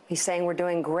lying. He's saying we're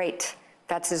doing great.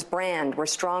 That's his brand. We're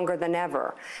stronger than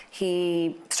ever.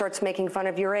 He starts making fun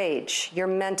of your age, your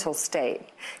mental state.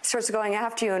 He starts going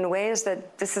after you in ways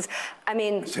that I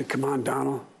said, come on,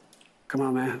 Donald. Come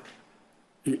on, man.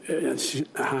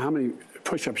 How many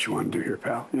push-ups you want to do here,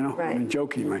 pal? Right. I mean,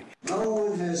 jokingly. No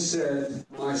one has said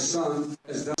my son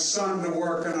is the son to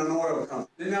work in an oil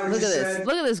company. Look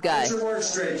at this guy. Get your words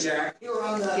straight, Jack.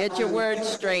 Get your words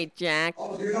straight, Jack.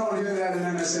 Oh, you don't hear that in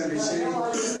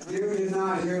MSNBC. You did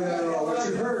not hear that at all. What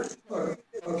you heard? Look,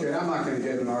 okay, I'm not going to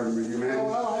get in an argument with you, man.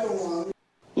 Well, I don't want to.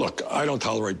 Look, I don't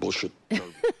tolerate bullshit.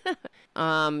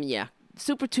 Yeah.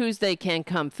 Super Tuesday can't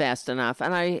come fast enough,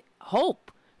 and I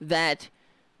hope that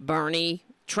Bernie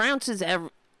trounces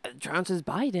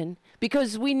Biden,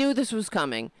 because we knew this was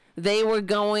coming. They were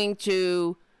going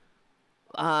to,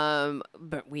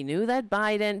 but we knew that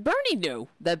Bernie knew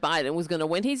that Biden was going to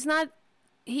win.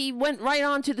 He went right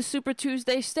on to the Super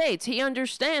Tuesday states. He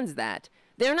understands that.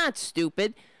 They're not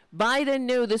stupid. Biden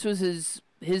knew this was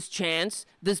his chance.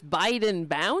 This Biden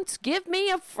bounce? Give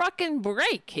me a fucking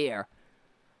break here.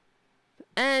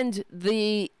 And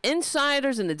the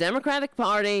insiders in the Democratic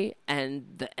Party and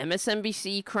the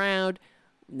MSNBC crowd,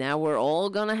 now we're all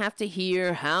going to have to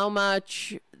hear how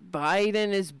much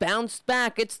Biden is bounced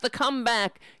back. It's the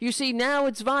comeback. You see, now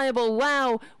it's viable.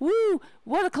 Wow. Woo.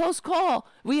 What a close call.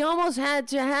 We almost had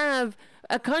to have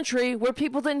a country where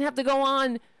people didn't have to go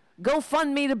on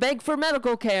GoFundMe to beg for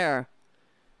medical care.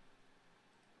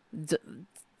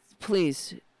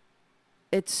 Please.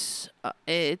 It's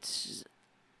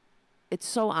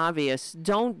so obvious.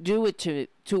 Don't do it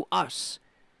to us,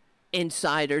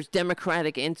 insiders,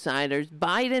 Democratic insiders.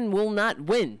 Biden will not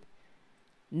win.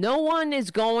 No one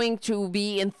is going to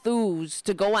be enthused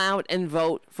to go out and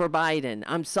vote for Biden.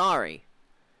 I'm sorry.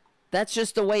 That's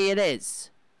just the way it is.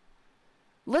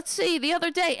 Let's see, the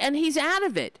other day, and he's out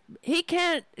of it. He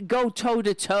can't go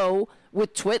toe-to-toe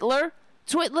with Twitler.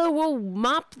 Twitler will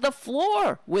mop the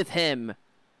floor with him.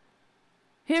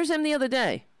 Here's him the other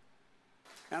day.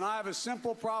 And I have a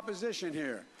simple proposition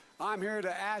here. I'm here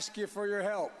to ask you for your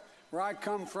help. Where I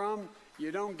come from,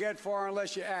 you don't get far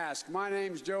unless you ask. My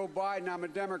name's Joe Biden. I'm a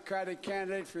Democratic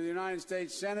candidate for the United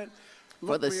States Senate.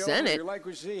 For the Senate? If you like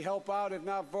what you see, help out. If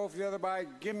not, vote for the other Biden.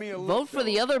 Give me a look. Vote for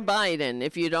the other Biden.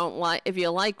 If you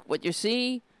like what you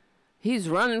see, he's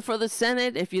running for the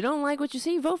Senate. If you don't like what you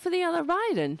see, vote for the other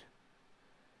Biden.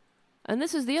 And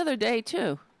this is the other day,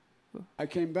 too. I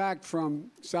came back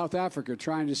from South Africa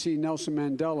trying to see Nelson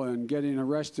Mandela and getting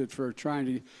arrested for trying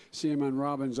to see him on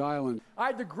Robben Island. I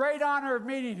had the great honor of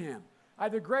meeting him. I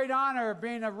had the great honor of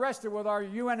being arrested with our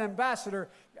UN ambassador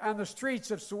on the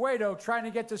streets of Soweto trying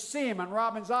to get to see him on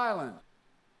Robben Island.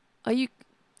 Are you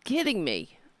kidding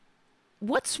me?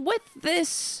 What's with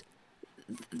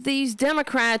these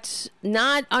Democrats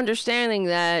not understanding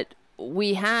that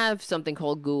we have something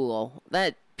called Google,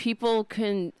 that people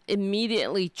can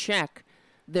immediately check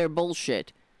their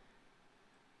bullshit?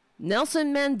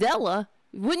 Nelson Mandela,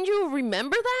 wouldn't you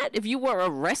remember that if you were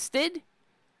arrested?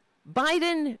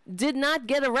 Biden did not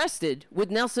get arrested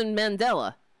with Nelson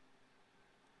Mandela.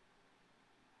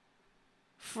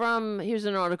 Here's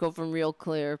an article from Real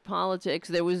Clear Politics.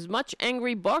 There was much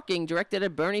angry barking directed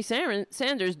at Bernie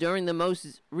Sanders during the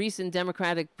most recent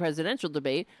Democratic presidential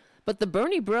debate. But the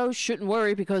Bernie bros shouldn't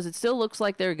worry, because it still looks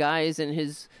like their guy is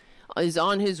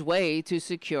on his way to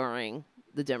securing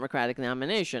the Democratic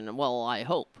nomination. Well, I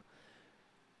hope.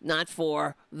 Not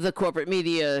for the corporate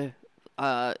media.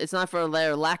 It's not for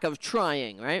their lack of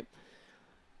trying, right?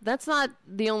 That's not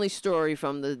the only story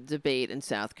from the debate in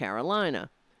South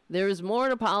Carolina. There is more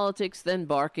to politics than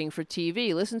barking for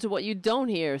TV. Listen to what you don't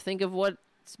hear. Think of what's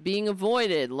being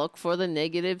avoided. Look for the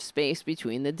negative space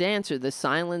between the dancer. The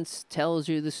silence tells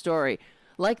you the story.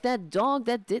 Like that dog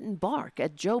that didn't bark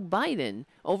at Joe Biden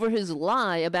over his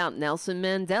lie about Nelson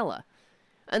Mandela.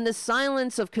 And the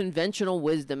silence of conventional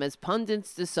wisdom as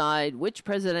pundits decide which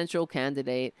presidential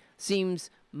candidate seems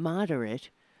moderate,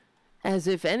 as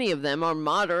if any of them are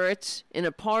moderates in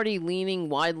a party leaning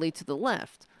widely to the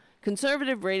left.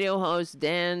 Conservative radio host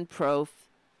Dan Prof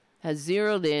has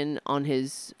zeroed in on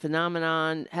this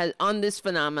phenomenon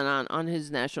on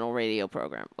his national radio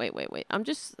program. Wait.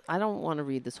 I don't want to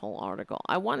read this whole article.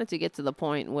 I wanted to get to the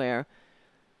point where,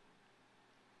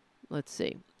 let's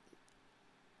see.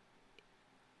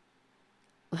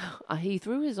 He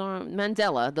threw his arm.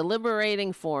 Mandela, the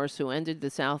liberating force who ended the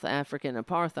South African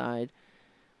apartheid,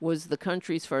 was the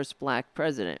country's first black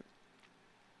president.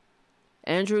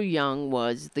 Andrew Young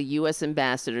was the U.S.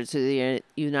 ambassador to the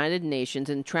United Nations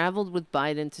and traveled with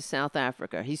Biden to South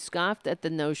Africa. He scoffed at the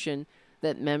notion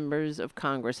that members of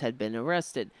Congress had been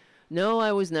arrested. No,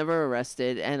 I was never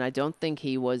arrested, and I don't think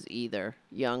he was either.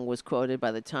 Young was quoted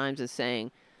by the Times as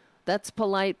saying, "That's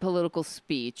polite political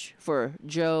speech for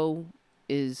Joe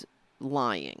is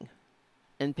lying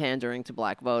and pandering to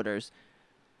black voters."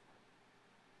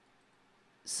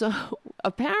 So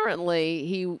apparently,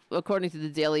 he, according to the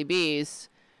Daily Beast,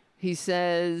 he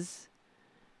says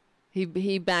he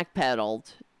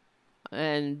backpedaled,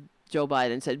 and Joe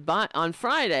Biden said on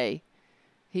Friday,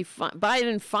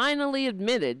 Biden finally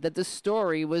admitted that the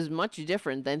story was much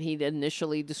different than he'd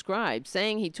initially described,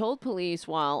 saying he told police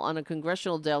while on a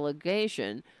congressional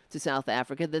delegation to South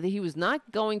Africa that he was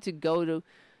not going to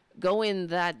go in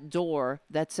that door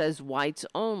that says whites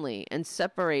only and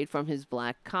separate from his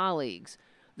black colleagues.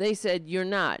 They said, "You're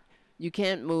not. You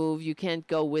can't move. You can't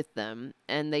go with them."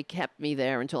 And they kept me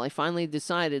there until I finally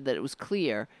decided that it was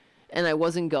clear and I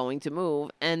wasn't going to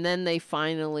move. And then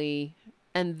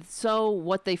so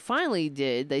what they finally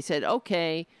did, they said,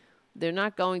 okay, they're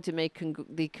not going to make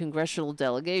the congressional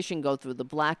delegation go through the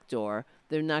black door.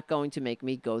 They're not going to make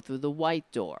me go through the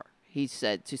white door, he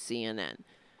said to CNN.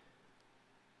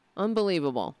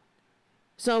 Unbelievable.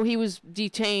 So he was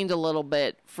detained a little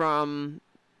bit from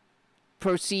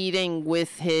proceeding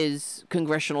with his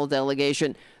congressional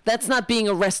delegation. That's not being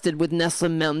arrested with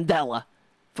Nelson Mandela,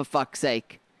 for fuck's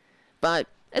sake. But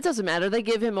it doesn't matter. They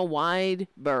give him a wide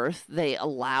berth. They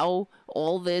allow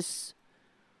all these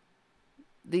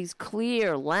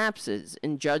clear lapses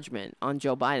in judgment on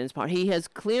Joe Biden's part. He has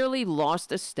clearly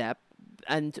lost a step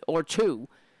or two,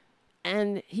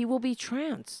 and he will be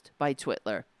trounced by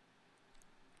Twitler.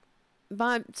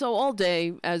 But so all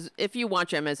day, as if you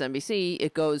watch MSNBC,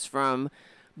 it goes from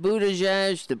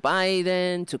Buttigieg to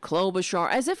Biden to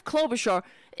Klobuchar, as if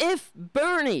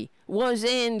Bernie was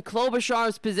in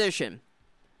Klobuchar's position,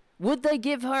 would they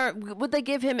give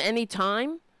him any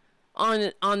time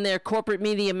on their corporate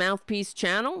media mouthpiece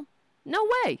channel? No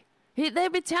way.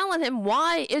 They've been telling him,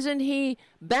 why isn't he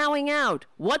bowing out?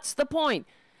 What's the point?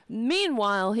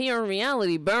 Meanwhile, here in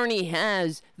reality, Bernie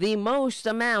has the most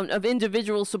amount of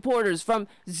individual supporters from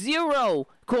 0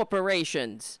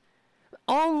 corporations.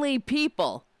 Only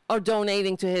people are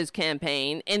donating to his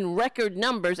campaign in record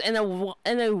numbers and a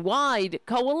wide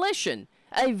coalition.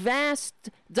 A vast,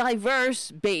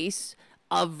 diverse base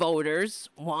of voters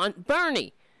want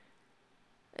Bernie,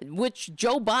 which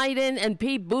Joe Biden and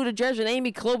Pete Buttigieg and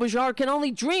Amy Klobuchar can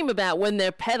only dream about when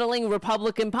they're peddling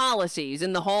Republican policies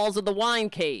in the halls of the wine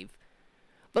cave.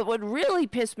 But what really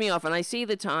pissed me off, and I see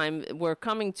the time, we're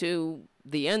coming to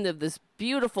the end of this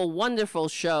beautiful, wonderful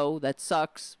show that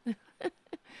sucks.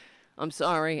 I'm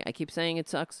sorry, I keep saying it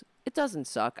sucks. It doesn't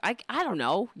suck. I don't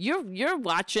know. You're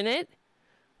watching it.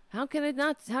 How can it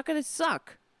not? How can it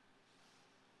suck?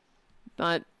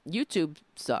 But YouTube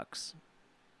sucks.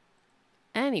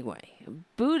 Anyway,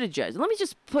 Buttigieg. Let me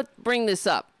just bring this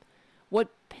up. What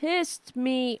pissed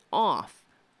me off,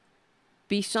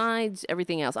 besides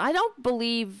everything else, I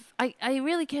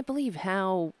really can't believe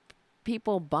how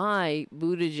people buy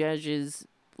Buttigieg's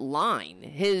line.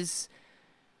 His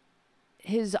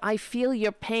I feel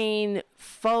your pain,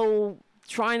 faux,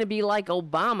 trying to be like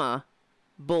Obama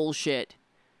bullshit.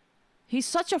 He's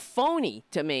such a phony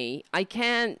to me. I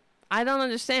don't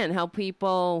understand how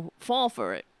people fall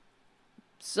for it.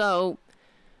 So,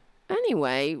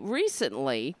 anyway,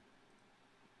 recently,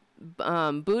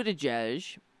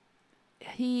 Buttigieg,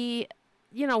 he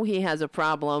has a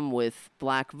problem with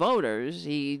black voters.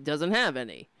 He doesn't have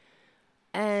any.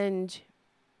 And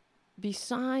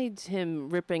besides him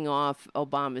ripping off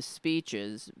Obama's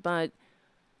speeches, but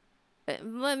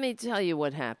let me tell you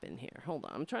what happened here. Hold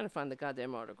on. I'm trying to find the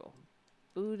goddamn article.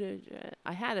 Buttigieg.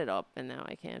 I had it up, and now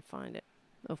I can't find it,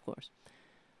 of course.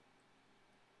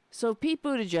 So Pete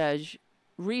Buttigieg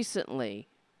recently,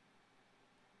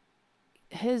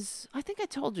 I think I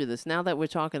told you this now that we're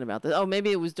talking about this. Oh,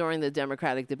 maybe it was during the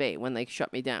Democratic debate when they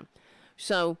shut me down.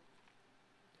 So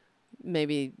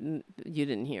maybe you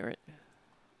didn't hear it.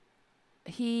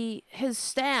 His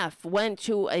staff went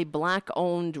to a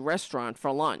black-owned restaurant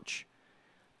for lunch.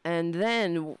 And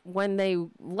then when they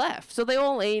left, so they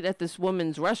all ate at this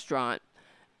woman's restaurant,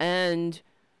 and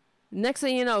next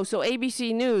thing you know, so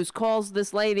ABC News calls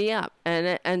this lady up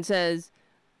and says,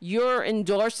 "You're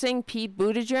endorsing Pete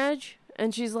Buttigieg?"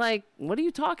 And she's like, "What are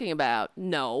you talking about?"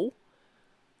 No.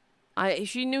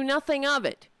 She knew nothing of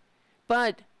it.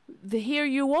 But here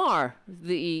you are,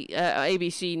 the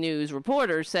ABC News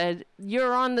reporter said,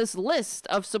 "You're on this list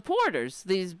of supporters,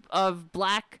 of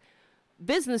black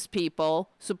business people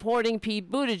supporting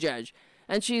Pete Buttigieg."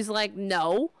 And she's like,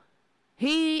 no.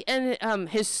 He and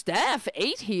his staff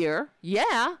ate here,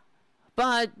 yeah,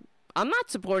 but I'm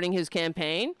not supporting his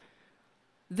campaign.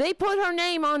 They put her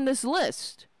name on this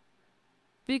list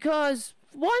because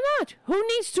why not? Who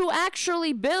needs to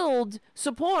actually build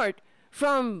support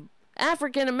from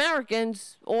African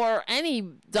Americans or any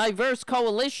diverse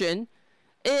coalition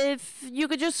if you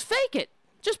could just fake it?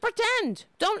 Just pretend.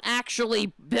 Don't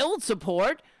actually build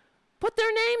support. Put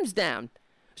their names down.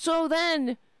 So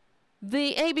then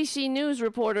the ABC News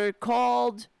reporter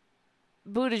called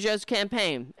Buttigieg's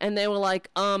campaign, and they were like,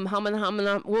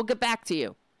 we'll get back to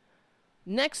you.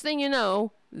 Next thing you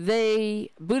know,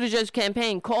 Buttigieg's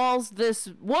campaign calls this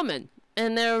woman,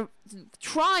 and they're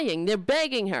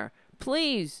begging her,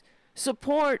 please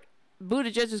support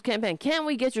Buttigieg's campaign. Can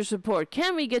we get your support?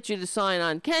 Can we get you to sign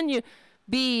on? Can you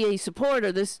be a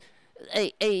supporter,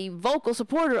 a vocal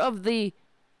supporter of the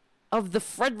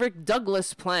Frederick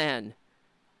Douglass plan?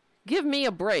 Give me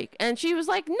a break. And she was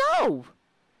like, no.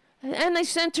 And they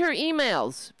sent her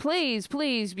emails.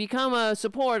 Please become a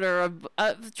supporter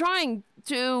of trying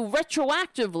to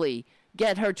retroactively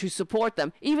get her to support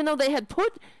them, even though they had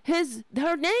put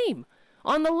her name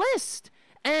on the list.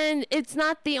 And it's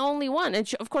not the only one.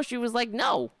 And of course she was like,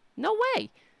 no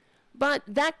way. But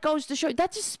that goes to show,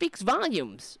 that just speaks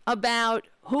volumes about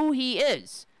who he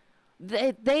is.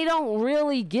 They don't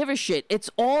really give a shit.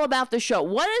 It's all about the show.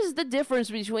 What is the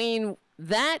difference between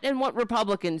that and what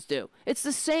Republicans do? It's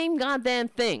the same goddamn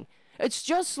thing. It's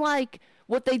just like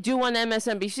what they do on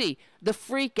MSNBC. The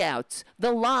freakouts,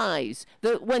 the lies,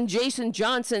 when Jason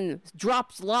Johnson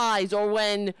drops lies, or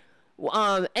when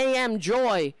A.M.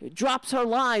 Joy drops her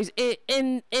lies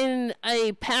in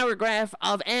a paragraph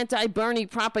of anti-Bernie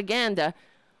propaganda,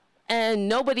 and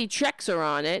nobody checks her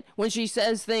on it when she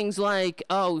says things like,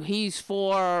 he's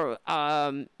for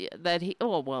when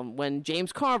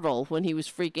James Carville, when he was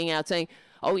freaking out saying,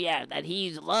 that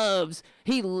he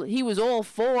was all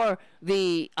for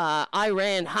the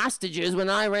Iran hostages when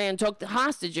Iran took the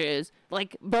hostages,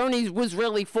 like Bernie was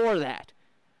really for that.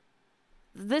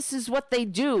 This is what they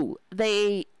do.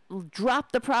 They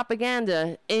drop the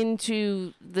propaganda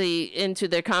into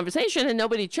their conversation, and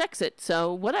nobody checks it.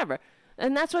 So whatever.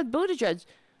 And that's what Buttigieg.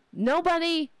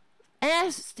 Nobody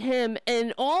asked him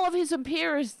in all of his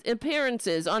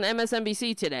appearances on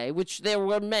MSNBC today, which there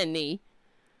were many.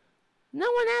 No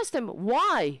one asked him,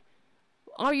 why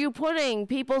are you putting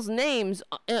people's names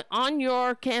on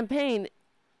your campaign,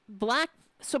 black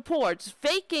supports,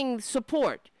 faking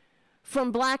support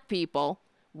from black people?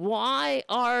 Why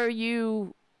are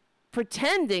you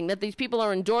pretending that these people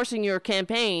are endorsing your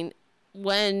campaign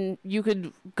when you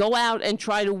could go out and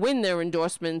try to win their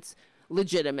endorsements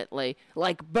legitimately,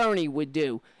 like Bernie would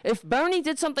do? If Bernie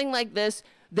did something like this,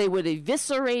 they would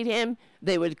eviscerate him.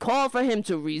 They would call for him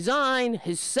to resign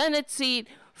his Senate seat,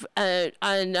 and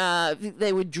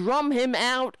they would drum him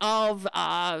out of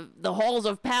the halls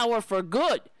of power for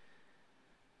good.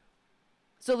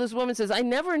 So this woman says, I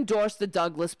never endorsed the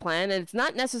Douglass plan, and it's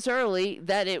not necessarily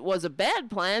that it was a bad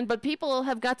plan, but people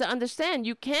have got to understand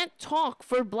you can't talk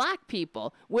for black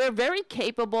people. We're very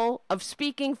capable of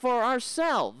speaking for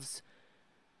ourselves.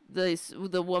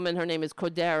 The woman, her name is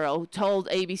Cordero, told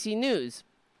ABC News,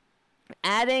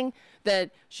 adding that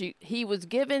he was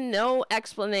given no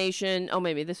explanation. Oh,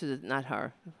 maybe this is not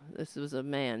her. This was a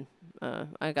man.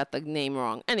 I got the name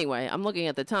wrong. Anyway, I'm looking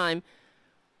at the time.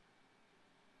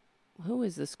 Who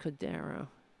is this Cordero?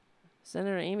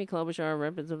 Senator Amy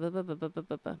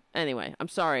Klobuchar. Anyway, I'm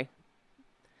sorry.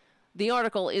 The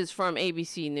article is from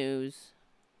ABC News.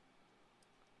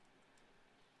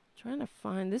 Trying to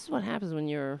find. This is what happens when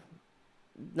you're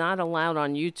not allowed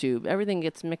on YouTube. Everything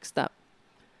gets mixed up.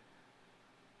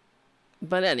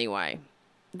 But anyway,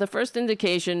 the first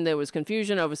indication there was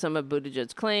confusion over some of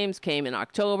Buttigieg's claims came in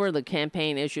October. The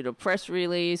campaign issued a press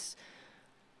release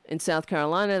in South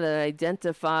Carolina that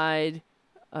identified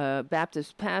a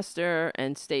Baptist pastor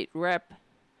and state rep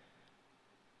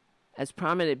as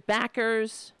prominent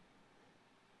backers,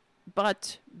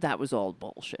 but that was all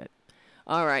bullshit.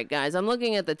 All right, guys, I'm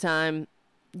looking at the time.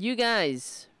 You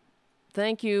guys,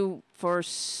 thank you for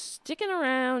sticking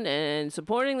around and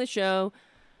supporting the show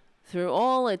through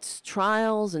all its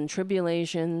trials and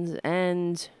tribulations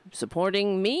and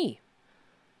supporting me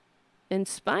in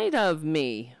spite of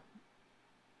me.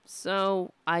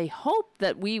 So I hope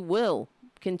that we will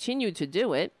continue to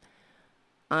do it.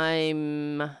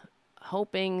 I'm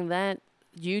hoping that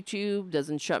YouTube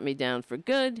doesn't shut me down for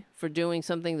good for doing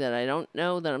something that I don't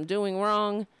know that I'm doing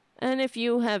wrong. And if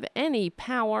you have any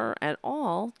power at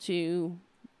all to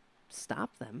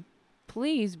stop them,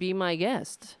 please be my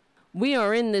guest. We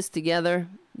are in this together.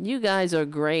 You guys are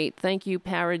great. Thank you,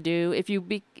 Paradu. If you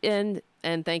and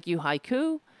thank you,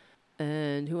 Haiku.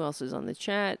 And who else is on the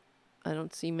chat? I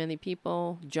don't see many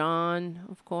people. John,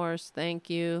 of course. Thank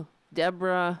you.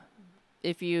 Deborah.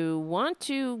 If you want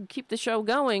to keep the show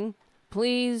going,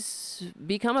 please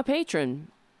become a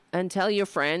patron and tell your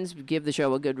friends. Give the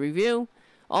show a good review.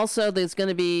 Also, there's going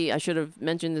to be, I should have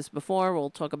mentioned this before, we'll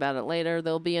talk about it later,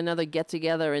 there'll be another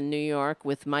get-together in New York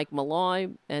with Mike Malloy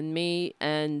and me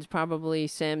and probably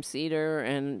Sam Cedar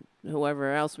and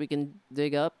whoever else we can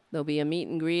dig up. There'll be a meet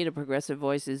and greet, a Progressive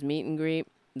Voices meet and greet.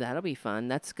 That'll be fun.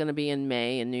 That's going to be in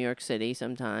May in New York City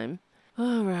sometime.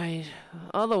 All right.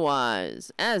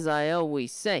 Otherwise, as I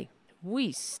always say,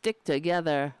 we stick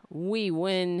together, we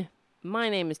win. My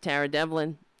name is Tara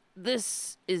Devlin.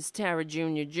 This is Tara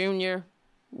Jr.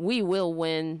 We will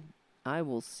win. I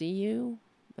will see you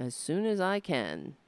as soon as I can.